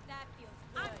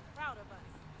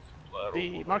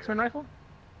 The marksman rifle?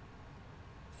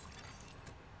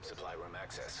 Supply room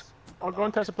access. Or go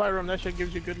into the supply room. That shit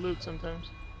gives you good loot sometimes.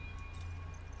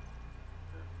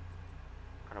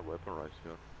 What kind of weapon right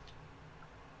here?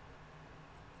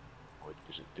 Oh, it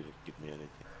didn't give me anything.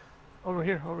 Over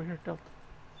here, Delta.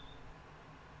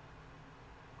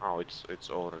 Oh, it's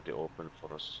already open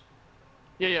for us.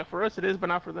 Yeah, for us it is, but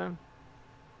not for them.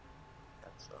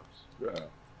 That sucks.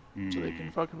 Yeah. So they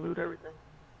can fucking loot everything.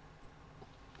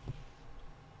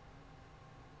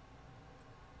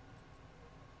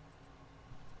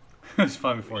 It's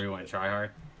fun before you went try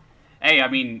hard. Hey, I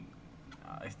mean,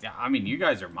 I mean, you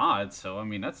guys are mods, so I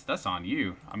mean that's on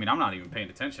you. I mean, I'm not even paying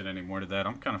attention anymore to that.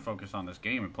 I'm kind of focused on this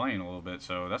game and playing a little bit,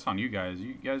 so that's on you guys.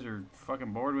 You guys are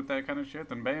fucking bored with that kind of shit,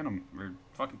 then ban them or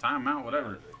fucking time them out,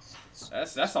 whatever.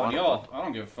 That's on y'all. I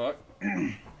don't give a fuck.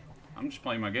 I'm just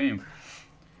playing my game.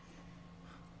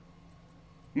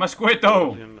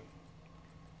 Mosquito.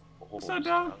 What's that,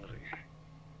 dog?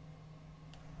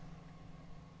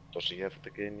 Does he have the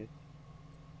game?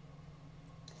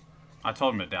 I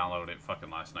told him to download it fucking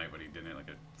last night, but he didn't. Like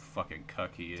a fucking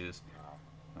cuck he is.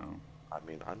 Oh. I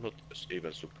mean, I'm not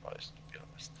even surprised, to be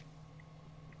honest.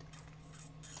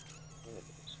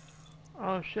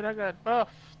 Oh shit, I got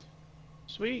buffed.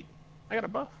 Sweet. I got a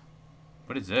buff.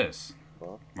 What is this?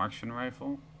 Buff? Marksman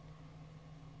rifle?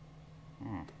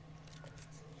 Oh.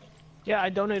 Yeah, I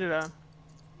donated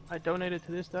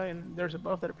to this guy, and there's a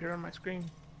buff that appeared on my screen.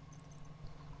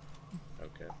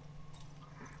 Okay.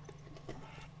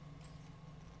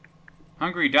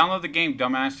 Hungry, download the game,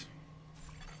 dumbass.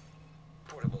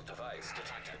 Portable device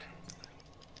detected.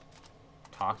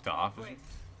 Talk to officer.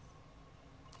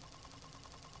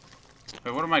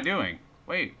 Wait, what am I doing?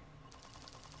 Wait.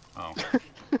 Oh.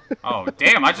 Oh,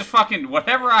 damn, I just fucking...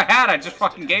 Whatever I had, I just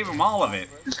fucking gave him all of it.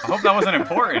 I hope that wasn't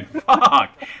important.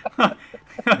 Fuck.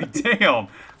 Damn.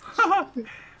 Oh,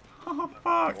 fuck.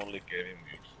 I only gave him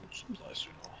food supplies,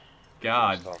 you know.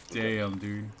 God damn,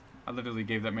 dude. I literally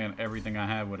gave that man everything I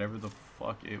had, whatever the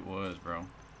fuck it was, bro.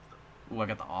 Ooh, I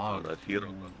got the AUG. That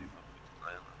hero.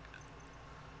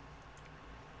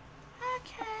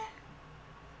 Okay.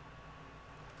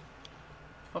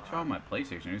 What's wrong with my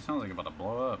PlayStation? It sounds like it's about to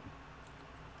blow up.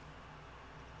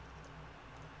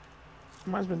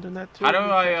 Mine's been doing that too. How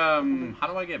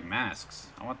do I get masks?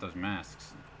 I want those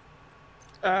masks.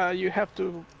 You have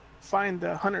to find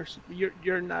the hunters.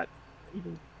 You're not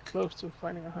even close to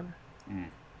finding a hunter. Mm.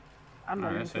 I'm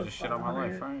not even I said close this to shit all my finding a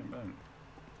life, hunter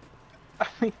right? I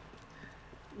mean,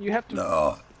 you have to.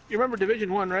 No. You remember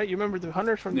Division 1, right? You remember the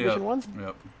hunters from Division 1?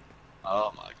 Yep.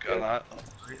 Oh my god.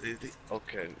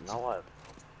 Okay, now I...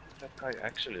 That guy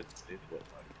actually did what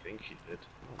I think he did.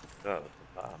 Oh my god,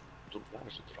 don't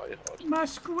manage to try hard.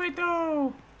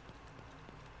 Mosquito!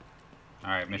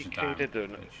 Alright, mission time. He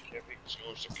created an heavy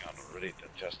source account already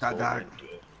that just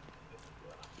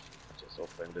just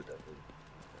offended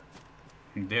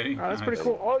everyone. Did he? That's pretty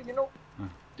cool. Oh, you know,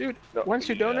 dude, once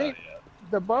you donate,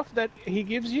 the buff that he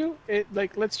gives you, it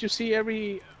like lets you see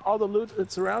all the loot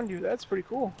that's around you. That's pretty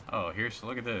cool. Oh, here's,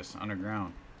 look at this,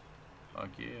 underground. Fuck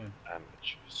yeah.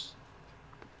 Amateurs.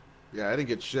 Yeah, I didn't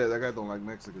get shit. That guy don't like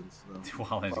Mexicans. So.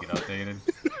 Wildlands get updated.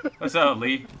 What's up,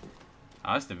 Lee?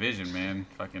 Oh, that's Division, man.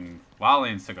 Fucking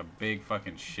Wildlands took a big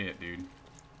fucking shit, dude.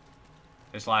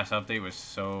 This last update was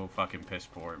so fucking piss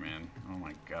poor, man. Oh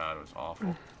my god, it was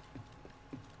awful.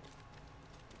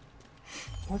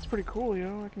 That's pretty cool,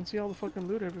 yo. I can see all the fucking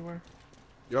loot everywhere.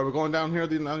 Yo, we're going down here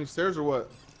down these stairs or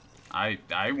what? I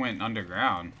went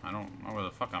underground. I don't know where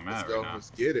the fuck I'm at right now. Let's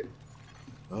get it.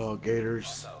 Oh,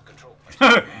 gators.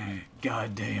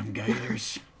 Goddamn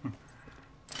gators.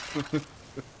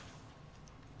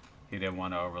 He didn't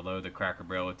want to overload the Cracker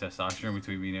Barrel with testosterone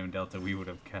between me and Delta. We would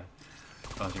have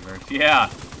caused you very... Yeah.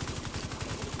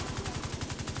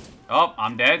 Oh,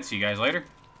 I'm dead. See you guys later.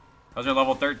 Those are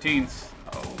level 13s.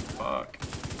 Oh, fuck.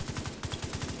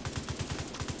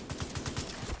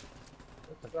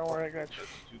 Don't worry, I got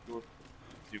you.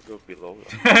 You go below.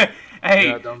 Hey,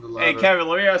 yeah, hey, Kevin.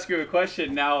 Let me ask you a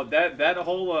question. Now, that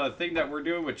whole thing that we're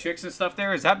doing with chicks and stuff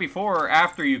there, is that before or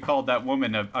after you called that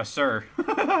woman a sir?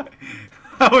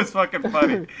 That was fucking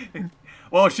funny.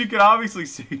 Well, she could obviously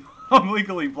see I'm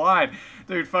legally blind.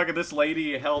 Dude, fucking this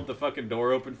lady held the fucking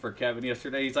door open for Kevin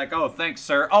yesterday. He's like, oh, thanks,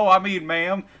 sir. Oh, I mean,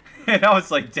 ma'am. And I was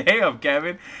like, damn,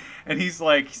 Kevin. And he's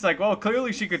like, well,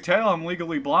 clearly she could tell I'm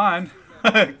legally blind.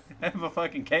 I have a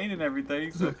fucking cane and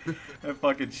everything. So that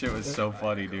fucking shit was so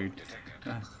funny, dude.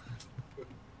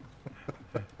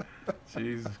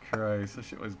 Jesus Christ, that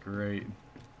shit was great.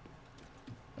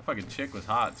 That fucking chick was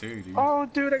hot too, dude. Oh,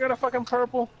 dude, I got a fucking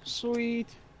purple. Sweet.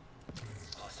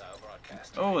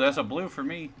 Oh, that's a blue for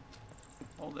me.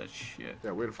 Oh, that shit.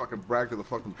 Yeah, way to fucking brag to the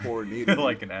fucking poor and needy.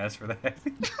 Like an ass for that.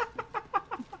 Where'd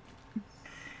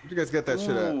you guys get that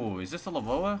shit at? Ooh, is this a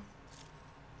Lavoa?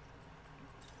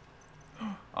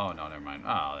 Oh, no, never mind.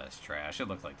 Oh, that's trash. It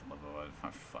looked like the Lavoa. Oh,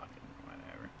 fucking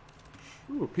whatever.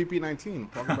 Ooh,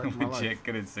 PP19. Welcome back to my life. Chick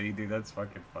couldn't see, dude. That's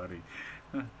fucking funny.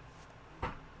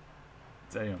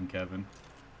 Damn, Kevin.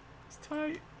 It's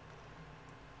tight.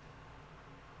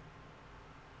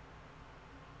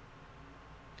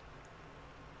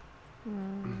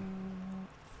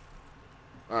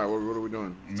 Alright, what are we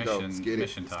doing? Let's go.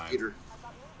 Mission time.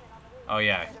 Oh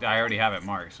yeah, I already have it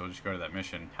marked, so we'll just go to that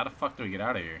mission. How the fuck do we get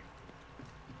out of here?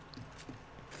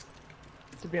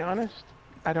 To be honest,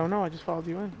 I don't know. I just followed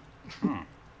you in. Hmm.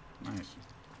 Nice.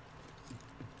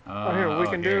 Oh, here we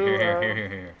can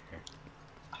do.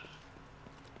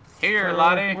 Here,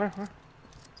 Lottie.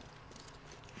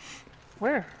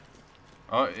 Where?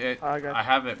 Oh, I got I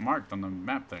have it marked on the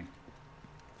map thing.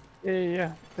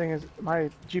 Yeah. Thing is, my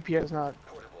GPS is not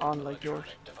on like yours.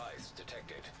 Device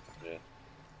detected. Yeah.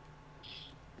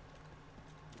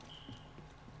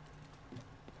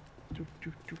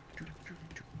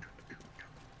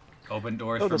 Open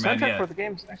doors Oh, for the men. soundtrack Yeah. for the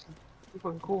game's actually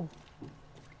fucking cool.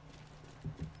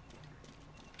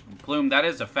 Plume, that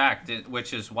is a fact,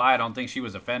 which is why I don't think she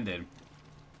was offended.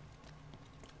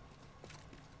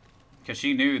 Because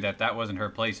she knew that that wasn't her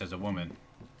place as a woman.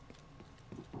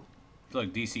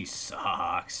 Look, DC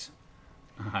sucks.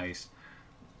 Nice.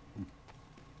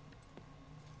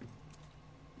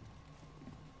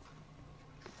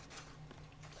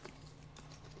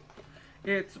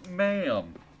 It's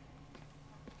ma'am.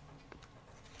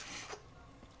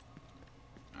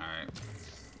 Alright.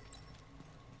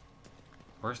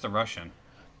 Where's the Russian?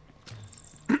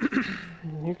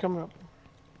 He's coming up.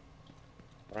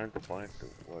 Trying to find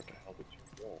where the hell did you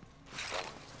go?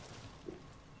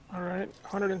 Alright,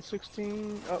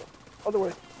 116. Oh, other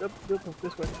way.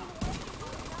 This way.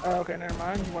 Okay, never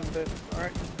mind. You wanted that.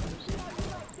 Alright.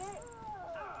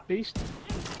 Beast.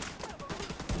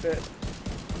 Bit.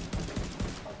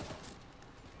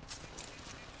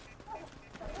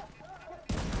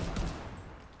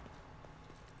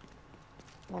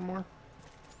 One more.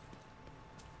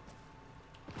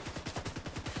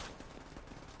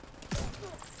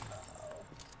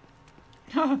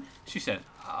 She said,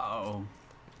 oh.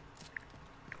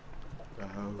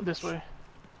 This way.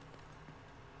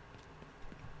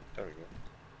 There we go.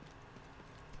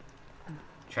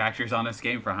 Tractors on this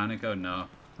game for Hanako? No.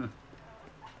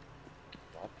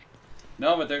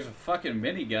 No, but there's a fucking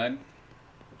minigun,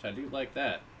 which I do like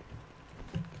that.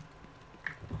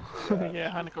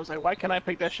 Yeah, Hanako's like, why can't I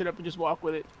pick that shit up and just walk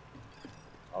with it?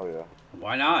 Oh yeah.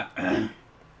 Why not?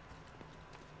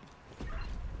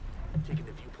 Taking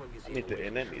the viewpoint museum The away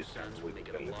from enemies sounds would make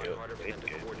it a will lot get harder for them to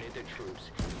in-game. coordinate their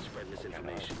troops and spread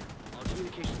misinformation. All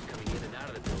communications coming in and out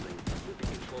of the building will be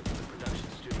controlled from the production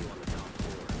studio on the top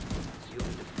floor. So you'll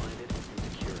need to find it and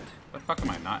secure it. What the fuck am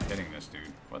I not hitting this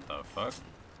dude? What the fuck?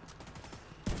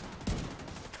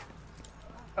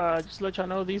 Just to let y'all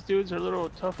know, these dudes are a little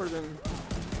tougher than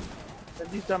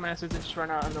these dumbasses that just run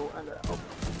out in the open.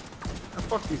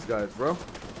 Fuck these guys, bro.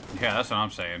 Yeah, that's what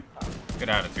I'm saying. Good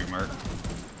attitude, Merc.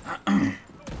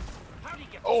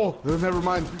 Oh, never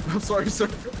mind. I'm sorry, sir.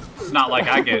 It's not like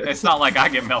I get. It's not like I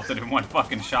get melted in one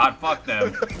fucking shot. Fuck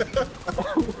them.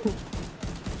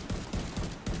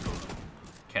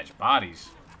 Catch bodies.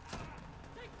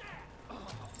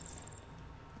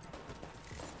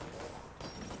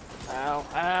 Ow,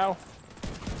 ow.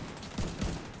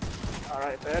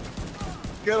 Alright, bad.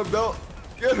 Get him, Belt.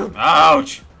 Get him.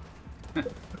 Ouch.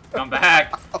 Come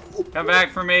back. Come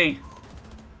back for me.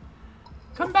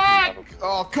 Come back.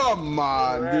 Oh, come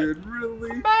on, dude. Really?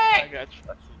 Come back. I got you.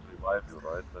 That should revive you,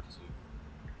 right? Let's see.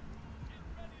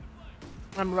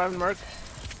 I'm reviving Merc.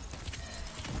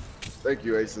 Thank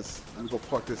you, Aces. I'm just gonna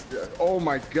fuck this guy. Oh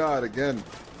my god, again.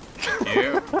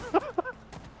 You.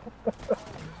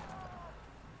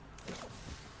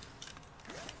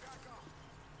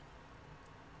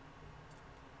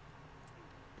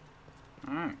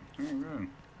 Alright, very good.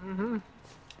 Mm-hmm.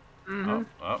 Oh,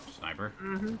 oh, sniper.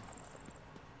 Mm-hmm.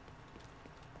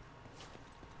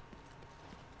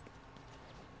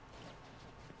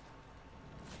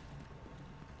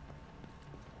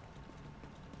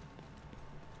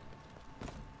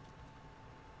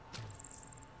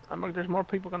 There's more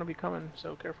people gonna be coming,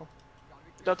 so careful.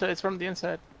 Delta, it's from the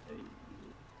inside.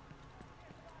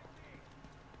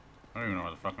 I don't even know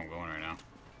where the fuck I'm going right now.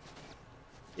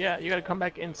 Yeah, you gotta come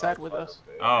back inside with us.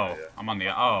 Oh, I'm on the.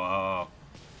 Oh.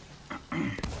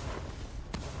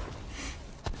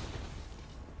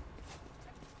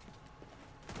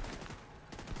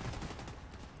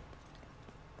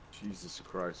 Jesus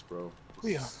Christ, bro.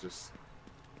 Yeah. This is just.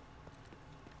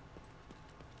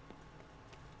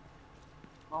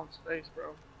 Long space,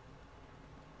 bro.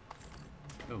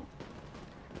 Ooh.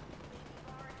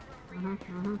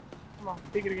 Mm-hmm. Come on,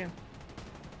 take it again.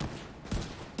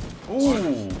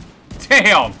 Ooh.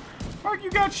 Damn. Mark, you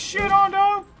got shit on,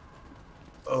 dog.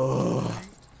 Ugh.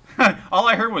 All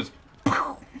I heard was,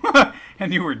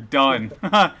 and you were done.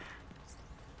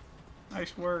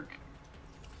 Nice work.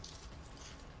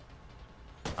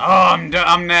 Oh,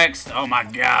 I'm next. Oh my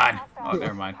god. Oh,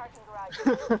 never mind.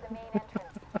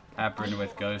 Happened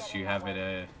with Ghost, you have it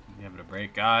a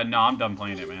break. No, I'm done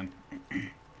playing it, man.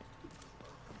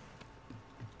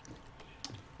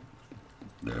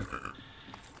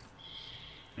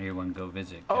 Everyone go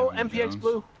visit Kevin MPX Jones.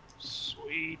 Blue.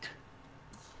 Sweet.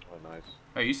 Oh, nice.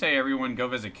 Oh, you say everyone go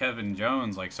visit Kevin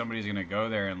Jones, like somebody's gonna go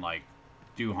there and like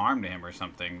do harm to him or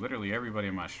something. Literally everybody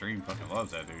in my stream fucking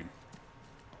loves that dude.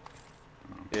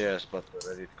 Yes, but the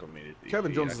Reddit community.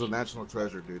 Kevin Jones is a national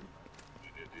treasure, dude.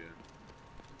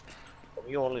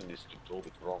 He only needs to do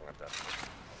it wrong at that.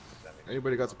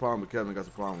 Anybody got a problem with Kevin got a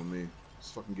problem with me.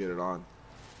 Just fucking get it on.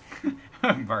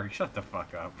 Mark, shut the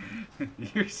fuck up.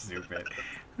 You're stupid.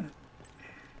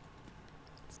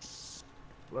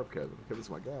 Love Kevin. Kevin's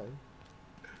my guy.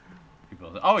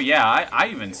 Oh yeah, I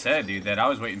even said, dude, that I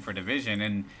was waiting for Division,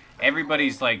 and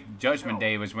everybody's like Judgment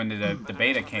Day was when the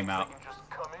beta came out. Just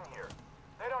come in here.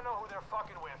 They don't know who they're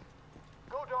fucking with.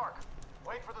 Go dark.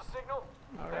 Wait for the signal.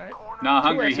 Alright. No,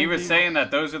 Hungry, he was saying that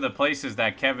those are the places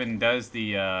that Kevin does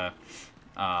the,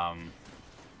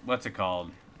 what's it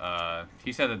called?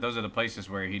 He said that those are the places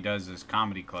where he does this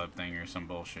comedy club thing or some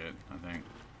bullshit, I think.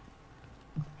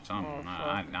 Something.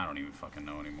 I don't even fucking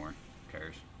know anymore. Who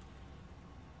cares?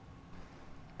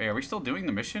 Hey, are we still doing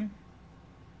the mission?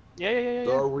 Yeah.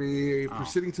 So are we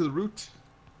proceeding to the route?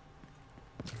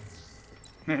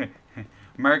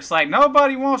 Merc's like,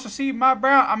 nobody wants to see my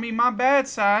my bad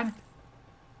side.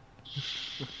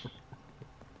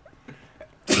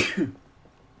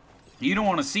 You don't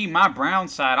want to see my brown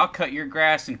side. I'll cut your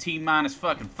grass in T-minus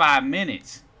fucking 5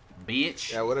 minutes,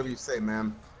 bitch. Yeah, whatever you say,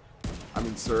 ma'am. I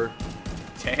mean, sir.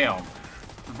 Damn.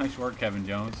 Nice work, Kevin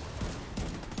Jones.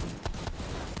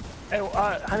 Hey,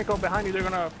 Hanako, behind you, there's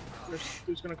gonna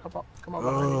come up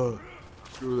behind you.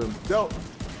 Screw them.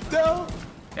 Del!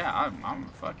 Yeah, I'm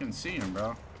fucking seeing,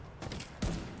 bro.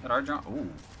 That our John.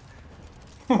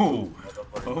 Ooh.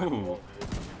 Ooh.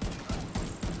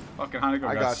 Fucking Hanako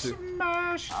I got you.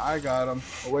 Smash. I got him.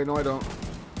 Oh wait, no, I don't.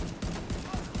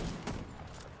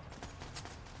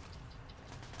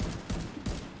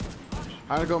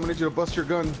 Hanako, I'm gonna need you to bust your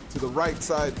gun to the right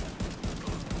side.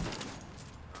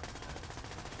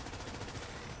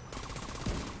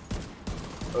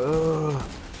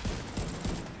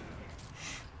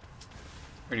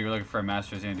 Heard you were looking for a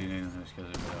master's and doing anything because I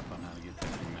read up on how to get that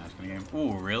free mask in the game.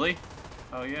 Ooh, really?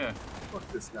 Oh yeah. Fuck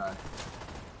this guy.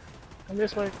 Come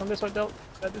this way, Delt.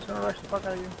 That dude's gonna rush the fuck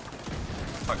out of you.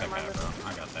 Fuck that guy, bro.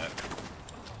 I got that.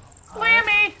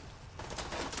 Whammy!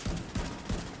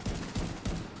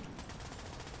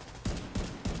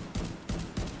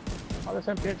 Oh, this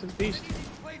MPX is beast.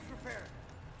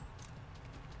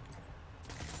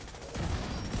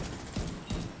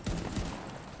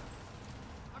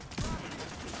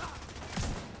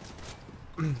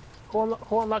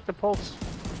 Who unlocked the pulse?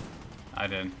 I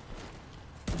did.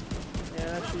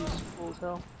 Yeah, that she's full as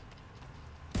hell.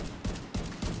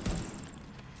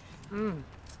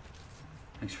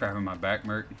 Thanks for having my back,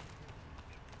 Merc.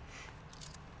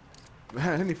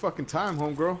 Man, any fucking time,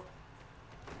 homegirl.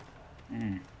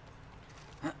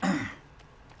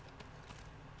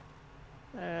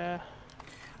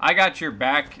 I got your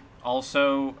back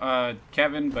also,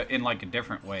 Kevin, but in like a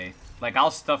different way. Like,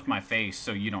 I'll stuff my face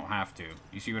so you don't have to.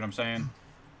 You see what I'm saying?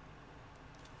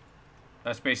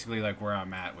 That's basically like where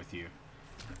I'm at with you.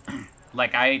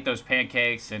 Like, I ate those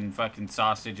pancakes and fucking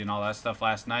sausage and all that stuff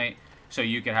last night so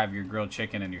you could have your grilled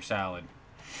chicken and your salad.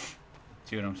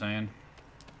 See what I'm saying?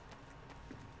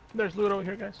 There's loot over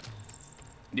here, guys.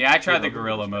 Yeah, I tried the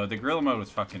gorilla mode. The gorilla mode was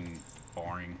fucking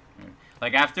boring.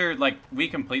 Like, after, like, we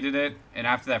completed it, and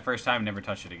after that first time, never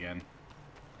touched it again.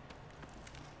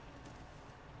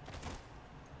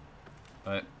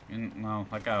 But, no,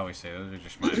 like I always say, those are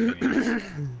just my opinions.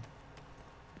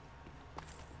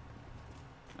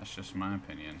 That's just my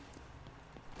opinion.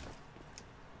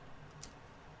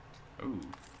 Ooh.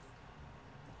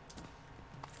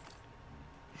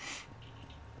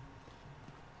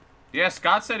 Yeah,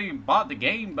 Scott said he bought the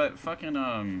game, but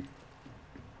fucking,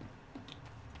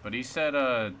 but he said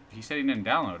he didn't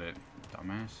download it.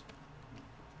 Dumbass.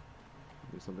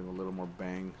 Need something a little more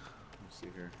bang. Let's see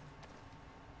here.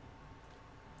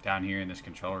 Down here in this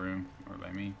control room, or by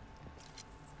me.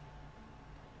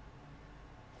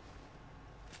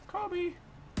 Kobe.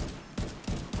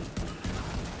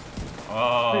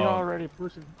 Oh. They already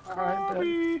pushing.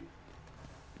 Alright,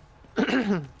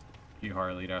 You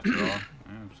Harley'd after all.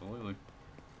 Absolutely.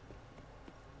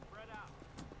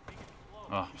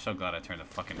 Oh, I'm so glad I turned the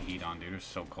fucking heat on, dude. It's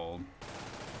so cold.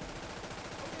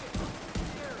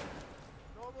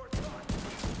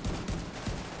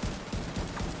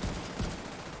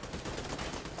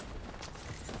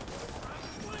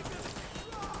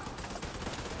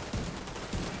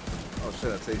 shit,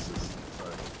 that's aces.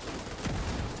 Sorry.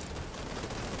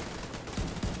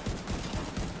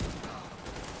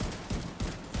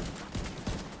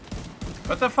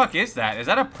 What the fuck is that? Is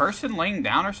that a person laying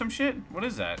down or some shit? What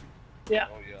is that? Yeah.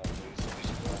 Oh yeah,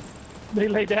 They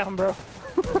lay down, bro.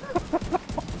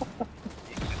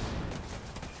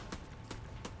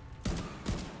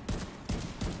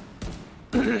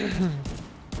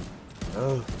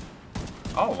 Oh.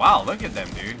 Oh wow, look at them,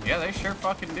 dude. Yeah, they sure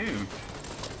fucking do.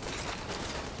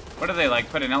 What do they like?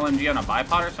 Put an LMG on a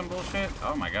bipod or some bullshit?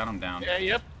 Oh my god, I'm down. Yeah,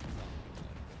 yep.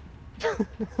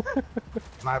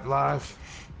 Live live.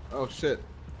 Oh shit.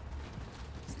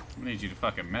 I need you to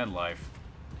fucking med life.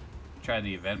 Try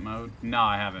the event mode? No,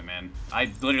 I haven't, man.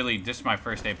 This is my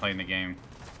first day playing the game.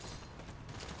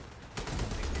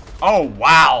 Oh,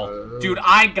 wow. Dude,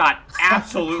 I got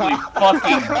absolutely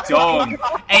fucking domed.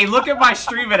 Hey, look at my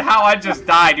stream and how I just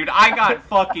died, dude. I got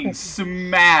fucking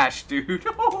smashed, dude.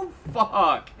 Oh,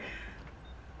 fuck.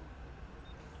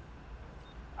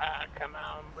 Ah, come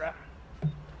on, bruh.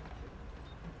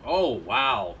 Oh,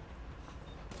 wow.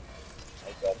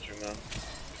 I got you, man.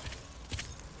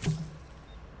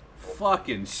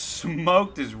 Fucking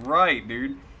smoked is right,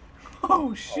 dude.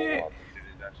 Oh, shit. Oh, did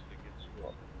it actually get you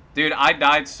up? Dude, I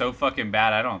died so fucking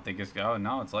bad, I don't think it's... Oh,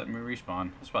 no, it's letting me respawn.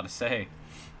 I was about to say.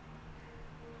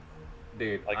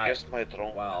 Dude, I guess my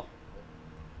drone. Wow.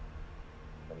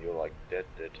 And you're like dead.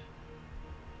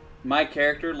 My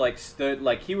character, like, stood...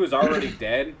 Like, he was already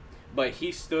dead, but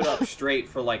he stood up straight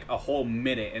for, like, a whole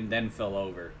minute and then fell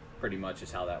over. Pretty much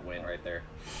is how that went right there.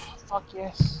 Fuck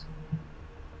yes.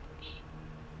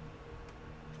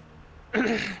 I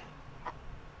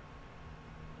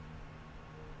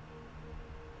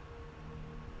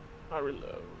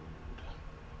reload.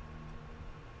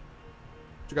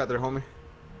 What you got there, homie?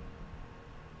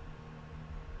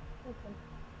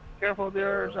 Careful,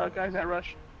 there's guys that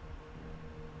rush.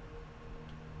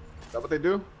 Is that what they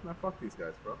do? Nah, fuck these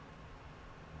guys, bro.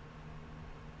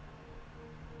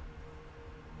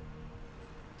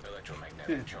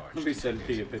 Electromagnetic charge. Let me send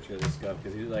Pete a picture of this guy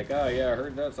because he's like, oh yeah, I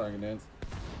heard that song and dance.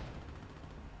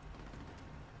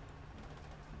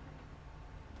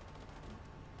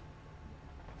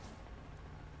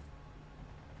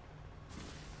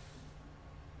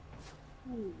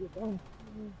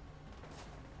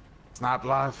 It's not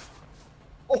live.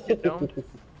 You don't?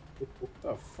 What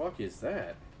the fuck is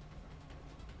that?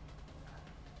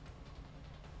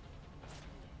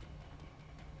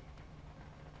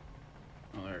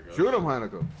 Oh, there it goes. Shoot him,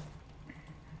 Hanako.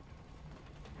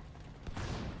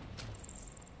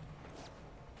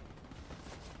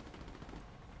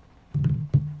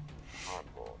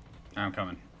 I'm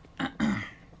coming.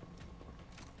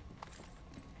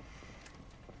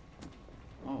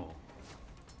 Oh.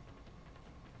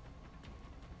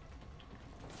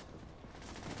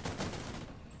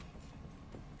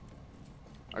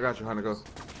 I got you, Hanako.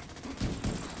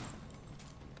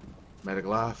 Medic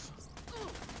life.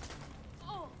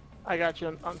 I got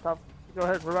you on top. Go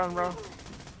ahead, run, bro.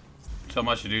 So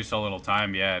much to do, so little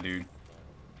time. Yeah, dude.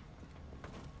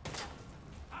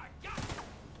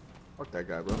 Fuck that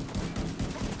guy, bro.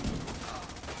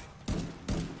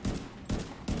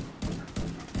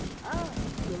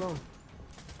 Leave me alone.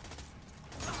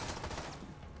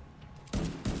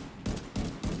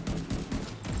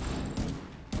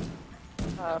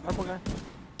 Purple guy.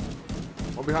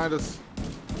 One behind us.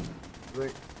 I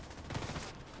think.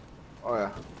 Oh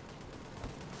yeah.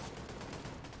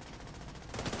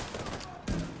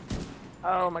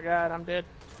 Oh my god, I'm dead.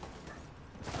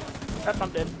 Yep, I'm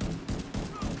dead.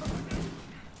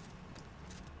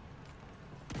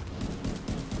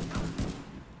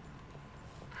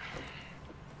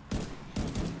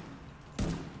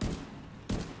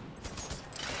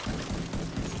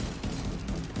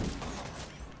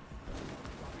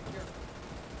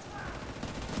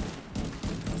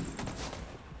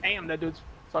 Damn, that dude's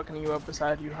fucking you up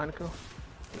beside you, Hanako.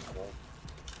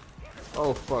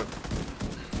 Oh fuck.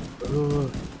 Ugh.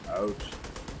 Ouch.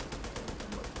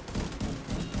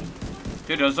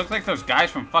 Dude, those look like those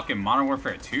guys from fucking Modern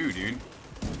Warfare 2, dude.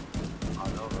 I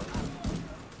know,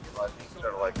 right? I think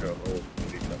they're like a whole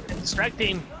It's the strike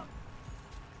team.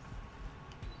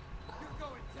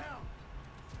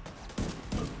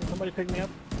 Can somebody pick me up?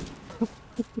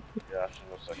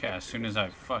 Yeah, as soon as I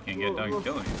fucking get done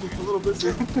killing you, A little bit.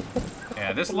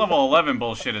 Yeah, this level 11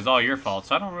 bullshit is all your fault,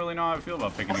 so I don't really know how I feel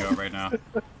about picking you up right now.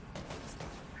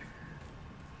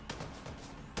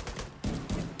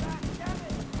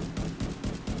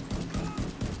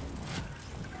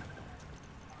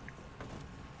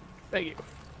 Thank you.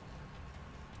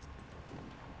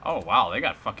 Oh, wow, they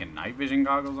got fucking night vision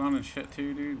goggles on and shit,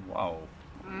 too, dude. Wow.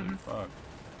 Holy fuck. Mm-hmm. Dude, those look like those guys from fucking Modern Warfare 2, dude. Oh, wow, they got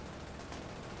fucking night vision goggles on and shit, too, dude. Wow. Holy fuck.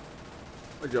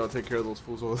 Why'd y'all take care of those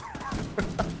fools over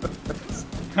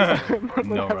there?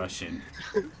 No Russian.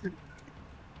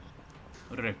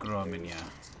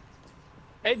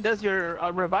 Hey, does your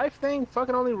revive thing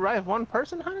fucking only revive one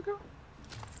person, Hanako?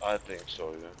 I think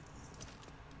so, yeah.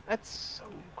 That's so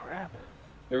crap.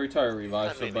 Every time I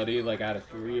revive somebody, like out of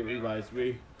 3, it revives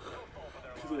me.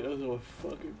 Cause it doesn't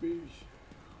fucking bitch.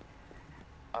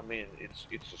 I mean, it's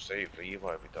a safe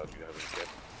revive without you having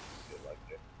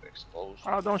get exposed.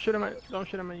 Oh, don't shoot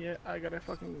him yet. I gotta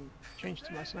fucking change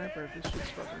to my sniper. This shit's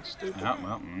fucking stupid. Oh,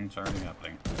 well, it's already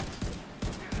happening.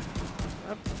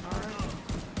 Yep, alright.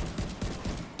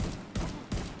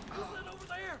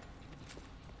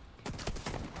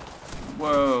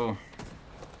 Whoa.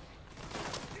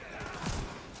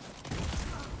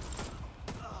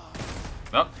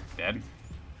 Oh, dead.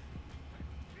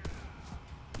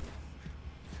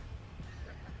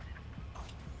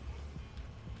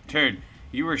 Dude,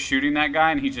 you were shooting that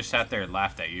guy and he just sat there and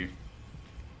laughed at you.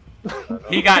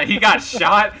 He got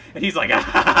shot and he's like,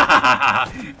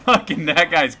 ah, fucking that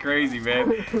guy's crazy,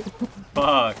 man.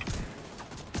 Fuck.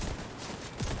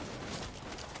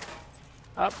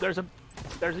 Up, there's a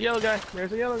yellow guy.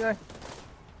 There's a yellow guy.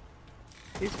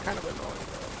 He's kind of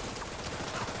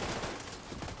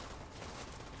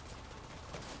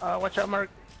annoying. Watch out, Mark.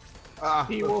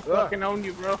 He will fucking own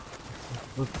you, bro.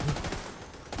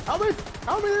 How many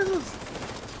is this?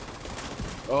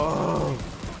 Oh.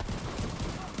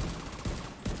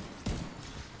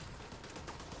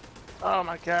 Oh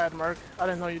my god, Mark. I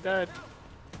didn't know you died.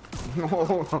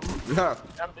 Yeah.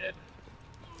 I'm dead.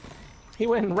 He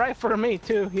went right for me,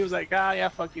 too. He was like, ah, yeah,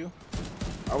 fuck you.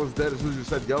 I was dead as soon as you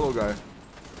said yellow guy.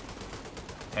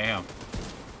 Damn.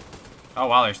 Oh,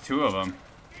 wow, there's 2 of them.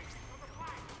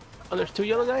 Oh, there's 2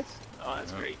 yellow guys? Oh,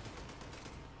 that's great.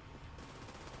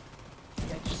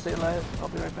 Yeah, just stay alive. I'll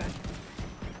be right back.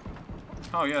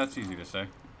 Oh, yeah, that's easy to say.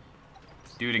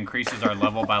 Dude increases our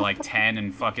level by like 10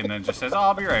 and fucking then just says, oh,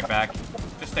 I'll be right back.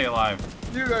 Just stay alive.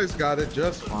 You guys got it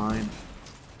just fine.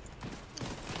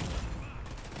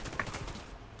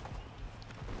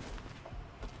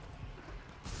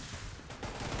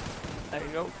 There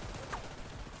you go.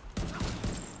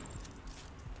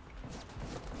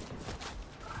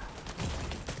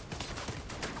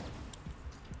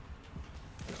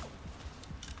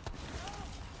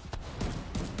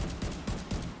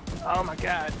 Oh my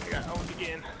god, I got owned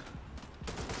again.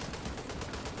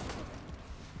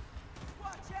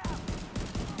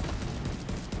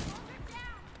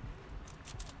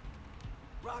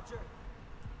 Roger.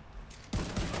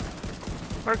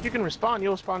 Mark, you can respawn.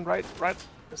 You'll spawn right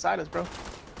beside us, bro.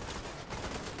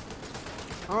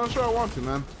 I'm not sure I want to,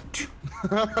 man.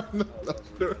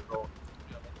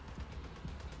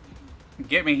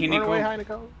 Get me, Run away, Hiniko.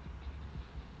 Heineko.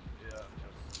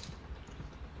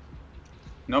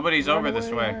 Nobody's Run over away, this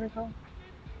way. Heineko.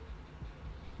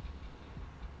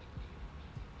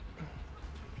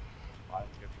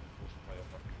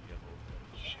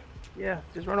 Yeah,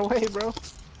 just run away, bro.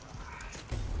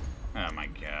 Oh my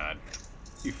god.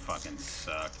 You fucking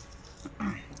suck.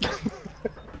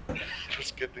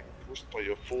 Just getting pushed by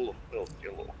a full of milk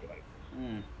yellow guy.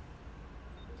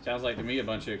 Sounds like to me a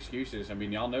bunch of excuses. I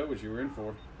mean, y'all know what you were in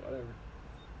for. Whatever.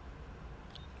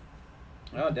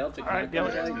 Oh, Delta, can I play?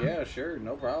 Delta. Yeah, sure,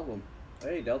 no problem.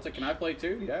 Hey, Delta, can I play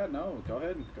too? Yeah, no, go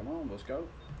ahead. Come on, let's go.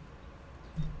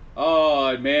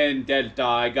 Oh, man, Delta,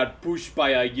 I got pushed by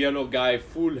a yellow guy,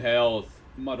 full health.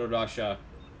 Mother Russia.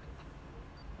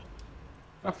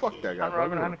 Oh, fuck that guy. I'm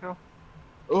Robin Heineko.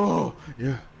 Oh,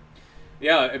 yeah.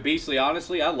 Yeah, Beastly,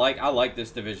 honestly, I like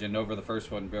this division over the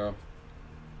first one, bro.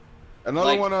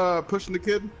 Another one pushing the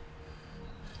kid?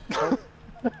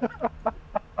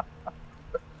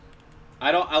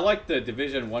 I like the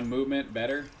Division 1 movement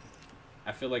better.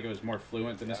 I feel like it was more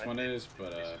fluent than this one is,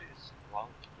 but yeah.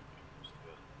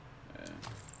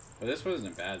 But this one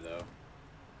isn't bad though.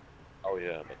 Oh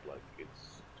yeah, but like it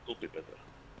could be better.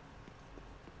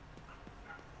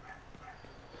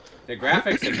 The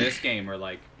graphics in this game are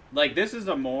like this is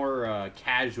a more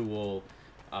casual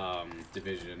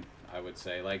Division, I would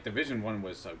say. Like Division 1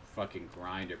 was a fucking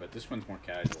grinder, but this one's more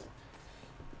casual.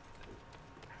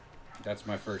 That's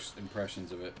my first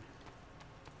impressions of it.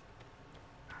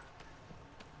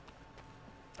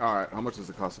 Alright, how much does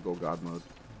it cost to go God mode?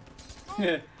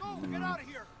 Get out of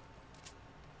here.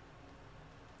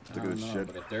 Look at this shit.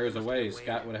 But if there was a way,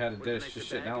 Scott would have had this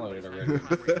shit downloaded already.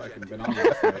 Fucking been on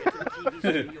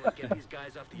this.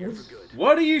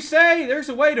 What do you say? There's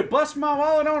a way to bust my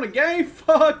wallet on a game?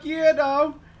 Fuck yeah,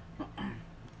 dog. Alright,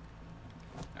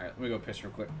 let me go piss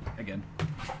real quick. Again.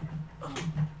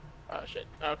 Oh shit.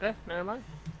 Okay, never mind.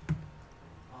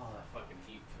 Oh, that fucking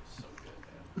heat feels so good,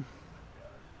 man.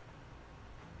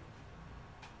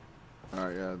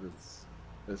 Alright, yeah,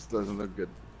 this doesn't look good.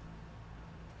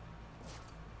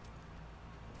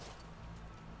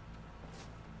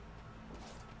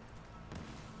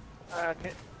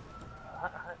 Okay.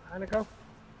 Heineko?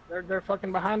 They're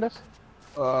fucking behind us?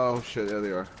 Oh shit, there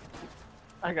they are.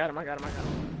 I got him. God.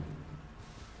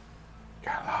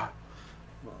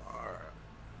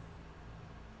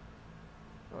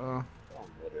 Don't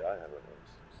worry, I have an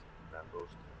Rambo's.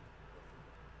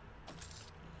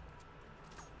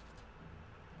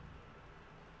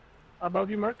 Above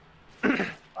you, Merc?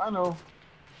 I know.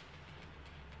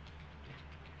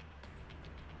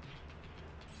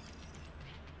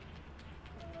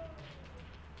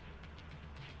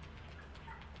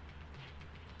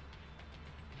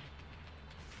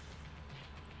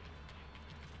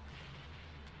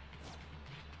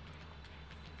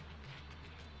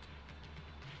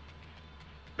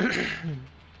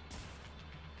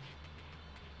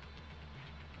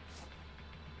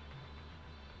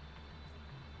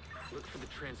 Look for the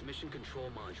transmission control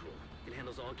module. It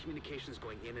handles all communications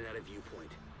going in and out of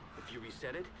viewpoint. If you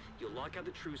reset it, you'll lock out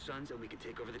the True Sons and we can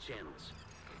take over the channels.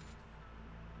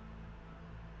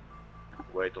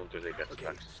 Wait until they get Okay,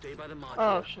 stuck. stay by the module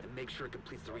Oh, shit. and make sure it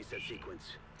completes the reset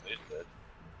sequence. Is that?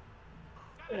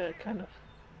 Yeah, kind of.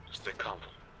 Stay calm.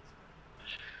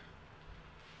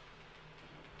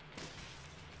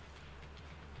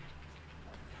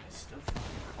 It's still fucking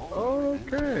cold.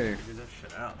 Okay. Figure that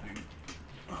shit out, dude.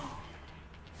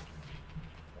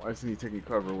 Why isn't he taking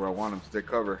cover where I want him to take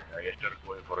cover? I guess they're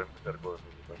going for him. They're going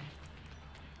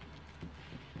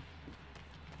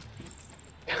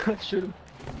for him. Shoot him.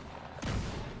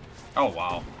 Oh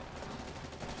wow.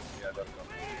 Yeah, they're going.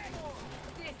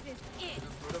 This is it.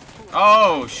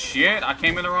 Oh shit! I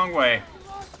came in the wrong way.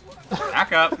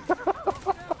 Back up.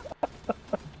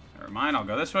 Never mind. I'll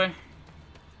go this way.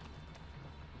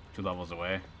 2 levels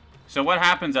away. So what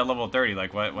happens at level 30?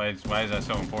 Like, why is that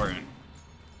so important?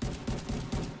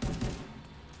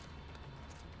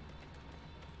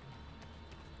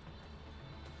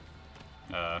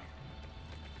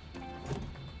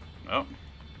 Oh.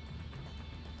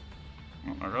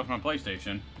 Well, there goes my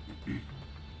PlayStation.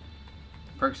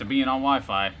 Perks of being on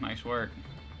Wi-Fi. Nice work.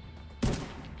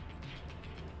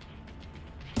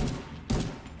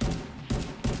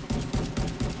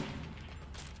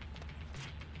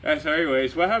 Yeah, so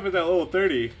anyways, what happened at level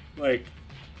 30? Like,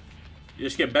 you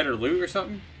just get better loot or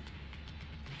something?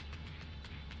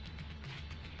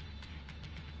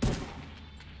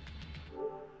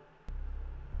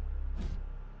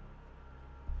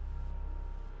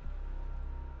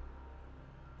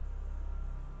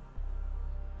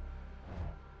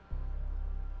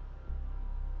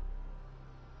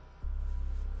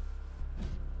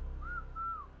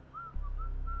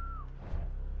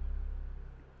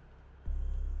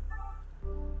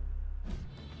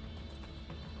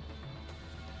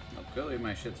 Clearly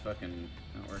my shit's fucking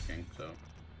not working, so...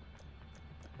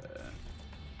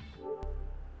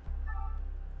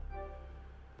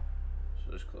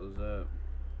 so just close that.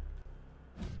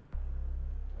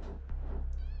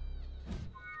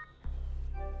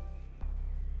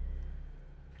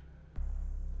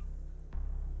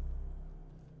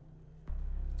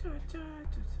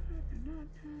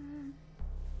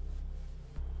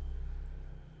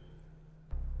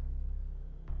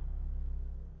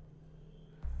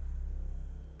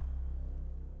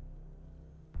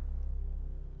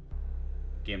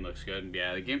 Game looks good.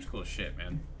 Yeah, the game's cool as shit,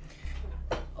 man.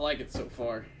 I like it so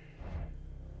far.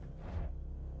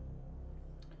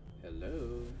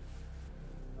 Hello.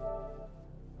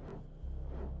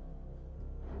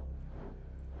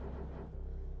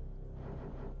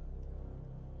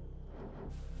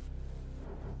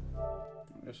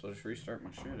 I guess I'll just restart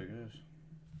my shit, I guess.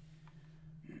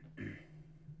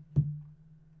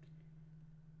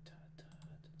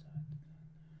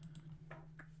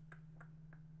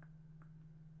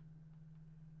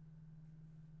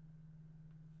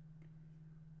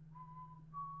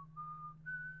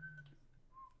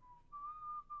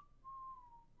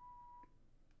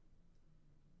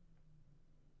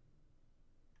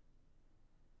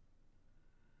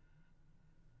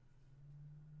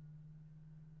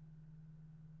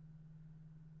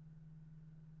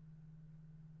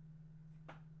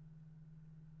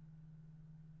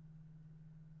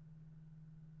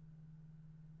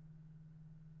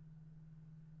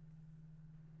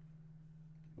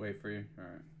 Wait for you?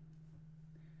 Alright.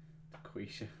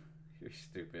 Quisha, you're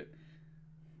stupid.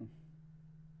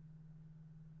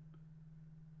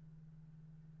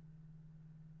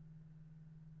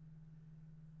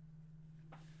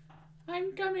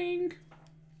 I'm coming!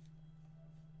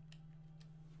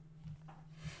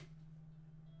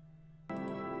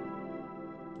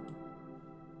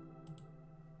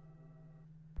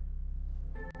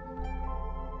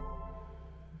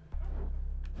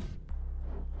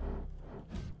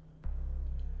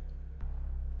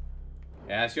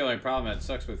 Yeah, that's the only problem that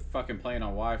sucks with fucking playing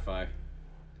on Wi-Fi.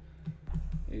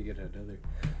 You get another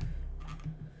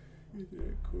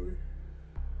Ethernet cord.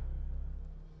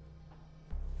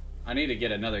 I need to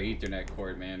get another Ethernet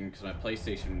cord, man, because my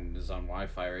PlayStation is on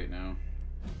Wi-Fi right now.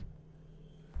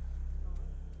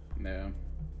 Yeah,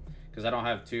 because I don't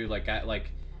have two. Like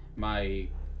my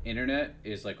internet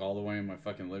is like all the way in my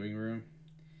fucking living room,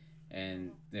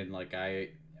 and then like I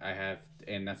have,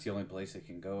 and that's the only place it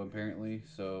can go apparently.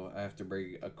 So I have to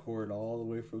bring a cord all the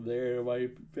way from there to my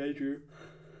bedroom.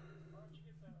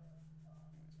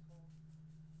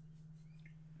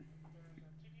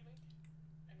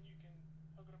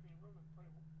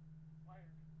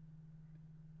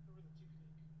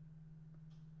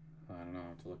 I don't know. I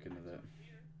have to look into that.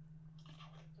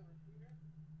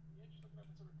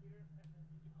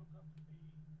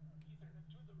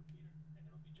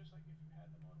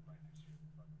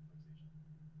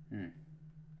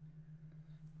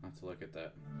 I'll have to look at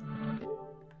that.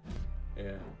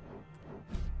 Yeah.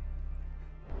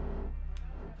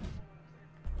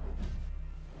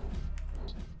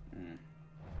 I'll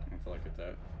have to look at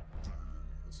that.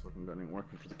 This fucking gun ain't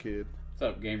working for the kid. What's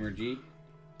up, Gamer G?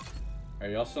 Are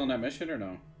y'all still on that mission or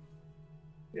no?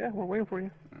 Yeah, we're waiting for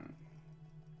you.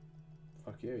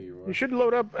 Fuck yeah, you are. You should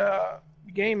load up the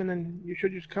game and then you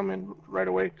should just come in right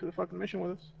away to the fucking mission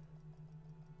with us.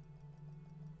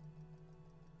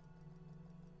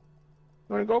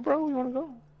 You wanna go, bro? You wanna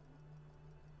go?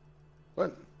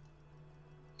 What?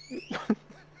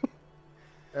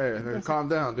 Hey, calm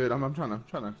down, dude. I'm trying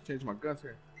to change my guns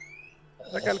here.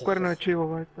 Saca el cuerno de chivo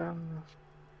right there.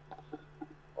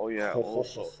 Oh yeah,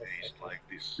 also it's like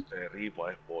this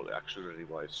revive ball actually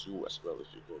revives you as well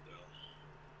if you go down.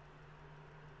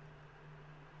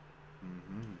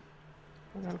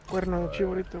 I got el cuerno de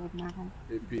chivo ahorita with Marco.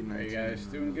 Hey guys,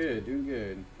 doing good, doing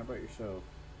good. How about yourself?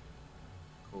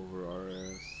 Over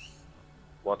RS.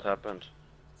 What happened?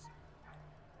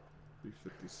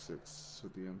 356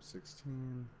 with the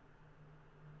M16.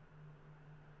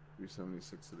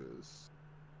 376 it is.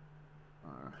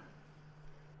 Alright.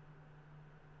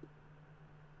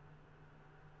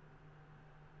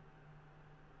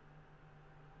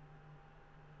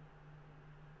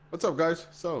 What's up, guys?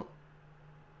 So,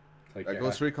 Like, that yeah.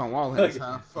 Ghost Recon Wildlands,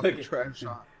 huh? Fucking trash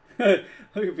shot. Look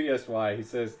at PSY. He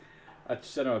says, I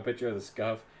sent him a picture of the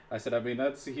scuff. I said,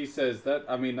 he says,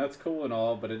 that's cool and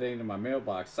all, but it ain't in my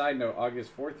mailbox. Side note,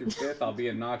 August 4th through 5th, I'll be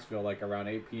in Knoxville, like around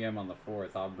 8 p.m. on the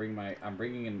 4th. I'm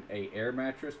bringing in a air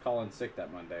mattress, calling sick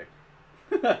that Monday.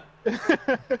 Man,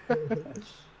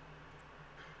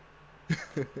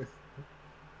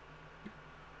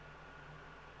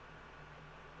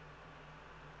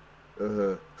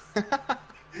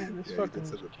 this fucking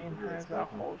game has a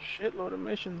whole shitload of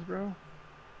missions, bro.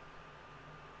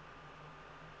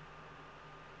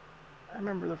 I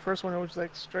remember the first one, it was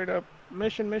like straight up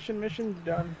mission,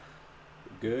 done.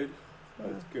 Good?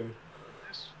 That's good.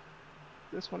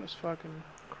 This one is fucking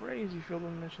crazy filled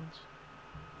with missions.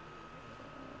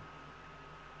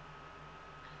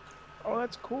 Oh,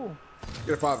 that's cool.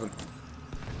 Get it poppin'.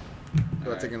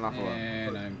 Go taking off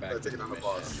and I'm back. Taking on the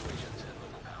boss.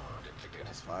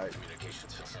 Let's fight.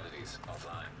 Communications facilities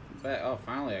offline. Oh,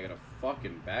 finally, I got a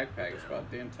fucking backpack. It's about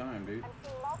damn time, dude. I'm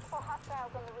seeing multiple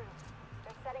hostiles on the roof.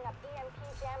 They're setting up EMP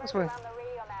jammers This way. around the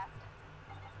radio mast.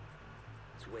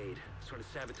 It's Wade. He's trying to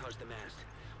sabotage the mast.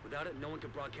 Without it, no one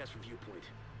can broadcast from viewpoint.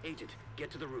 Agent, get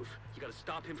to the roof. You gotta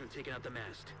stop him from taking out the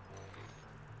mast.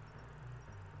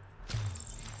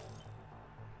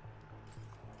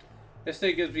 This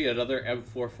thing gives me another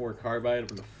M44 carbine. I'm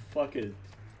gonna fucking...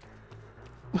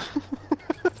 I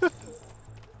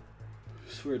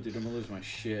swear, dude, I'm gonna lose my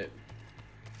shit.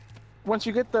 Once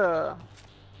you get the,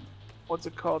 what's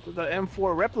it called, the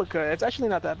M4 replica, it's actually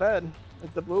not that bad.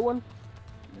 Like the blue one,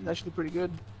 it's actually pretty good.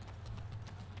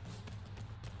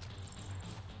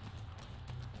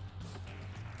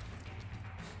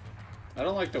 I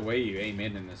don't like the way you aim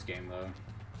in this game, though.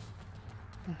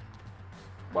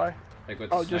 Why? Like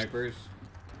with the snipers,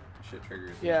 shit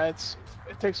triggers. Yeah, it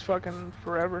takes fucking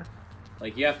forever.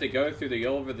 Like you have to go through the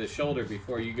over the shoulder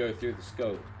before you go through the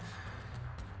scope.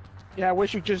 Yeah, I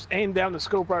wish you just aimed down the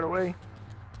scope right away.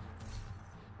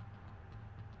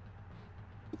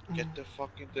 Get the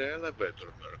fucking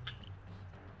elevator, Merc.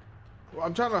 Well,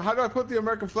 I'm trying to. How do I put the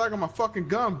American flag on my fucking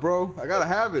gun, bro? I gotta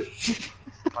have it.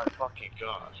 My fucking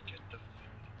god, get the.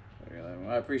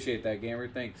 I appreciate that, gamer.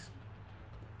 Thanks.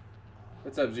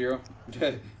 What's up, Zero?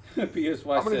 PSY I'm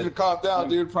gonna need to calm down,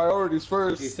 dude. Priorities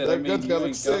first. He said, that gun's gotta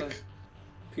look sick.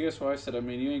 PSY said,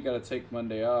 you ain't gotta take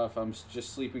Monday off. I'm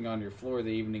just sleeping on your floor the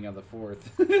evening of the 4th.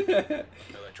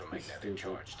 Electromagnetic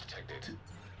charge detected.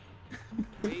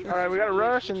 Alright, we gotta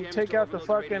rush and take out the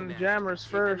fucking jammers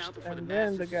first, and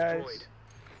then the guys.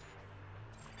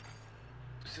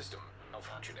 System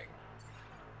malfunctioning.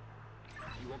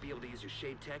 You won't be able to use your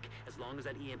shade tech as long as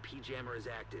that EMP jammer is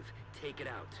active. Take it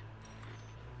out.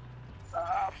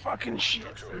 Ah, fucking shit.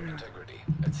 Structural integrity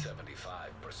at 75%.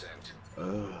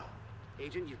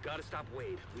 Agent, you've got to stop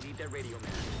Wade. We need that radio man.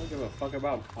 I don't give a fuck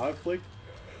about conflict.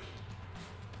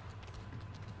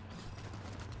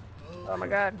 Oh my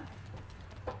god.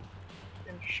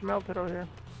 Getting schmelted over here.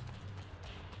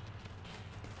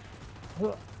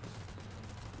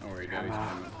 Don't worry, Daddy's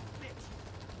coming.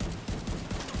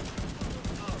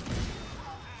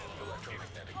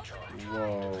 Electromagnetic charge.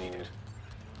 Whoa.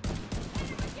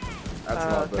 That's a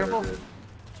lot better, careful. dude.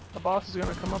 The boss is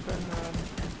gonna come up and.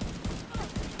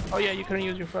 Oh yeah, you couldn't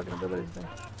use your fucking abilities then.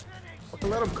 Fucking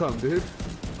let him come, dude.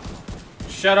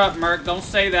 Shut up, Merc. Don't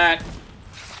say that.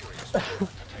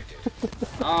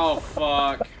 Oh,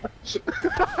 fuck.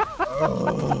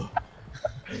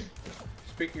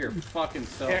 Speak of your fucking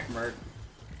self, Here. Merc.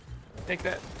 Take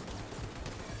that.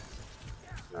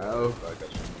 Oh.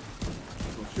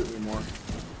 Don't shoot me more.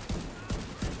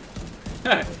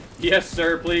 Yes,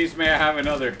 sir. Please, may I have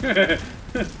another?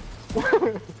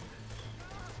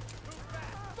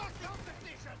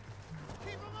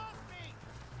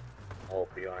 All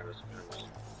behind us.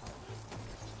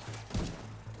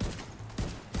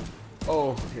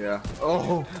 Oh, yeah.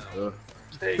 Oh.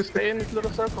 Stay in this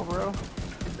little circle, bro.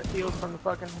 Get the heals from the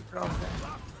fucking drone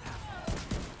thing.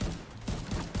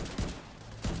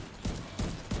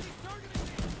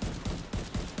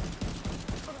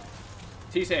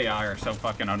 TCAI are so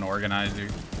fucking unorganized,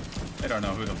 dude. They don't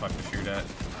know who the fuck to shoot at.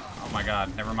 Oh my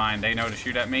god, never mind. They know to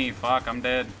shoot at me. Fuck, I'm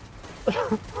dead. I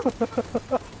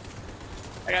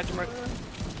got you, Mark.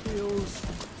 Heals.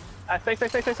 Stay.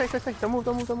 Don't move.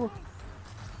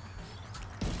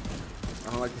 I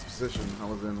don't like this position I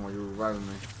was in while you were reviving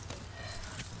me.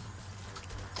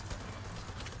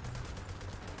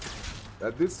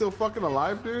 That dude's still fucking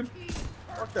alive, dude?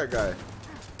 Fuck that guy.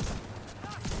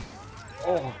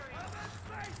 Oh.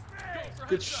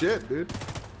 Good shit, dude.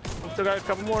 We still got a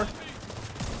couple more.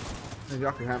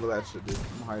 Y'all can handle that shit, dude. I'm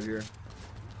gonna hide here.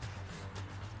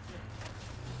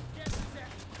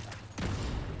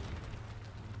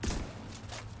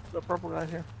 The purple guy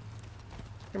here.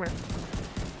 Come here.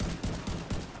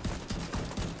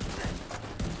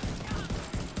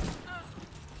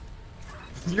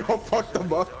 Y'all fucked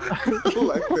him up.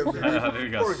 Like them,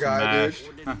 dude. Poor guy, dude.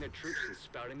 Coordinating their troops and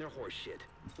spouting their horse shit.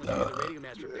 Once we get the radio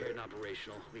master repaired and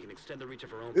operational, we can extend the reach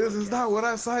of our own. This is not what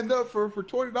I signed up for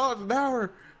 $20 an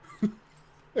hour.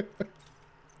 What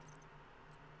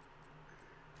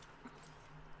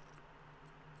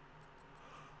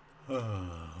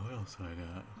else I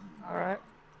got? Alright.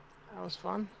 That was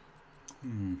fun.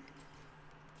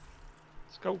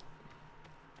 Let's go.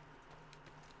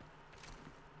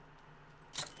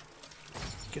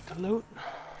 Get the loot.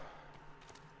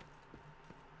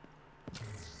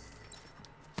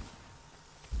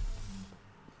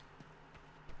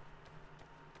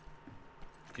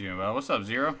 You doing well? What's up,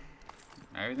 Zero?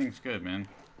 Everything's good, man.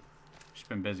 Just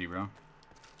been busy, bro.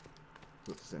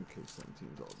 What this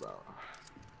MK17 is all about.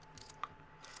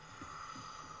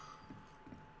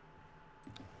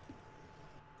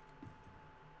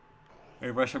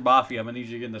 Hey, Russian Mafia, I'm gonna need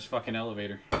you to get in this fucking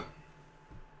elevator.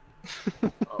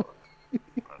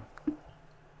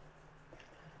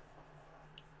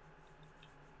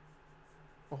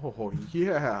 Oh,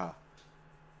 yeah.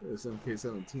 This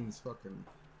MK17 is fucking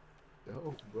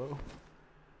dope, bro.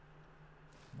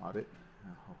 Mod it.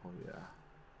 Oh, yeah.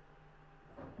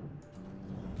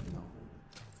 No.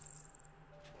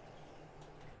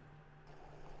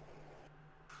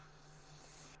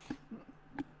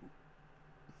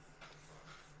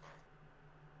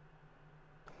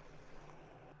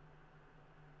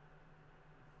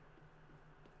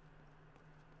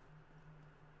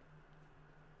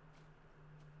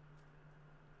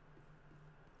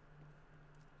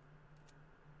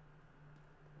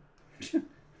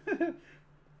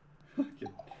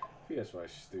 Fucking PSY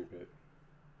stupid.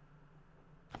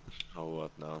 Oh,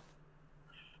 what now?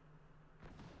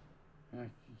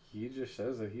 He just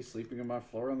says that he's sleeping on my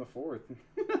floor on the 4th.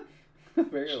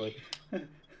 Apparently.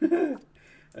 I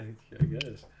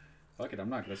guess. Fuck it, I'm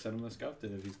not gonna send him the scuff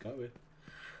then if he's coming.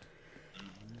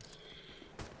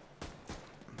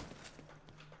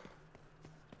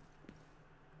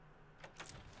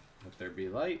 Let there be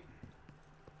light.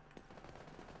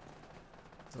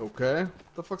 Okay.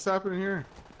 What the fuck's happening here?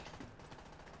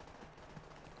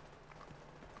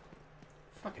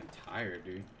 Fucking tired,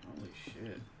 dude. Holy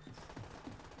shit.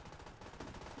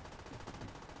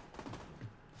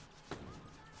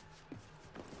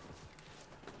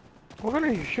 What gun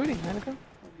are you shooting, Hanukkah? How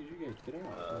did you guys get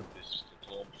out? This is the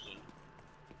Thompson.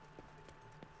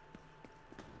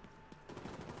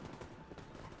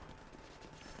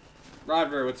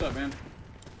 Rodver, what's up, man?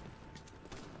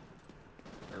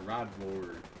 Or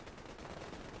Rodvor.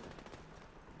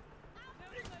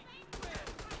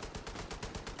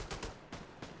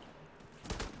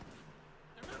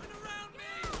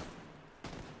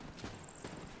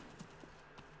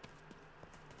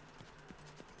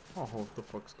 Oh, what the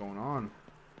fuck's going on?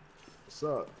 What's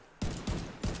up?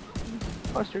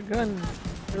 Bust your gun.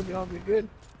 It'll be all be good.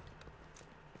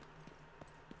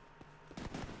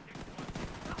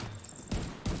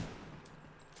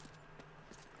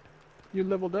 You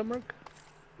leveled up, Merc?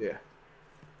 Yeah.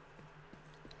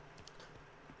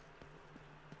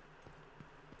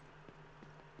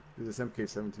 Dude, this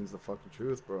MK17 is the fucking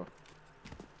truth, bro.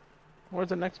 Where's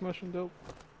the next mission, dope?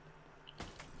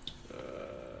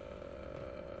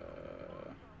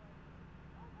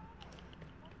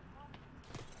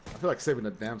 I feel like saving a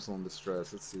damsel in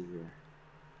distress. Let's see here.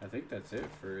 I think that's it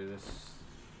for this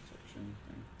section.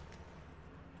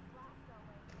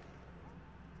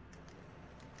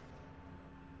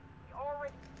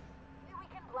 Already, we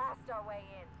can blast our way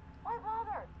in. Why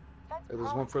bother? That's Hey,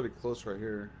 there's one pretty close right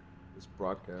here. This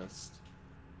broadcast.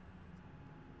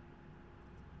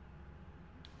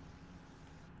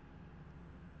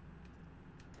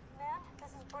 Man,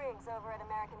 this is Briggs over at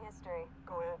American History.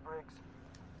 Go ahead, Briggs.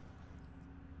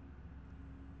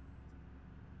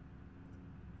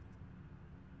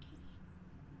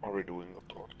 Are we doing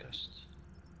a broadcast?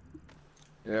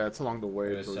 Yeah, it's along the way.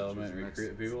 Go to settlement and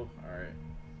recruit people? Alright.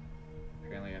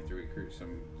 Apparently I have to recruit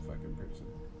some fucking person.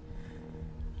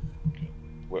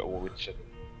 Where which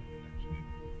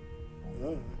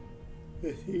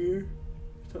The theater?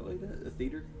 Something like that? The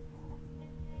theater?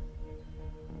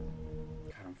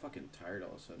 God, I'm fucking tired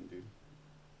all of a sudden, dude.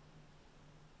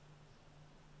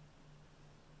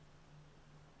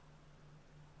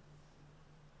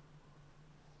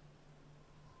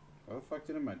 Why the fuck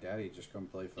didn't my daddy just come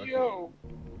play fucking... Yo!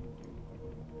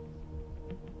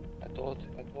 I thought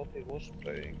he was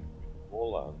playing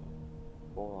Poland.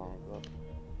 Poland.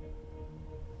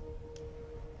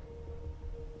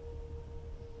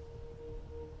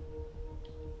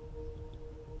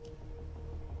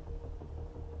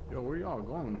 Yo, where y'all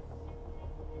going?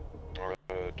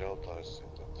 Delta is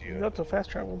at the Delta fast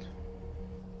traveled.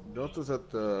 Delta's at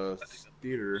the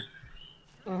theater.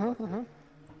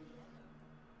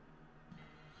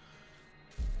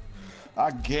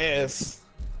 I guess.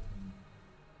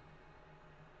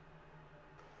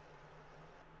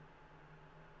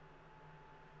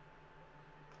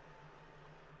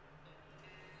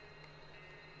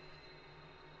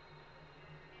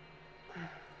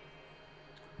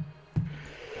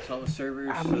 It's all the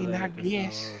servers. I mean, I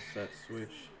guess. That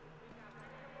switch.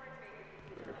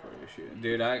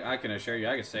 Dude, I can assure you,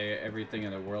 I could say everything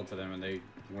in the world to them and they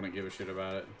wouldn't give a shit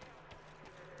about it.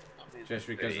 Just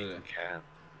because of it.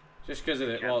 Just because of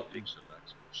it. Well,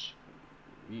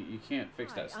 you can't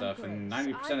fix that stuff, and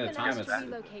 90% of the time it's... to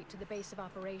relocate to the base of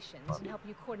operations and help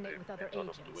you coordinate with other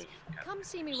agents. Come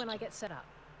see me when I get set up.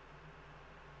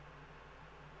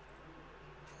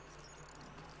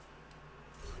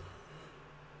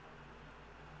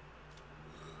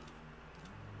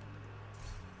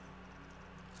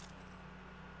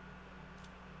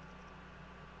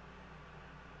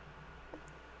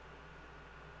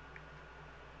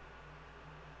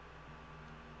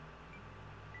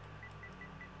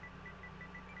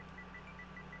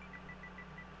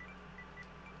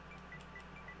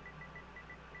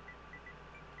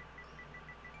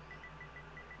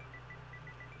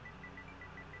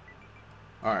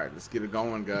 Alright, let's get it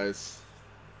going, guys.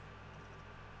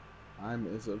 Time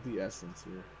is of the essence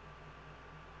here.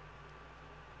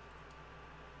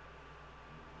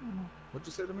 What'd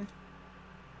you say to me?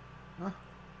 Huh?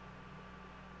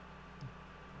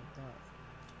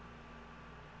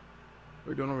 What are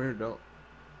you doing over here, Del?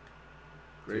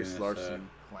 Grace Larson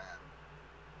clan.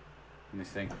 Let me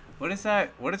think. What is that?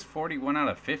 What is 41 out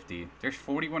of 50? There's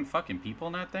 41 fucking people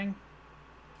in that thing?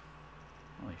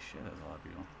 Holy shit, that's a lot of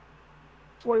people.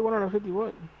 41 out of 50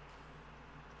 what?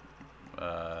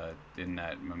 In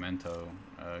that Memento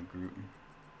group.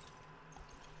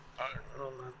 I don't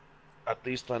know, man. At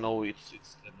least I know it's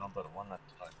the number one at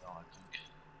right now, I think.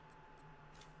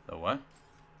 The what?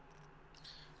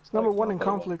 It's number one in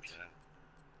conflict.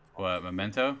 What,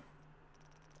 Memento?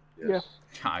 Yes.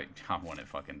 I wouldn't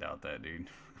fucking doubt that, dude.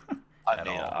 I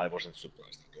mean, I wasn't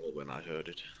surprised at all when I heard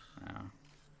it. No.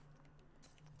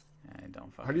 I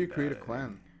don't fucking How do you create a doubt it.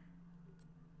 clan?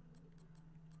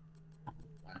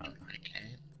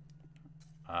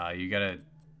 You gotta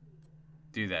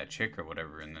do that chick or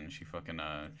whatever, and then she fucking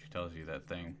she tells you that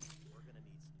thing.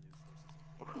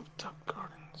 Rooftop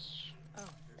gardens. Oh,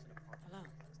 hello.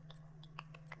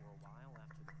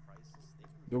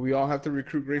 Do we all have to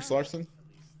recruit Grace Larson?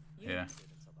 Yeah.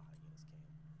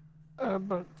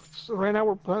 But so right now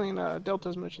we're playing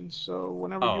Delta's missions. So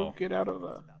whenever you get out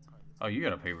of Oh, you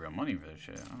gotta pay real money for this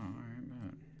shit. Oh, alright,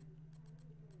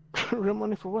 bet. real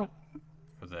money for what?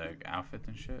 For the outfits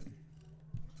and shit.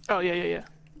 Oh yeah.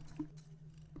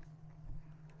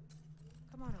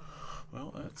 Come on over.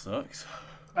 Well, that sucks.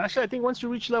 Actually, I think once you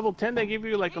reach level 10, they give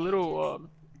you like a little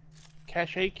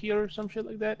cache key or some shit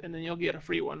like that, and then you'll get a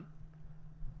free one.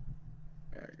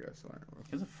 Yeah, I guess.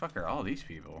 Who the fuck are all these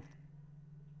people?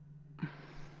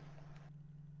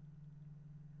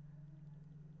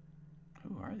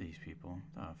 Who are these people?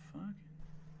 The fuck?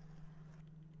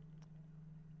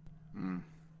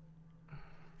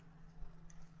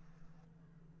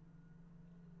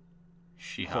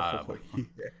 Shihab. Oh, yeah.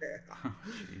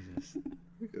 Jesus.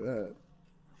 Look at that.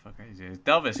 Fuck crazy.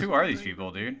 Delvis, who are these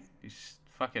people, dude? These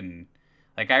fucking...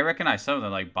 Like, I recognize some of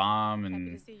them, like Bomb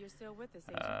and... Happy to see you're still with us,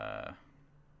 Agent. A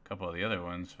couple of the other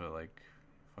ones, but like...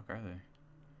 Fuck are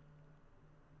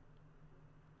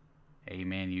they?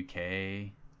 A-Man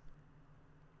UK...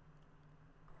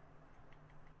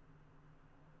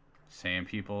 Sand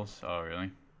Peoples? Oh,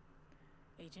 really?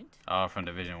 Agent? Oh, from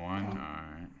Division 1?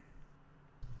 Alright.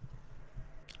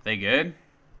 They good?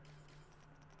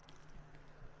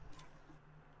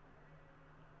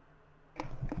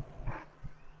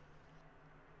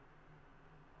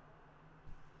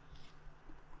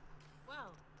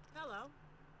 Well, hello.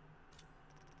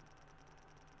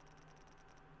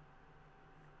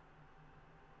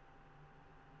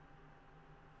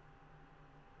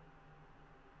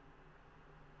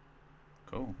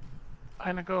 Cool.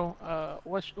 Go.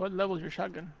 What level is your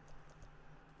shotgun?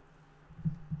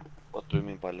 What do you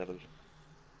mean by level?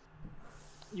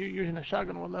 You're using a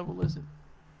shotgun. What level is it?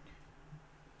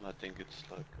 I think it's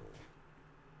like...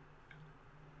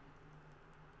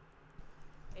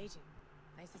 Agent,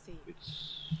 nice to see you.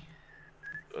 It's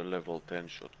a level 10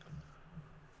 shotgun.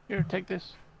 Here, take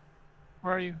this.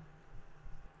 Where are you?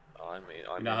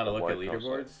 You know how to look at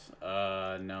leaderboards?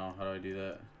 No. How do I do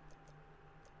that?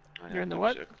 You're in the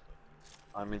what?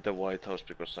 I'm in the White House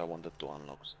because I wanted to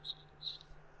unlock some.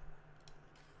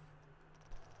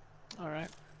 Alright.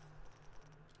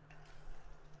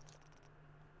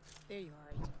 There you are,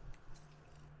 Agent.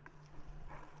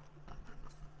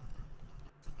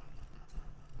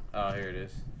 Oh, here it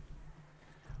is.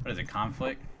 What is it,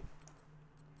 conflict?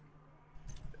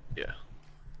 Yeah.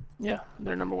 Yeah,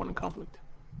 they're number 1 in conflict.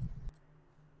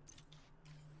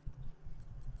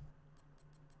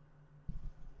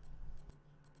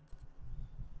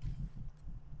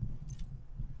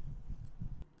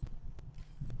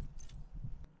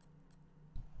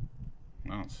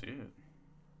 I don't see it.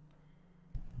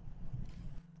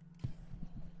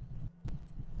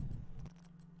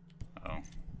 Oh.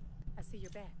 I see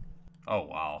you're back. Oh,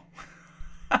 wow.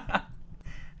 Yeah,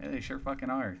 they sure fucking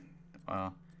are.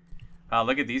 Wow. Wow,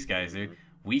 look at these guys, dude.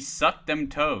 We sucked them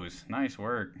toes. Nice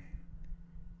work.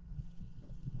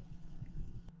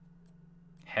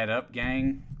 Head up,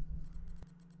 gang.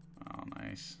 Oh,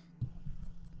 nice.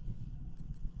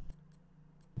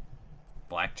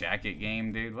 Black jacket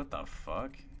game, dude. What the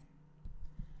fuck?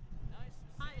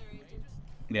 Hi there, Agent.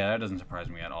 Yeah, that doesn't surprise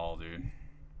me at all, dude.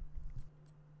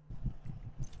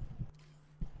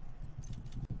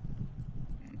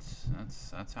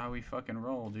 That's how we fucking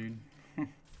roll, dude.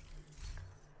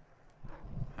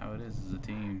 How it is as a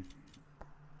team.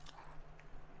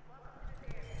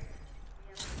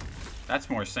 That's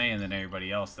more Saiyan than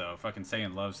everybody else, though. Fucking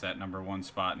Saiyan loves that #1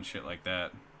 spot and shit like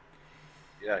that.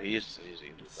 Yeah, he's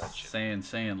into that shit.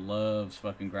 Saiyan loves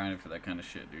fucking grinding for that kind of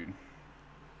shit, dude.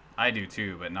 I do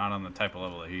too, but not on the type of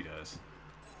level that he does.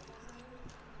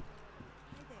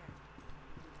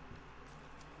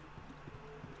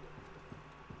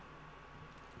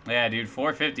 Yeah, dude,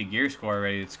 450 gear score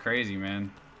already. It's crazy,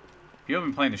 man. People have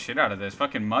been playing the shit out of this.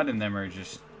 Fucking Mud and them are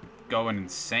just going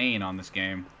insane on this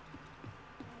game.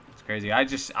 It's crazy.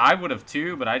 I would have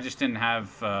too, but I just didn't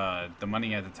have the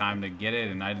money at the time to get it,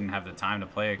 and I didn't have the time to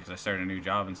play it because I started a new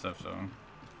job and stuff, so.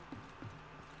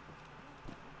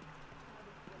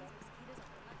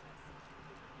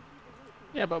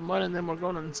 Yeah, but Mud and them were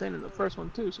going insane in the first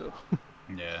one too, so.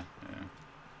 Yeah.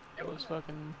 It was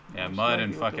fucking. Yeah, Mud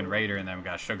and fucking Raider and them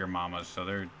got sugar mamas, so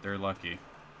they're lucky.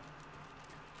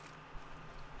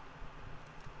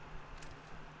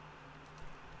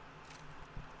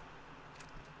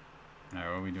 Alright,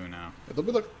 what are we doing now? Yeah, don't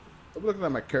be looking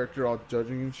at my character all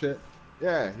judging and shit.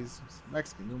 Yeah, he's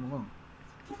Mexican. Leave him alone.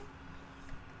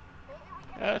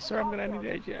 Sir, I'm gonna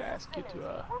need to ask you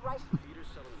to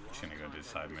Just gonna go do the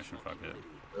side mission. Fuck it.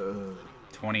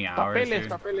 20 hours. Papeles,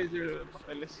 Dude. papeles, dude,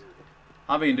 papeles.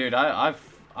 I mean, dude, I've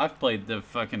played the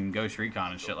fucking Ghost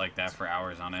Recon and shit like that for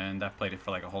hours on end. I've played it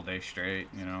for like a whole day straight.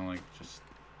 You know, like just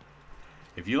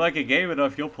if you like a game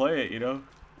enough, you'll play it. You know.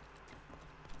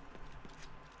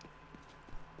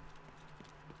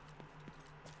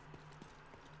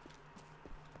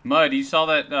 Mud, you saw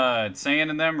that saying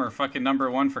in them or fucking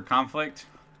 #1 for conflict?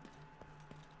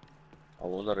 I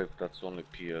wonder if that's only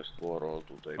PS4 or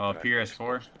do they... Oh,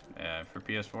 PS4? Yeah, for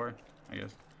PS4, I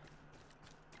guess.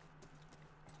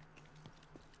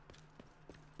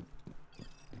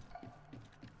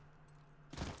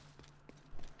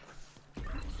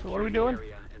 So what are we doing?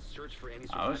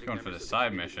 I was going for the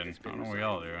side mission. I don't know what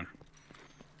y'all doing.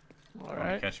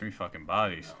 Alright. Catch me fucking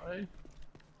bodies.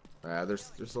 Yeah,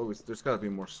 there's gotta be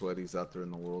more sweaties out there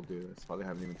in the world, dude. That's why they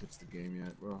haven't even touched the game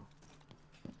yet, bro.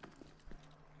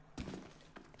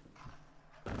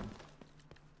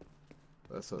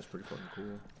 That stuff's pretty fucking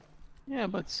cool. Yeah,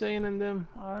 but Saiyan and them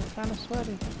are kind of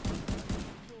sweaty.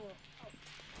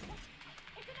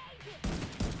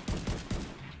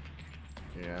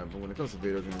 Yeah, but when it comes to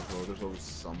video games, bro, there's always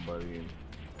somebody in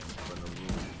front of you.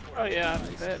 Oh yeah,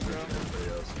 I bet, bro.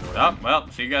 Oh, well,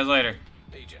 see you guys later.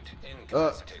 Agent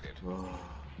incapacitated.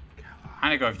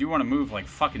 Heineko, if you want to move like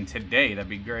fucking today, that'd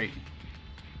be great.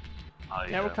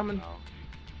 Yeah, we're coming.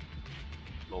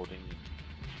 Loading.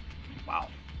 Wow.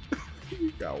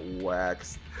 You got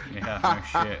waxed. Yeah, no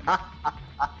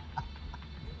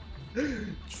shit.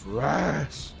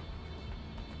 Trash.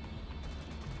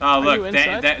 Oh, look,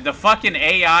 the fucking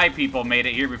AI people made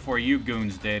it here before you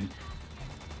goons did.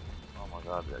 Oh my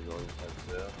god, they're going inside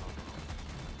there.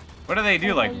 What do they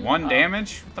do, like 1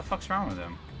 damage? What the fuck's wrong with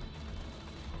them?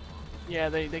 Yeah,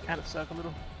 they kind of suck a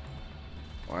little.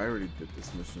 Oh, I already did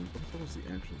this mission. What was the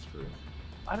entrance for it?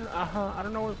 I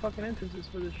don't know what the fucking entrance is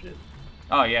for this shit.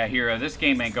 Oh yeah, Hero, this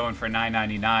game ain't going for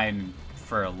 $9.99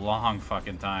 for a long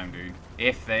fucking time, dude.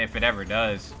 If it ever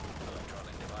does.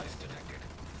 Electronic device detected.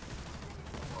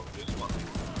 Oh, this one.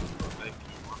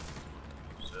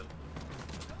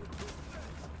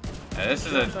 Yeah, this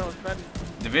is a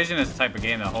Division is the type of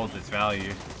game that holds its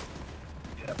value.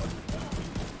 Yeah, but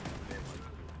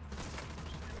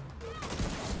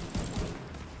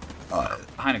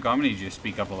Heineken, I'm gonna need you to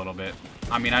speak up a little bit.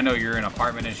 I mean, I know you're in an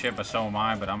apartment and shit, but so am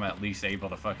I, but I'm at least able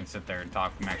to fucking sit there and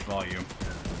talk max volume.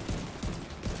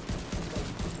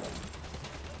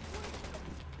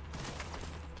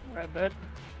 I bet.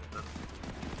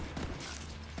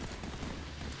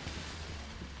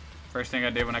 First thing I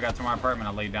did when I got to my apartment,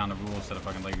 I laid down the rules to the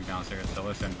fucking lady downstairs. So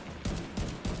listen.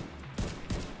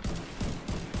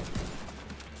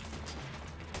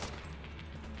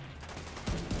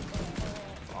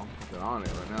 Get on it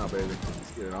right now, baby.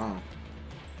 Let's get it on.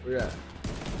 Where you at?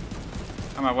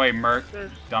 On my way, Merc.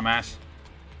 Dumbass.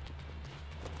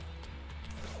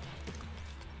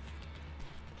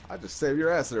 I just saved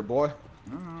your ass there, boy.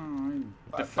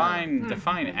 Define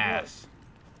ass.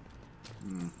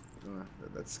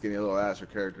 That skinny little ass your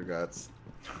character got.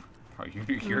 Bro,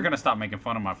 you're gonna stop making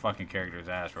fun of my fucking character's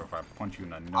ass, bro, if I punch you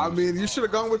in the nose. I mean, you should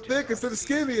have gone with thick instead of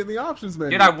skinny in the options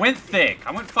menu. Dude, I went thick.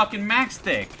 I went fucking max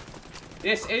thick.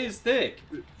 This is thick.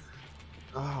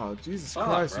 Oh, Jesus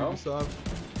Christ, bro. Ubisoft.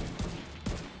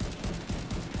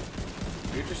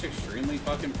 You're just extremely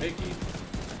fucking picky.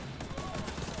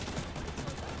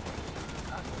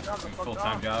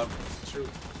 Full-time job.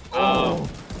 Oh.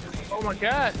 Oh my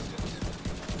god.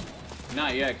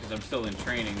 Not yet, because I'm still in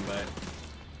training, but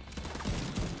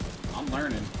I'm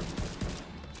learning.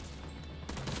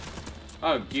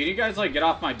 Oh, dude, you guys, like, get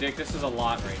off my dick. This is a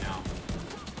lot right now.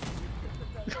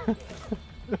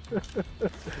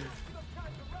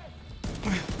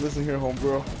 Listen here,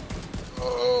 homegirl.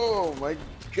 Oh my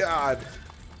god.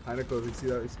 Heineko, you see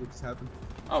that? You see what just happened?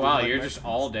 Oh, wow, you're just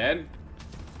all dead?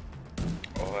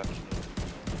 Oh, that's...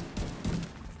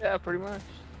 Yeah, pretty much.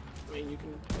 I mean, you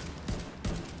can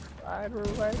ride or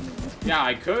ride. Yeah,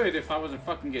 I could if I wasn't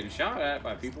fucking getting shot at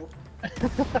by people.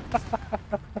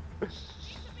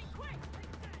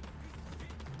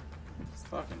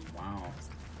 Fucking wow.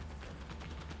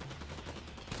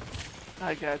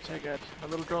 I got you, I got you. My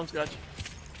little drone's got you.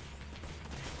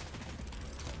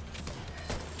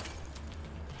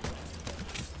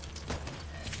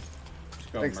 Let's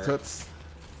go, Thanks, Merc. Toots.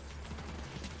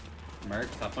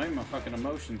 Merc, stop playing my fucking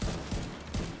emotions.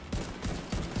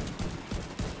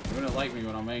 You wouldn't like me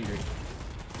when I'm angry.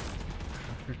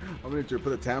 I'm gonna need you to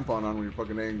put a tampon on when you're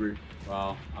fucking angry.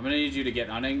 Well, I'm gonna need you to get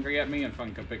unangry at me and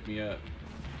fucking come pick me up.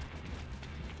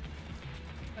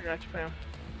 I got you, fam.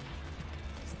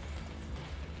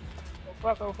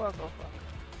 fuck, oh fuck, oh fuck.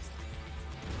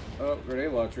 Oh,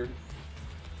 grenade launcher.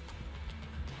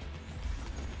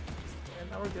 Yeah,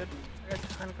 now we're good. I got you,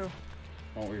 Hanako.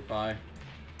 Won't reply.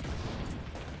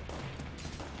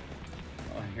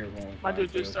 Oh, I hear one. My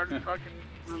dude just started fucking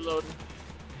reloading.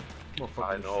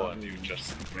 I know, and you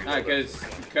just.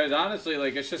 Because honestly,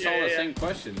 like, it's just all the same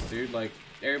questions, dude. Like,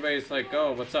 everybody's like,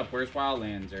 oh, what's up? Where's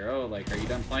Wildlands? Or, oh, like, are you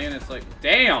done playing? It's like,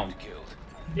 damn!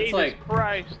 Jesus like,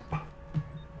 Christ.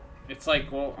 It's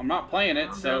like, well, I'm not playing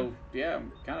it, so, yeah,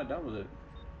 I'm kind of done with it.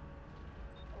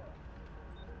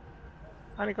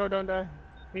 Hanako, don't die.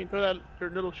 Can you throw that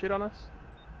little shit on us?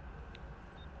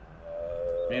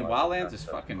 Man, Wildlands is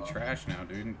fucking trash now,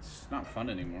 dude. It's not fun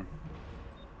anymore.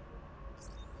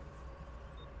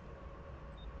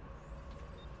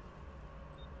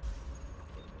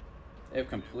 They've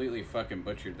completely fucking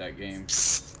butchered that game.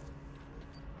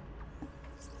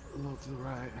 A little to the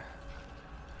right.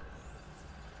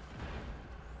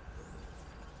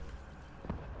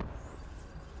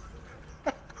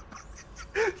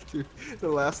 Dude, the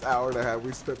last hour and a half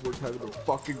we spent more time in the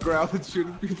fucking ground than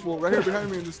shooting people. Right here behind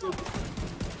me in the store.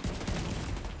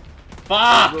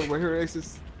 Fuck! Right here,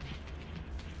 Aces.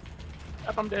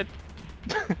 Yep, I'm dead.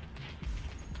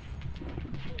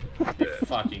 You're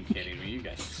fucking kidding me. You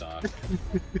guys suck.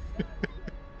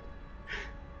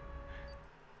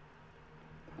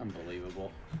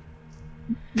 Unbelievable.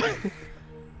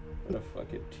 What a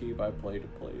fucking team I play to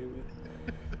play with.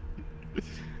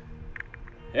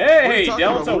 Hey,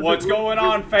 Delta, what's going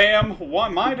on, fam?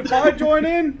 Mind if I join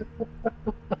in?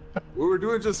 We were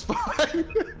doing just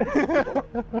fine.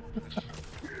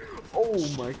 Oh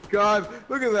my god,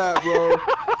 look at that, bro.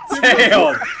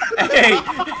 Damn!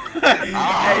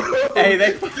 Hey,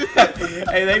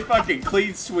 they fucking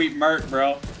clean sweep MERC,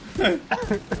 bro.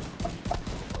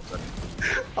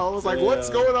 I was like, what's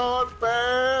going on,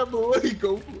 family?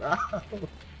 Go out.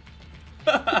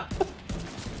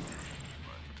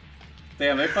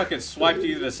 Damn, they fucking swiped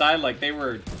you to the side like they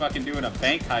were fucking doing a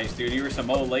bank heist, dude. You were some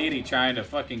old lady trying to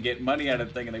fucking get money out of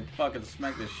the thing, and they fucking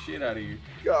smacked the shit out of you.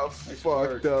 Got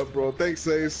fucked up, bro. Thanks,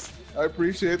 Ace. I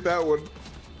appreciate that one.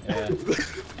 Yeah.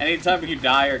 Anytime you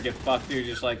die or get fucked, dude,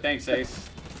 just like, thanks, Ace.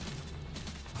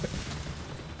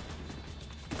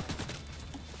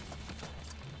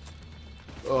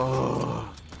 Oh.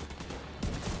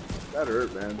 That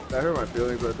hurt, man. That hurt my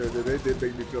feelings right there. They did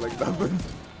make me feel like nothing.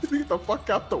 Get the fuck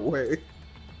out the way.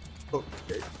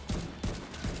 Okay.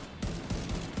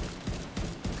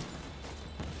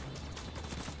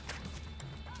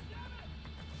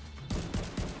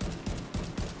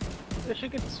 This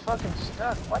shit gets fucking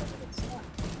stuck. Why does it get stuck?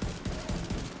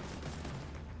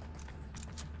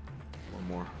 One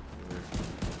more.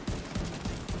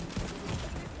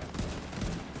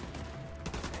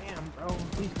 Damn, bro.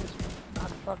 He's just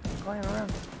not fucking playing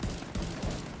around.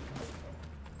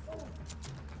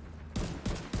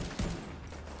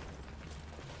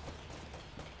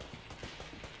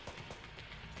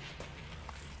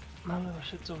 My little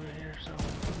shit's over here, so.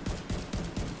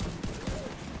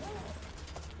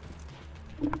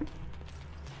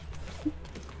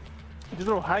 This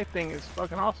little high thing is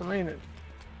fucking awesome, ain't it?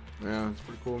 Yeah, it's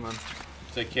pretty cool, man.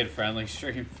 It's a kid-friendly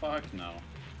stream. Fuck no.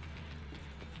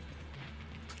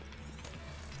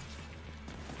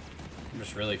 I'm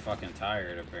just really fucking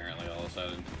tired, apparently, all of a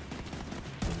sudden.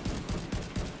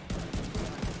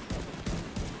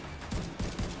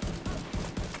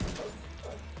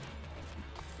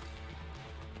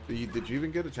 Did you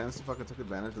even get a chance to fucking take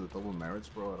advantage of the double merits,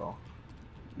 bro, at all?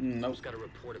 Nope. Just got a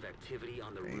report of activity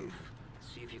on the roof.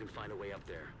 See if you can find a way up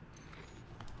there.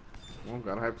 Well,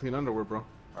 gotta have clean underwear, bro.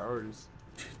 Priorities.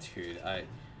 Dude, man,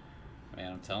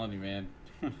 I'm telling you, man.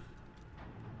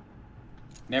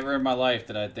 Never in my life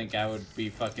did I think I would be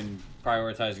fucking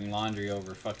prioritizing laundry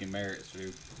over fucking merits,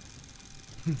 dude.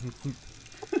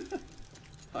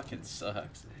 Fucking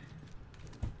sucks.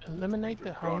 Eliminate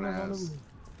the hangers on the roof.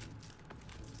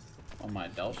 On my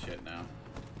Dell shit now.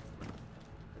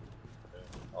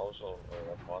 Also,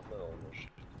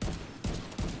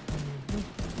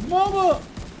 Mama!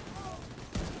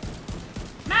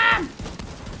 Mom!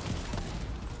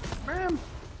 Ma'am!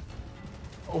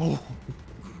 Oh.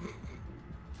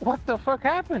 What the fuck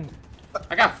happened?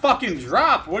 I got fucking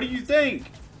dropped. What do you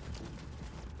think?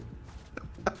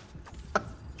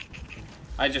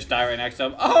 I just die right next to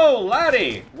him. Oh,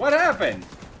 laddie! What happened?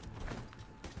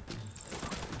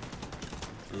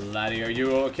 Laddie, are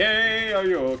you okay? Are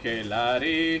you okay,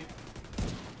 laddie?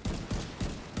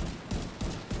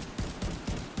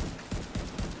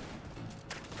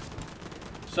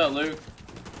 What's up, Luke?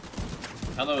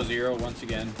 Hello, Zero, once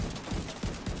again.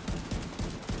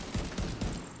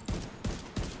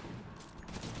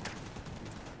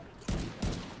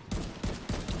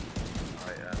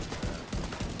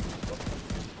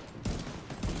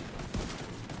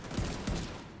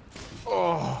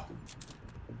 Oh.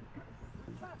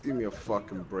 Give me a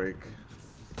fucking break.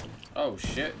 Oh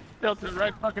shit. Delta's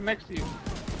right fucking next to you.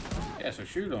 Yeah, so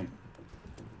shoot him.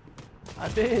 I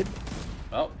did.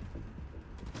 Oh.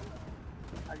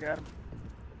 I got him.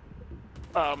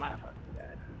 Oh my fucking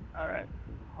god. Alright.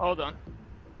 Hold on.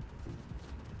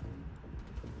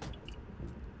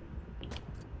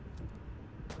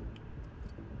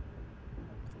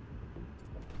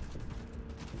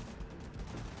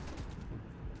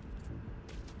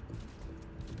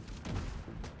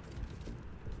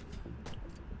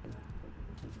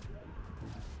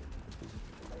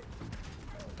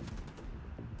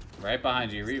 Right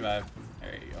behind you, revive.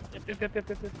 There you go.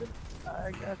 Yep.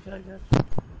 I got you.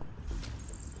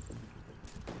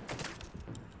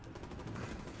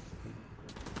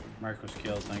 Mark was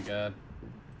killed, thank God.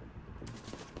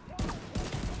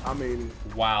 I mean...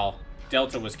 Wow.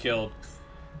 Delta was killed.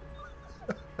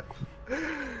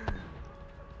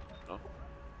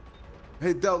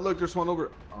 Hey, Del, look, there's one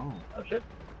over... Oh. Oh, shit.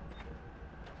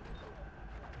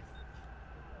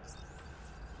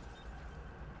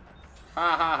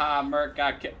 Ha ha ha, Merc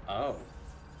got killed. Oh.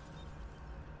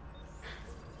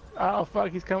 Oh,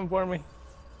 fuck, he's coming for me.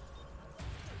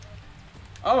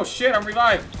 Oh shit, I'm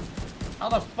revived. How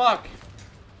the fuck?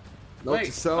 Note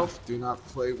to self, do not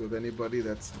play with anybody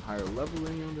that's higher level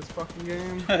than you in this fucking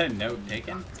game. Note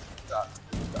taken.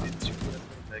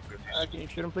 Can you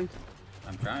shoot him, please?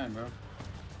 I'm trying, bro.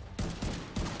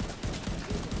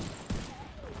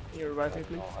 Can you revive me,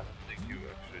 please? No, I don't think you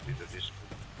actually did this.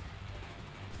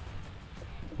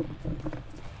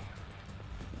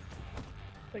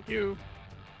 Thank you.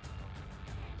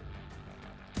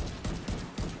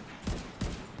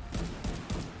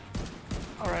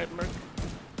 Alright, Merc.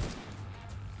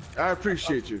 I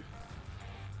appreciate you.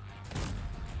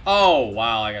 Oh,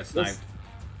 wow, I got sniped.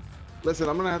 Listen,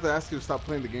 I'm gonna have to ask you to stop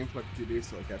playing the game for like a few days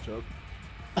till I catch up.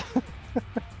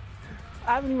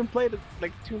 I haven't even played it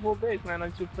like 2 whole days, man. I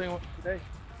just playing one today.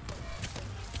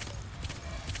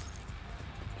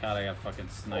 God, I got fucking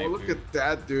sniped. Oh, look dude. at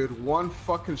that, dude. One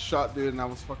fucking shot, dude, and I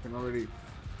was fucking already...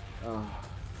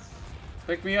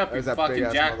 Pick me up, you that fucking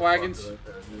big-ass jackwagons. motherfucker right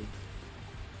there, dude.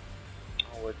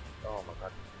 Oh, wait. Oh my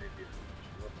god.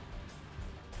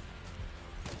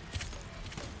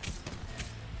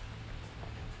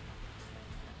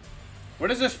 What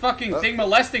is this fucking thing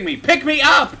molesting me? Pick me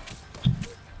up!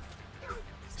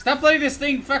 Stop letting this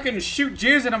thing fucking shoot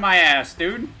jizz into my ass,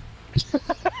 dude.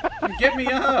 Get me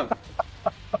up.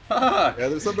 Fuck. Yeah,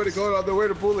 there's somebody going on their way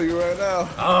to bully you right now.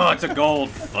 Oh, it's a gold.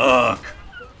 Fuck.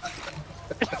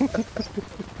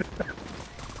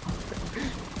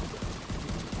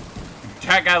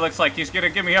 That guy looks like he's gonna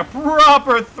give me a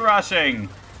proper thrashing.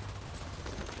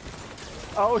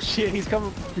 Oh shit, he's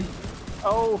coming.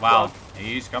 Oh wow, fuck.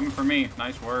 He's coming for me.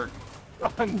 Nice work.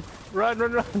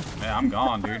 Run. Yeah, I'm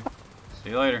gone, dude.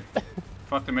 See you later.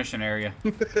 Fuck the mission area.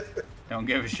 Don't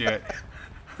give a shit.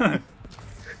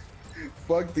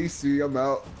 Fuck DC, I'm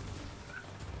out.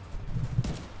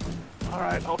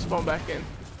 Alright, I'll spawn back in.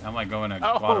 I'm like going to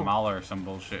Guatemala or some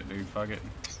bullshit, dude. Fuck it.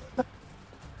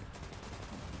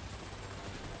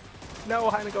 No,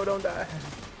 Heineko, don't die.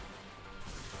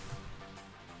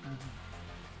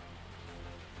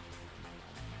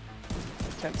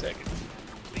 Ten seconds.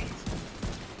 Please.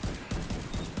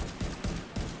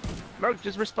 Merc,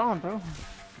 just respawn, bro.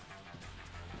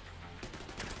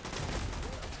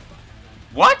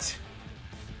 What?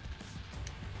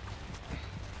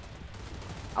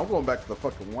 I'm going back to the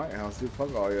fucking White House, dude.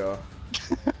 Fuck all y'all.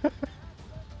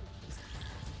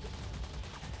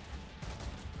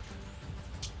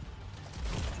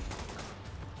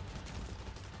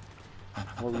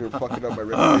 I'm over here fucking up my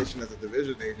reputation as a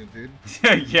division agent, dude.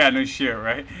 Yeah, no shit,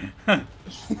 right?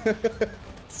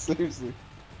 Seriously.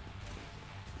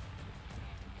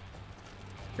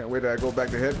 Can't wait till I go back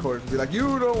to headquarters and be like,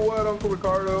 you know what, Uncle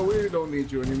Ricardo, we don't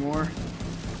need you anymore.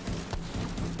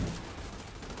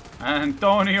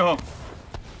 Antonio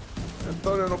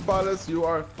Nopales, you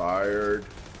are fired.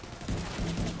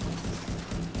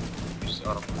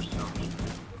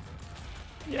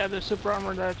 Yeah, the super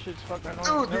armor, that shit's fucking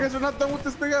annoying. Dude, you guys are not done with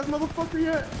this big ass motherfucker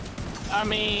yet? I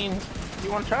mean,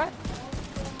 you wanna try?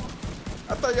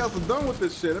 I thought y'all was done with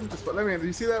this shit. Let me, do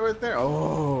you see that right there?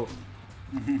 Oh.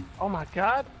 Oh my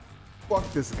god.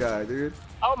 Fuck this guy, dude.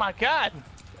 Oh my god.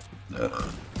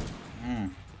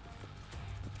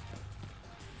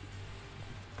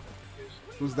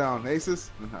 Who's down? Aces?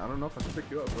 I don't know if I should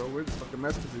pick you up, bro. We're just fucking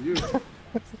mess because of you.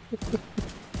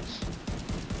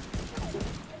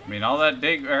 I mean, all that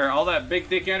big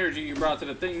dick energy you brought to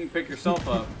the thing, you can pick yourself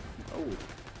up. Oh.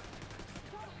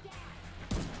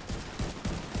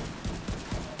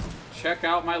 check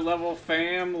out my level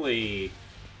family.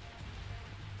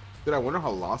 Dude, I wonder how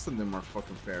lost in them are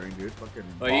fucking faring, dude. Fucking.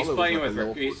 But he's Baller was playing like a with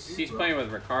level he's 14, playing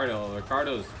with Ricardo.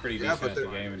 Ricardo's pretty Yeah, decent but at the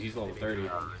they're- game, and he's level 30.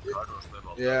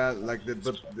 Yeah, like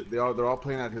but they're all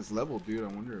playing at his level, dude. I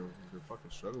wonder if they're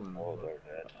fucking struggling. Oh, they're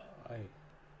dead.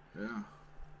 Yeah.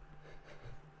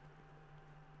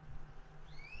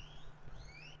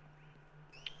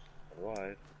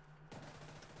 Alright.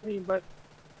 I mean, but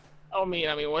I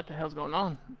mean, what the hell's going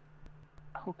on?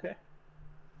 Okay.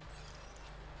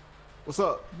 What's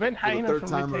up? Been For the hiding third from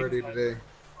time retaking already fight. today.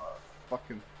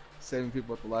 Fucking saving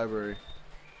people at the library.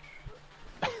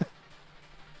 What's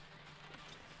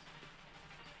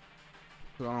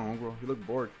going on, bro? You look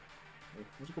bored. Why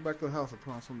don't you go back to the house and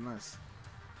put on something nice?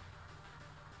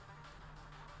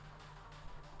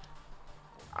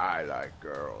 I like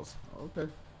girls. Okay.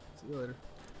 See you later.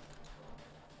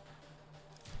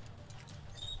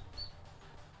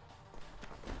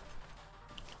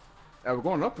 Yeah, we're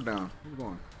going up or down? Where we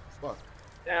going? Spot.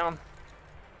 Down.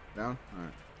 Down?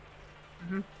 Alright.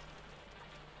 Mhm.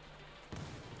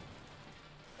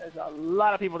 There's a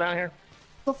lot of people down here.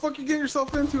 What the fuck you getting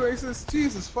yourself into, Aces?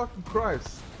 Jesus fucking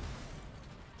Christ.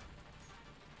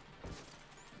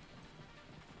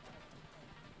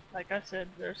 Like I said,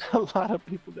 there's a lot of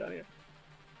people down here.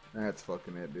 That's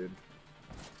fucking it, dude.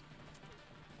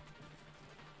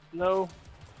 No.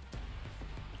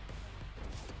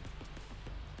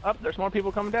 Up, there's more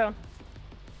people coming down.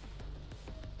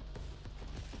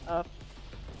 Up.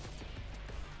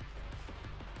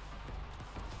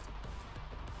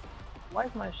 Why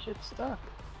is my shit stuck?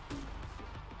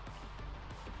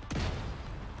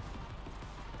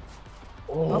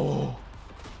 Oh.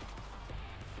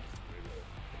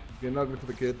 Getting ugly for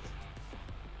the kids.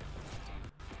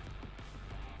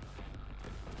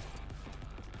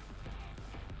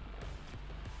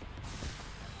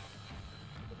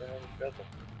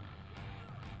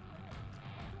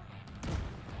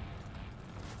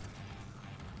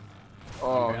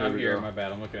 Oh, I'm we here. go. My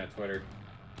bad. I'm looking at Twitter.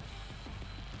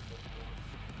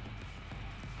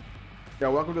 Yeah,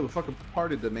 welcome to the fucking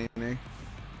party, Danae.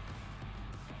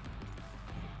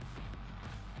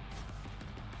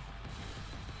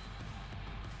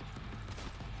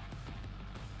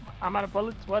 I'm out of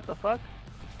bullets. What the fuck?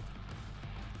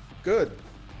 Good.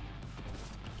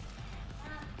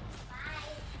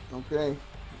 Okay.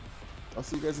 I'll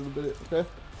see you guys in a bit, okay?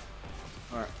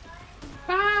 Alright.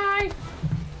 Bye.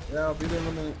 Yeah, I'll be there in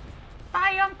a minute.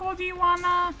 Bye, Uncle. Do you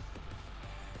wanna?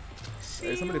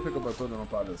 Hey, somebody pick up Antonio on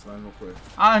Padres, man, real quick.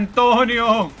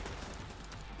 Antonio.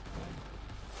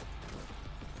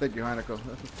 Thank you, Heineken.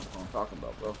 That's what I'm talking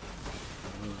about, bro.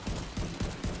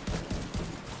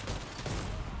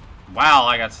 Wow,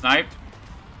 I got sniped.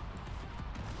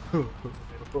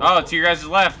 Oh, to your guys'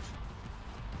 left.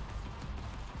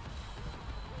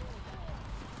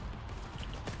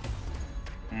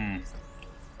 Hmm.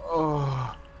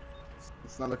 Oh,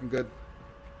 it's not looking good.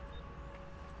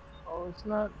 Oh, it's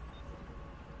not.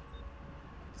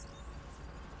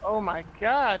 Oh my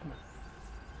god.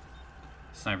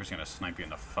 Sniper's gonna snipe you in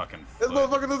the fucking This foot.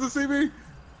 motherfucker doesn't see me.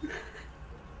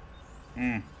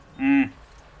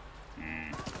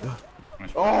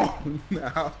 Oh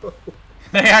no!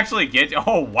 They actually get.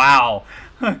 Oh wow!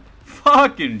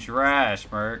 Fucking trash,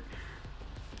 Merc.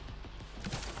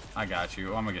 I got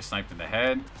you. Oh, I'm gonna get sniped in the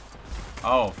head.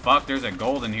 Oh fuck! There's a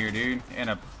gold in here, dude, and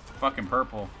a fucking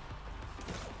purple.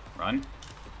 Run.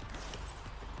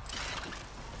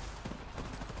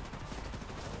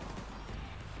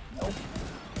 Nope.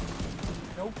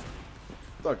 Nope.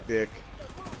 Suck dick.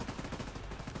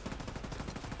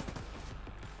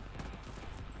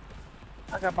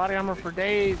 I got body armor for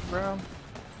days, bro.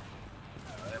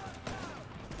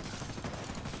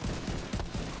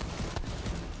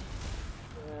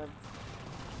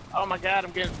 Oh my god,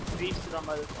 I'm getting beasted on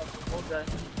by this fucking old guy.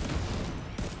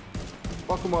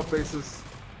 Fuck him up, Aces.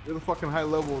 You're the fucking high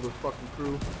level of the fucking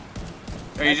crew.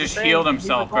 Oh, he That's just the thing, healed he's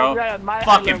himself, the old bro. guy at my high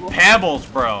Fucking level. pebbles,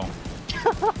 bro.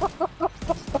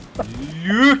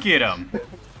 Look at him.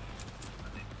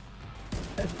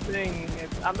 That's the thing.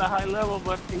 I'm the high level,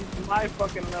 but he's my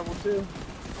fucking level too.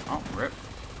 Oh, rip.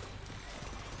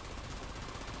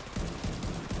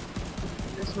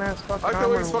 This man's fucking I thought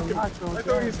armor he's will fucking. not go I thought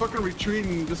down. he's fucking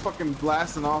retreating, just fucking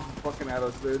blasting off, fucking at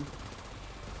us, dude.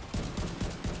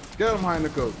 Get him,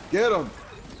 Heineken. Get him.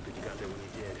 Good you got there when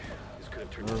you did. This could have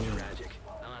turned out tragic.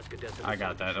 I'll ask Odessa I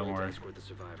got that, don't worry. escort the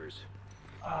survivors.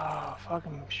 Oh,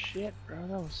 fucking shit, bro.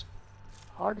 That was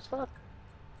hard as fuck.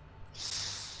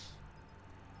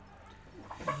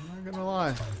 I'm not gonna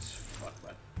lie. Fuck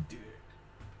my dick.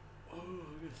 Oh,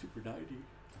 I got super 90.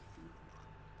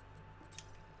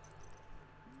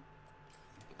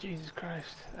 Jesus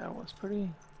Christ, that was pretty.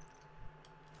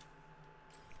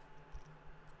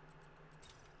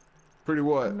 Pretty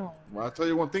what? No. Well, I'll tell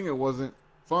you one thing, it wasn't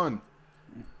fun.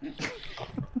 You're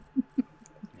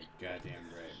goddamn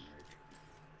right,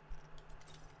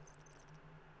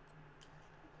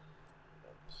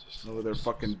 Merc. Over there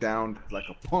fucking downed like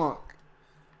a punk.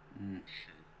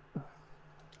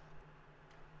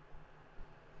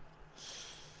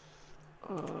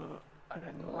 I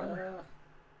got no armor.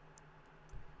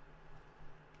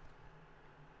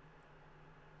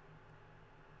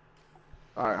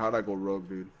 Alright, how'd I go rogue,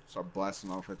 dude? Start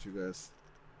blasting off at you guys.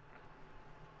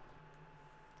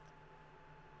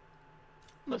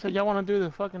 So y'all want to do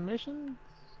the fucking mission?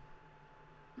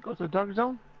 Go to the dark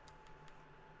zone?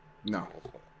 No.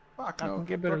 Fuck I no. can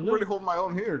get better I can loot. really hold my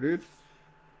own here, dude.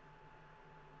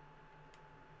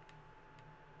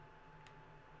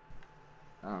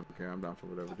 I don't care. I'm down for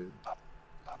whatever, dude.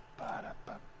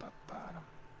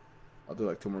 I'll do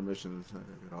like 2 more missions and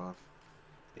then get off.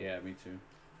 Yeah, me too.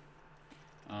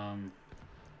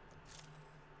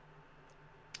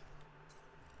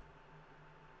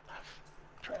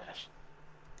 Trash.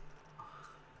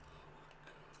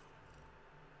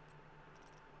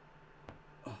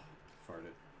 Oh,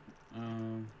 farted.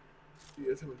 You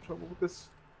guys having trouble with this?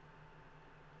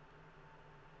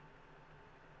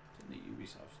 The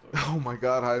Ubisoft store. Oh my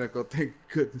god, Heineko, thank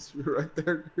goodness you're right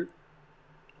there, dude.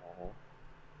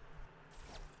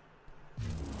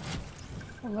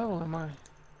 What level am I?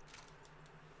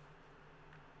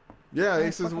 Yeah,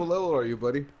 Aces, what level are you,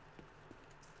 buddy?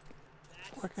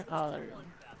 Oh, there you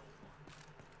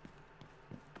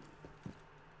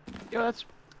go. Yo,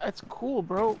 that's cool,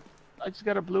 bro. I just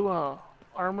got a blue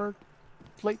armor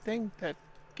plate thing that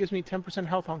gives me 10%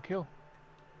 health on kill.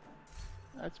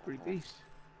 That's pretty beast.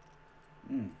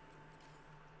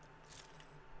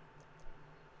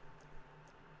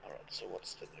 Alright, so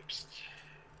what's the next?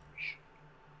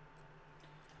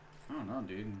 I don't know,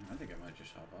 dude. I think I might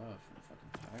just hop off. I'm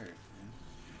fucking tired, man.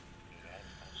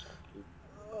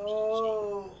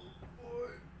 Oh, boy.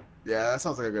 Yeah, that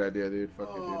sounds like a good idea, dude.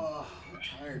 Fuck it, dude. I'm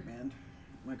tired, man.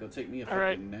 I might go take me a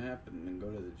fucking nap and then go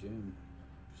to the gym.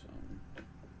 So.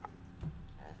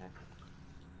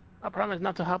 I promise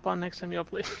not to hop on next time y'all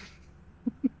play.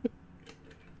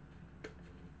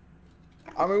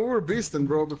 I mean, we were beasting,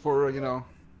 bro, before, you know,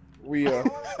 we,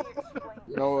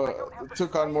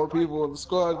 took on more people in the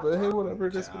squad, but hey, whatever,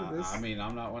 it is what it is. I mean,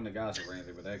 I'm not one to gossip or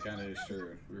anything, but that kind of is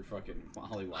true. We were fucking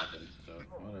mollywopping, so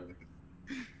whatever.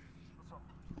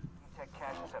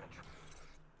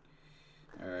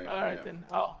 Alright, then.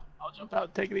 I'll jump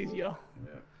out. Take it easy, yo.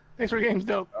 Yeah. Thanks for games,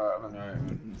 dope. Alright,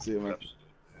 man. See you, man.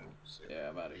 Yeah,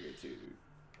 I'm out of here, too, dude.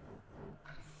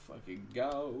 Fucking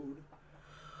gold.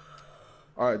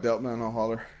 Alright, Delt, man, I'll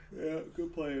holler. Yeah,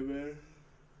 good playing, man.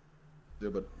 Yeah,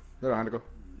 but there, I had to go.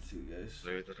 See you guys.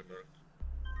 Later,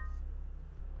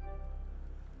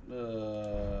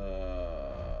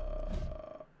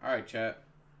 Alright, chat.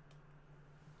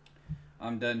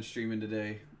 I'm done streaming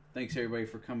today. Thanks everybody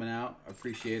for coming out. I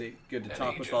appreciate it. Good to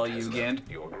talk with all you again.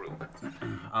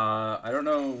 I don't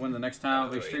know when the next time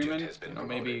I'll be streaming. You know,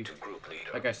 maybe,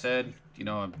 like I said, you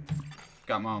know, I've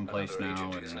got my own place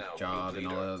now and job and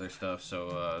all that other stuff.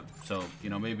 So, you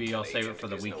know, maybe I'll save it for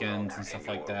the weekends and stuff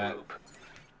like that.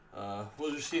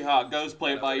 We'll just see how it goes.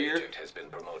 Play it by ear.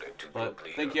 But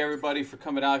thank you everybody for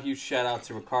coming out. Huge shout out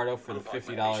to Ricardo for the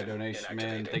 $50 donation,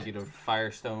 man. Thank you to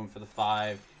Firestone for the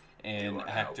 5 and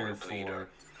Hector for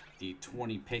the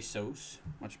 20 pesos.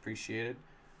 Much appreciated.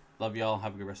 Love y'all.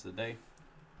 Have a good rest of the day.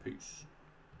 Peace.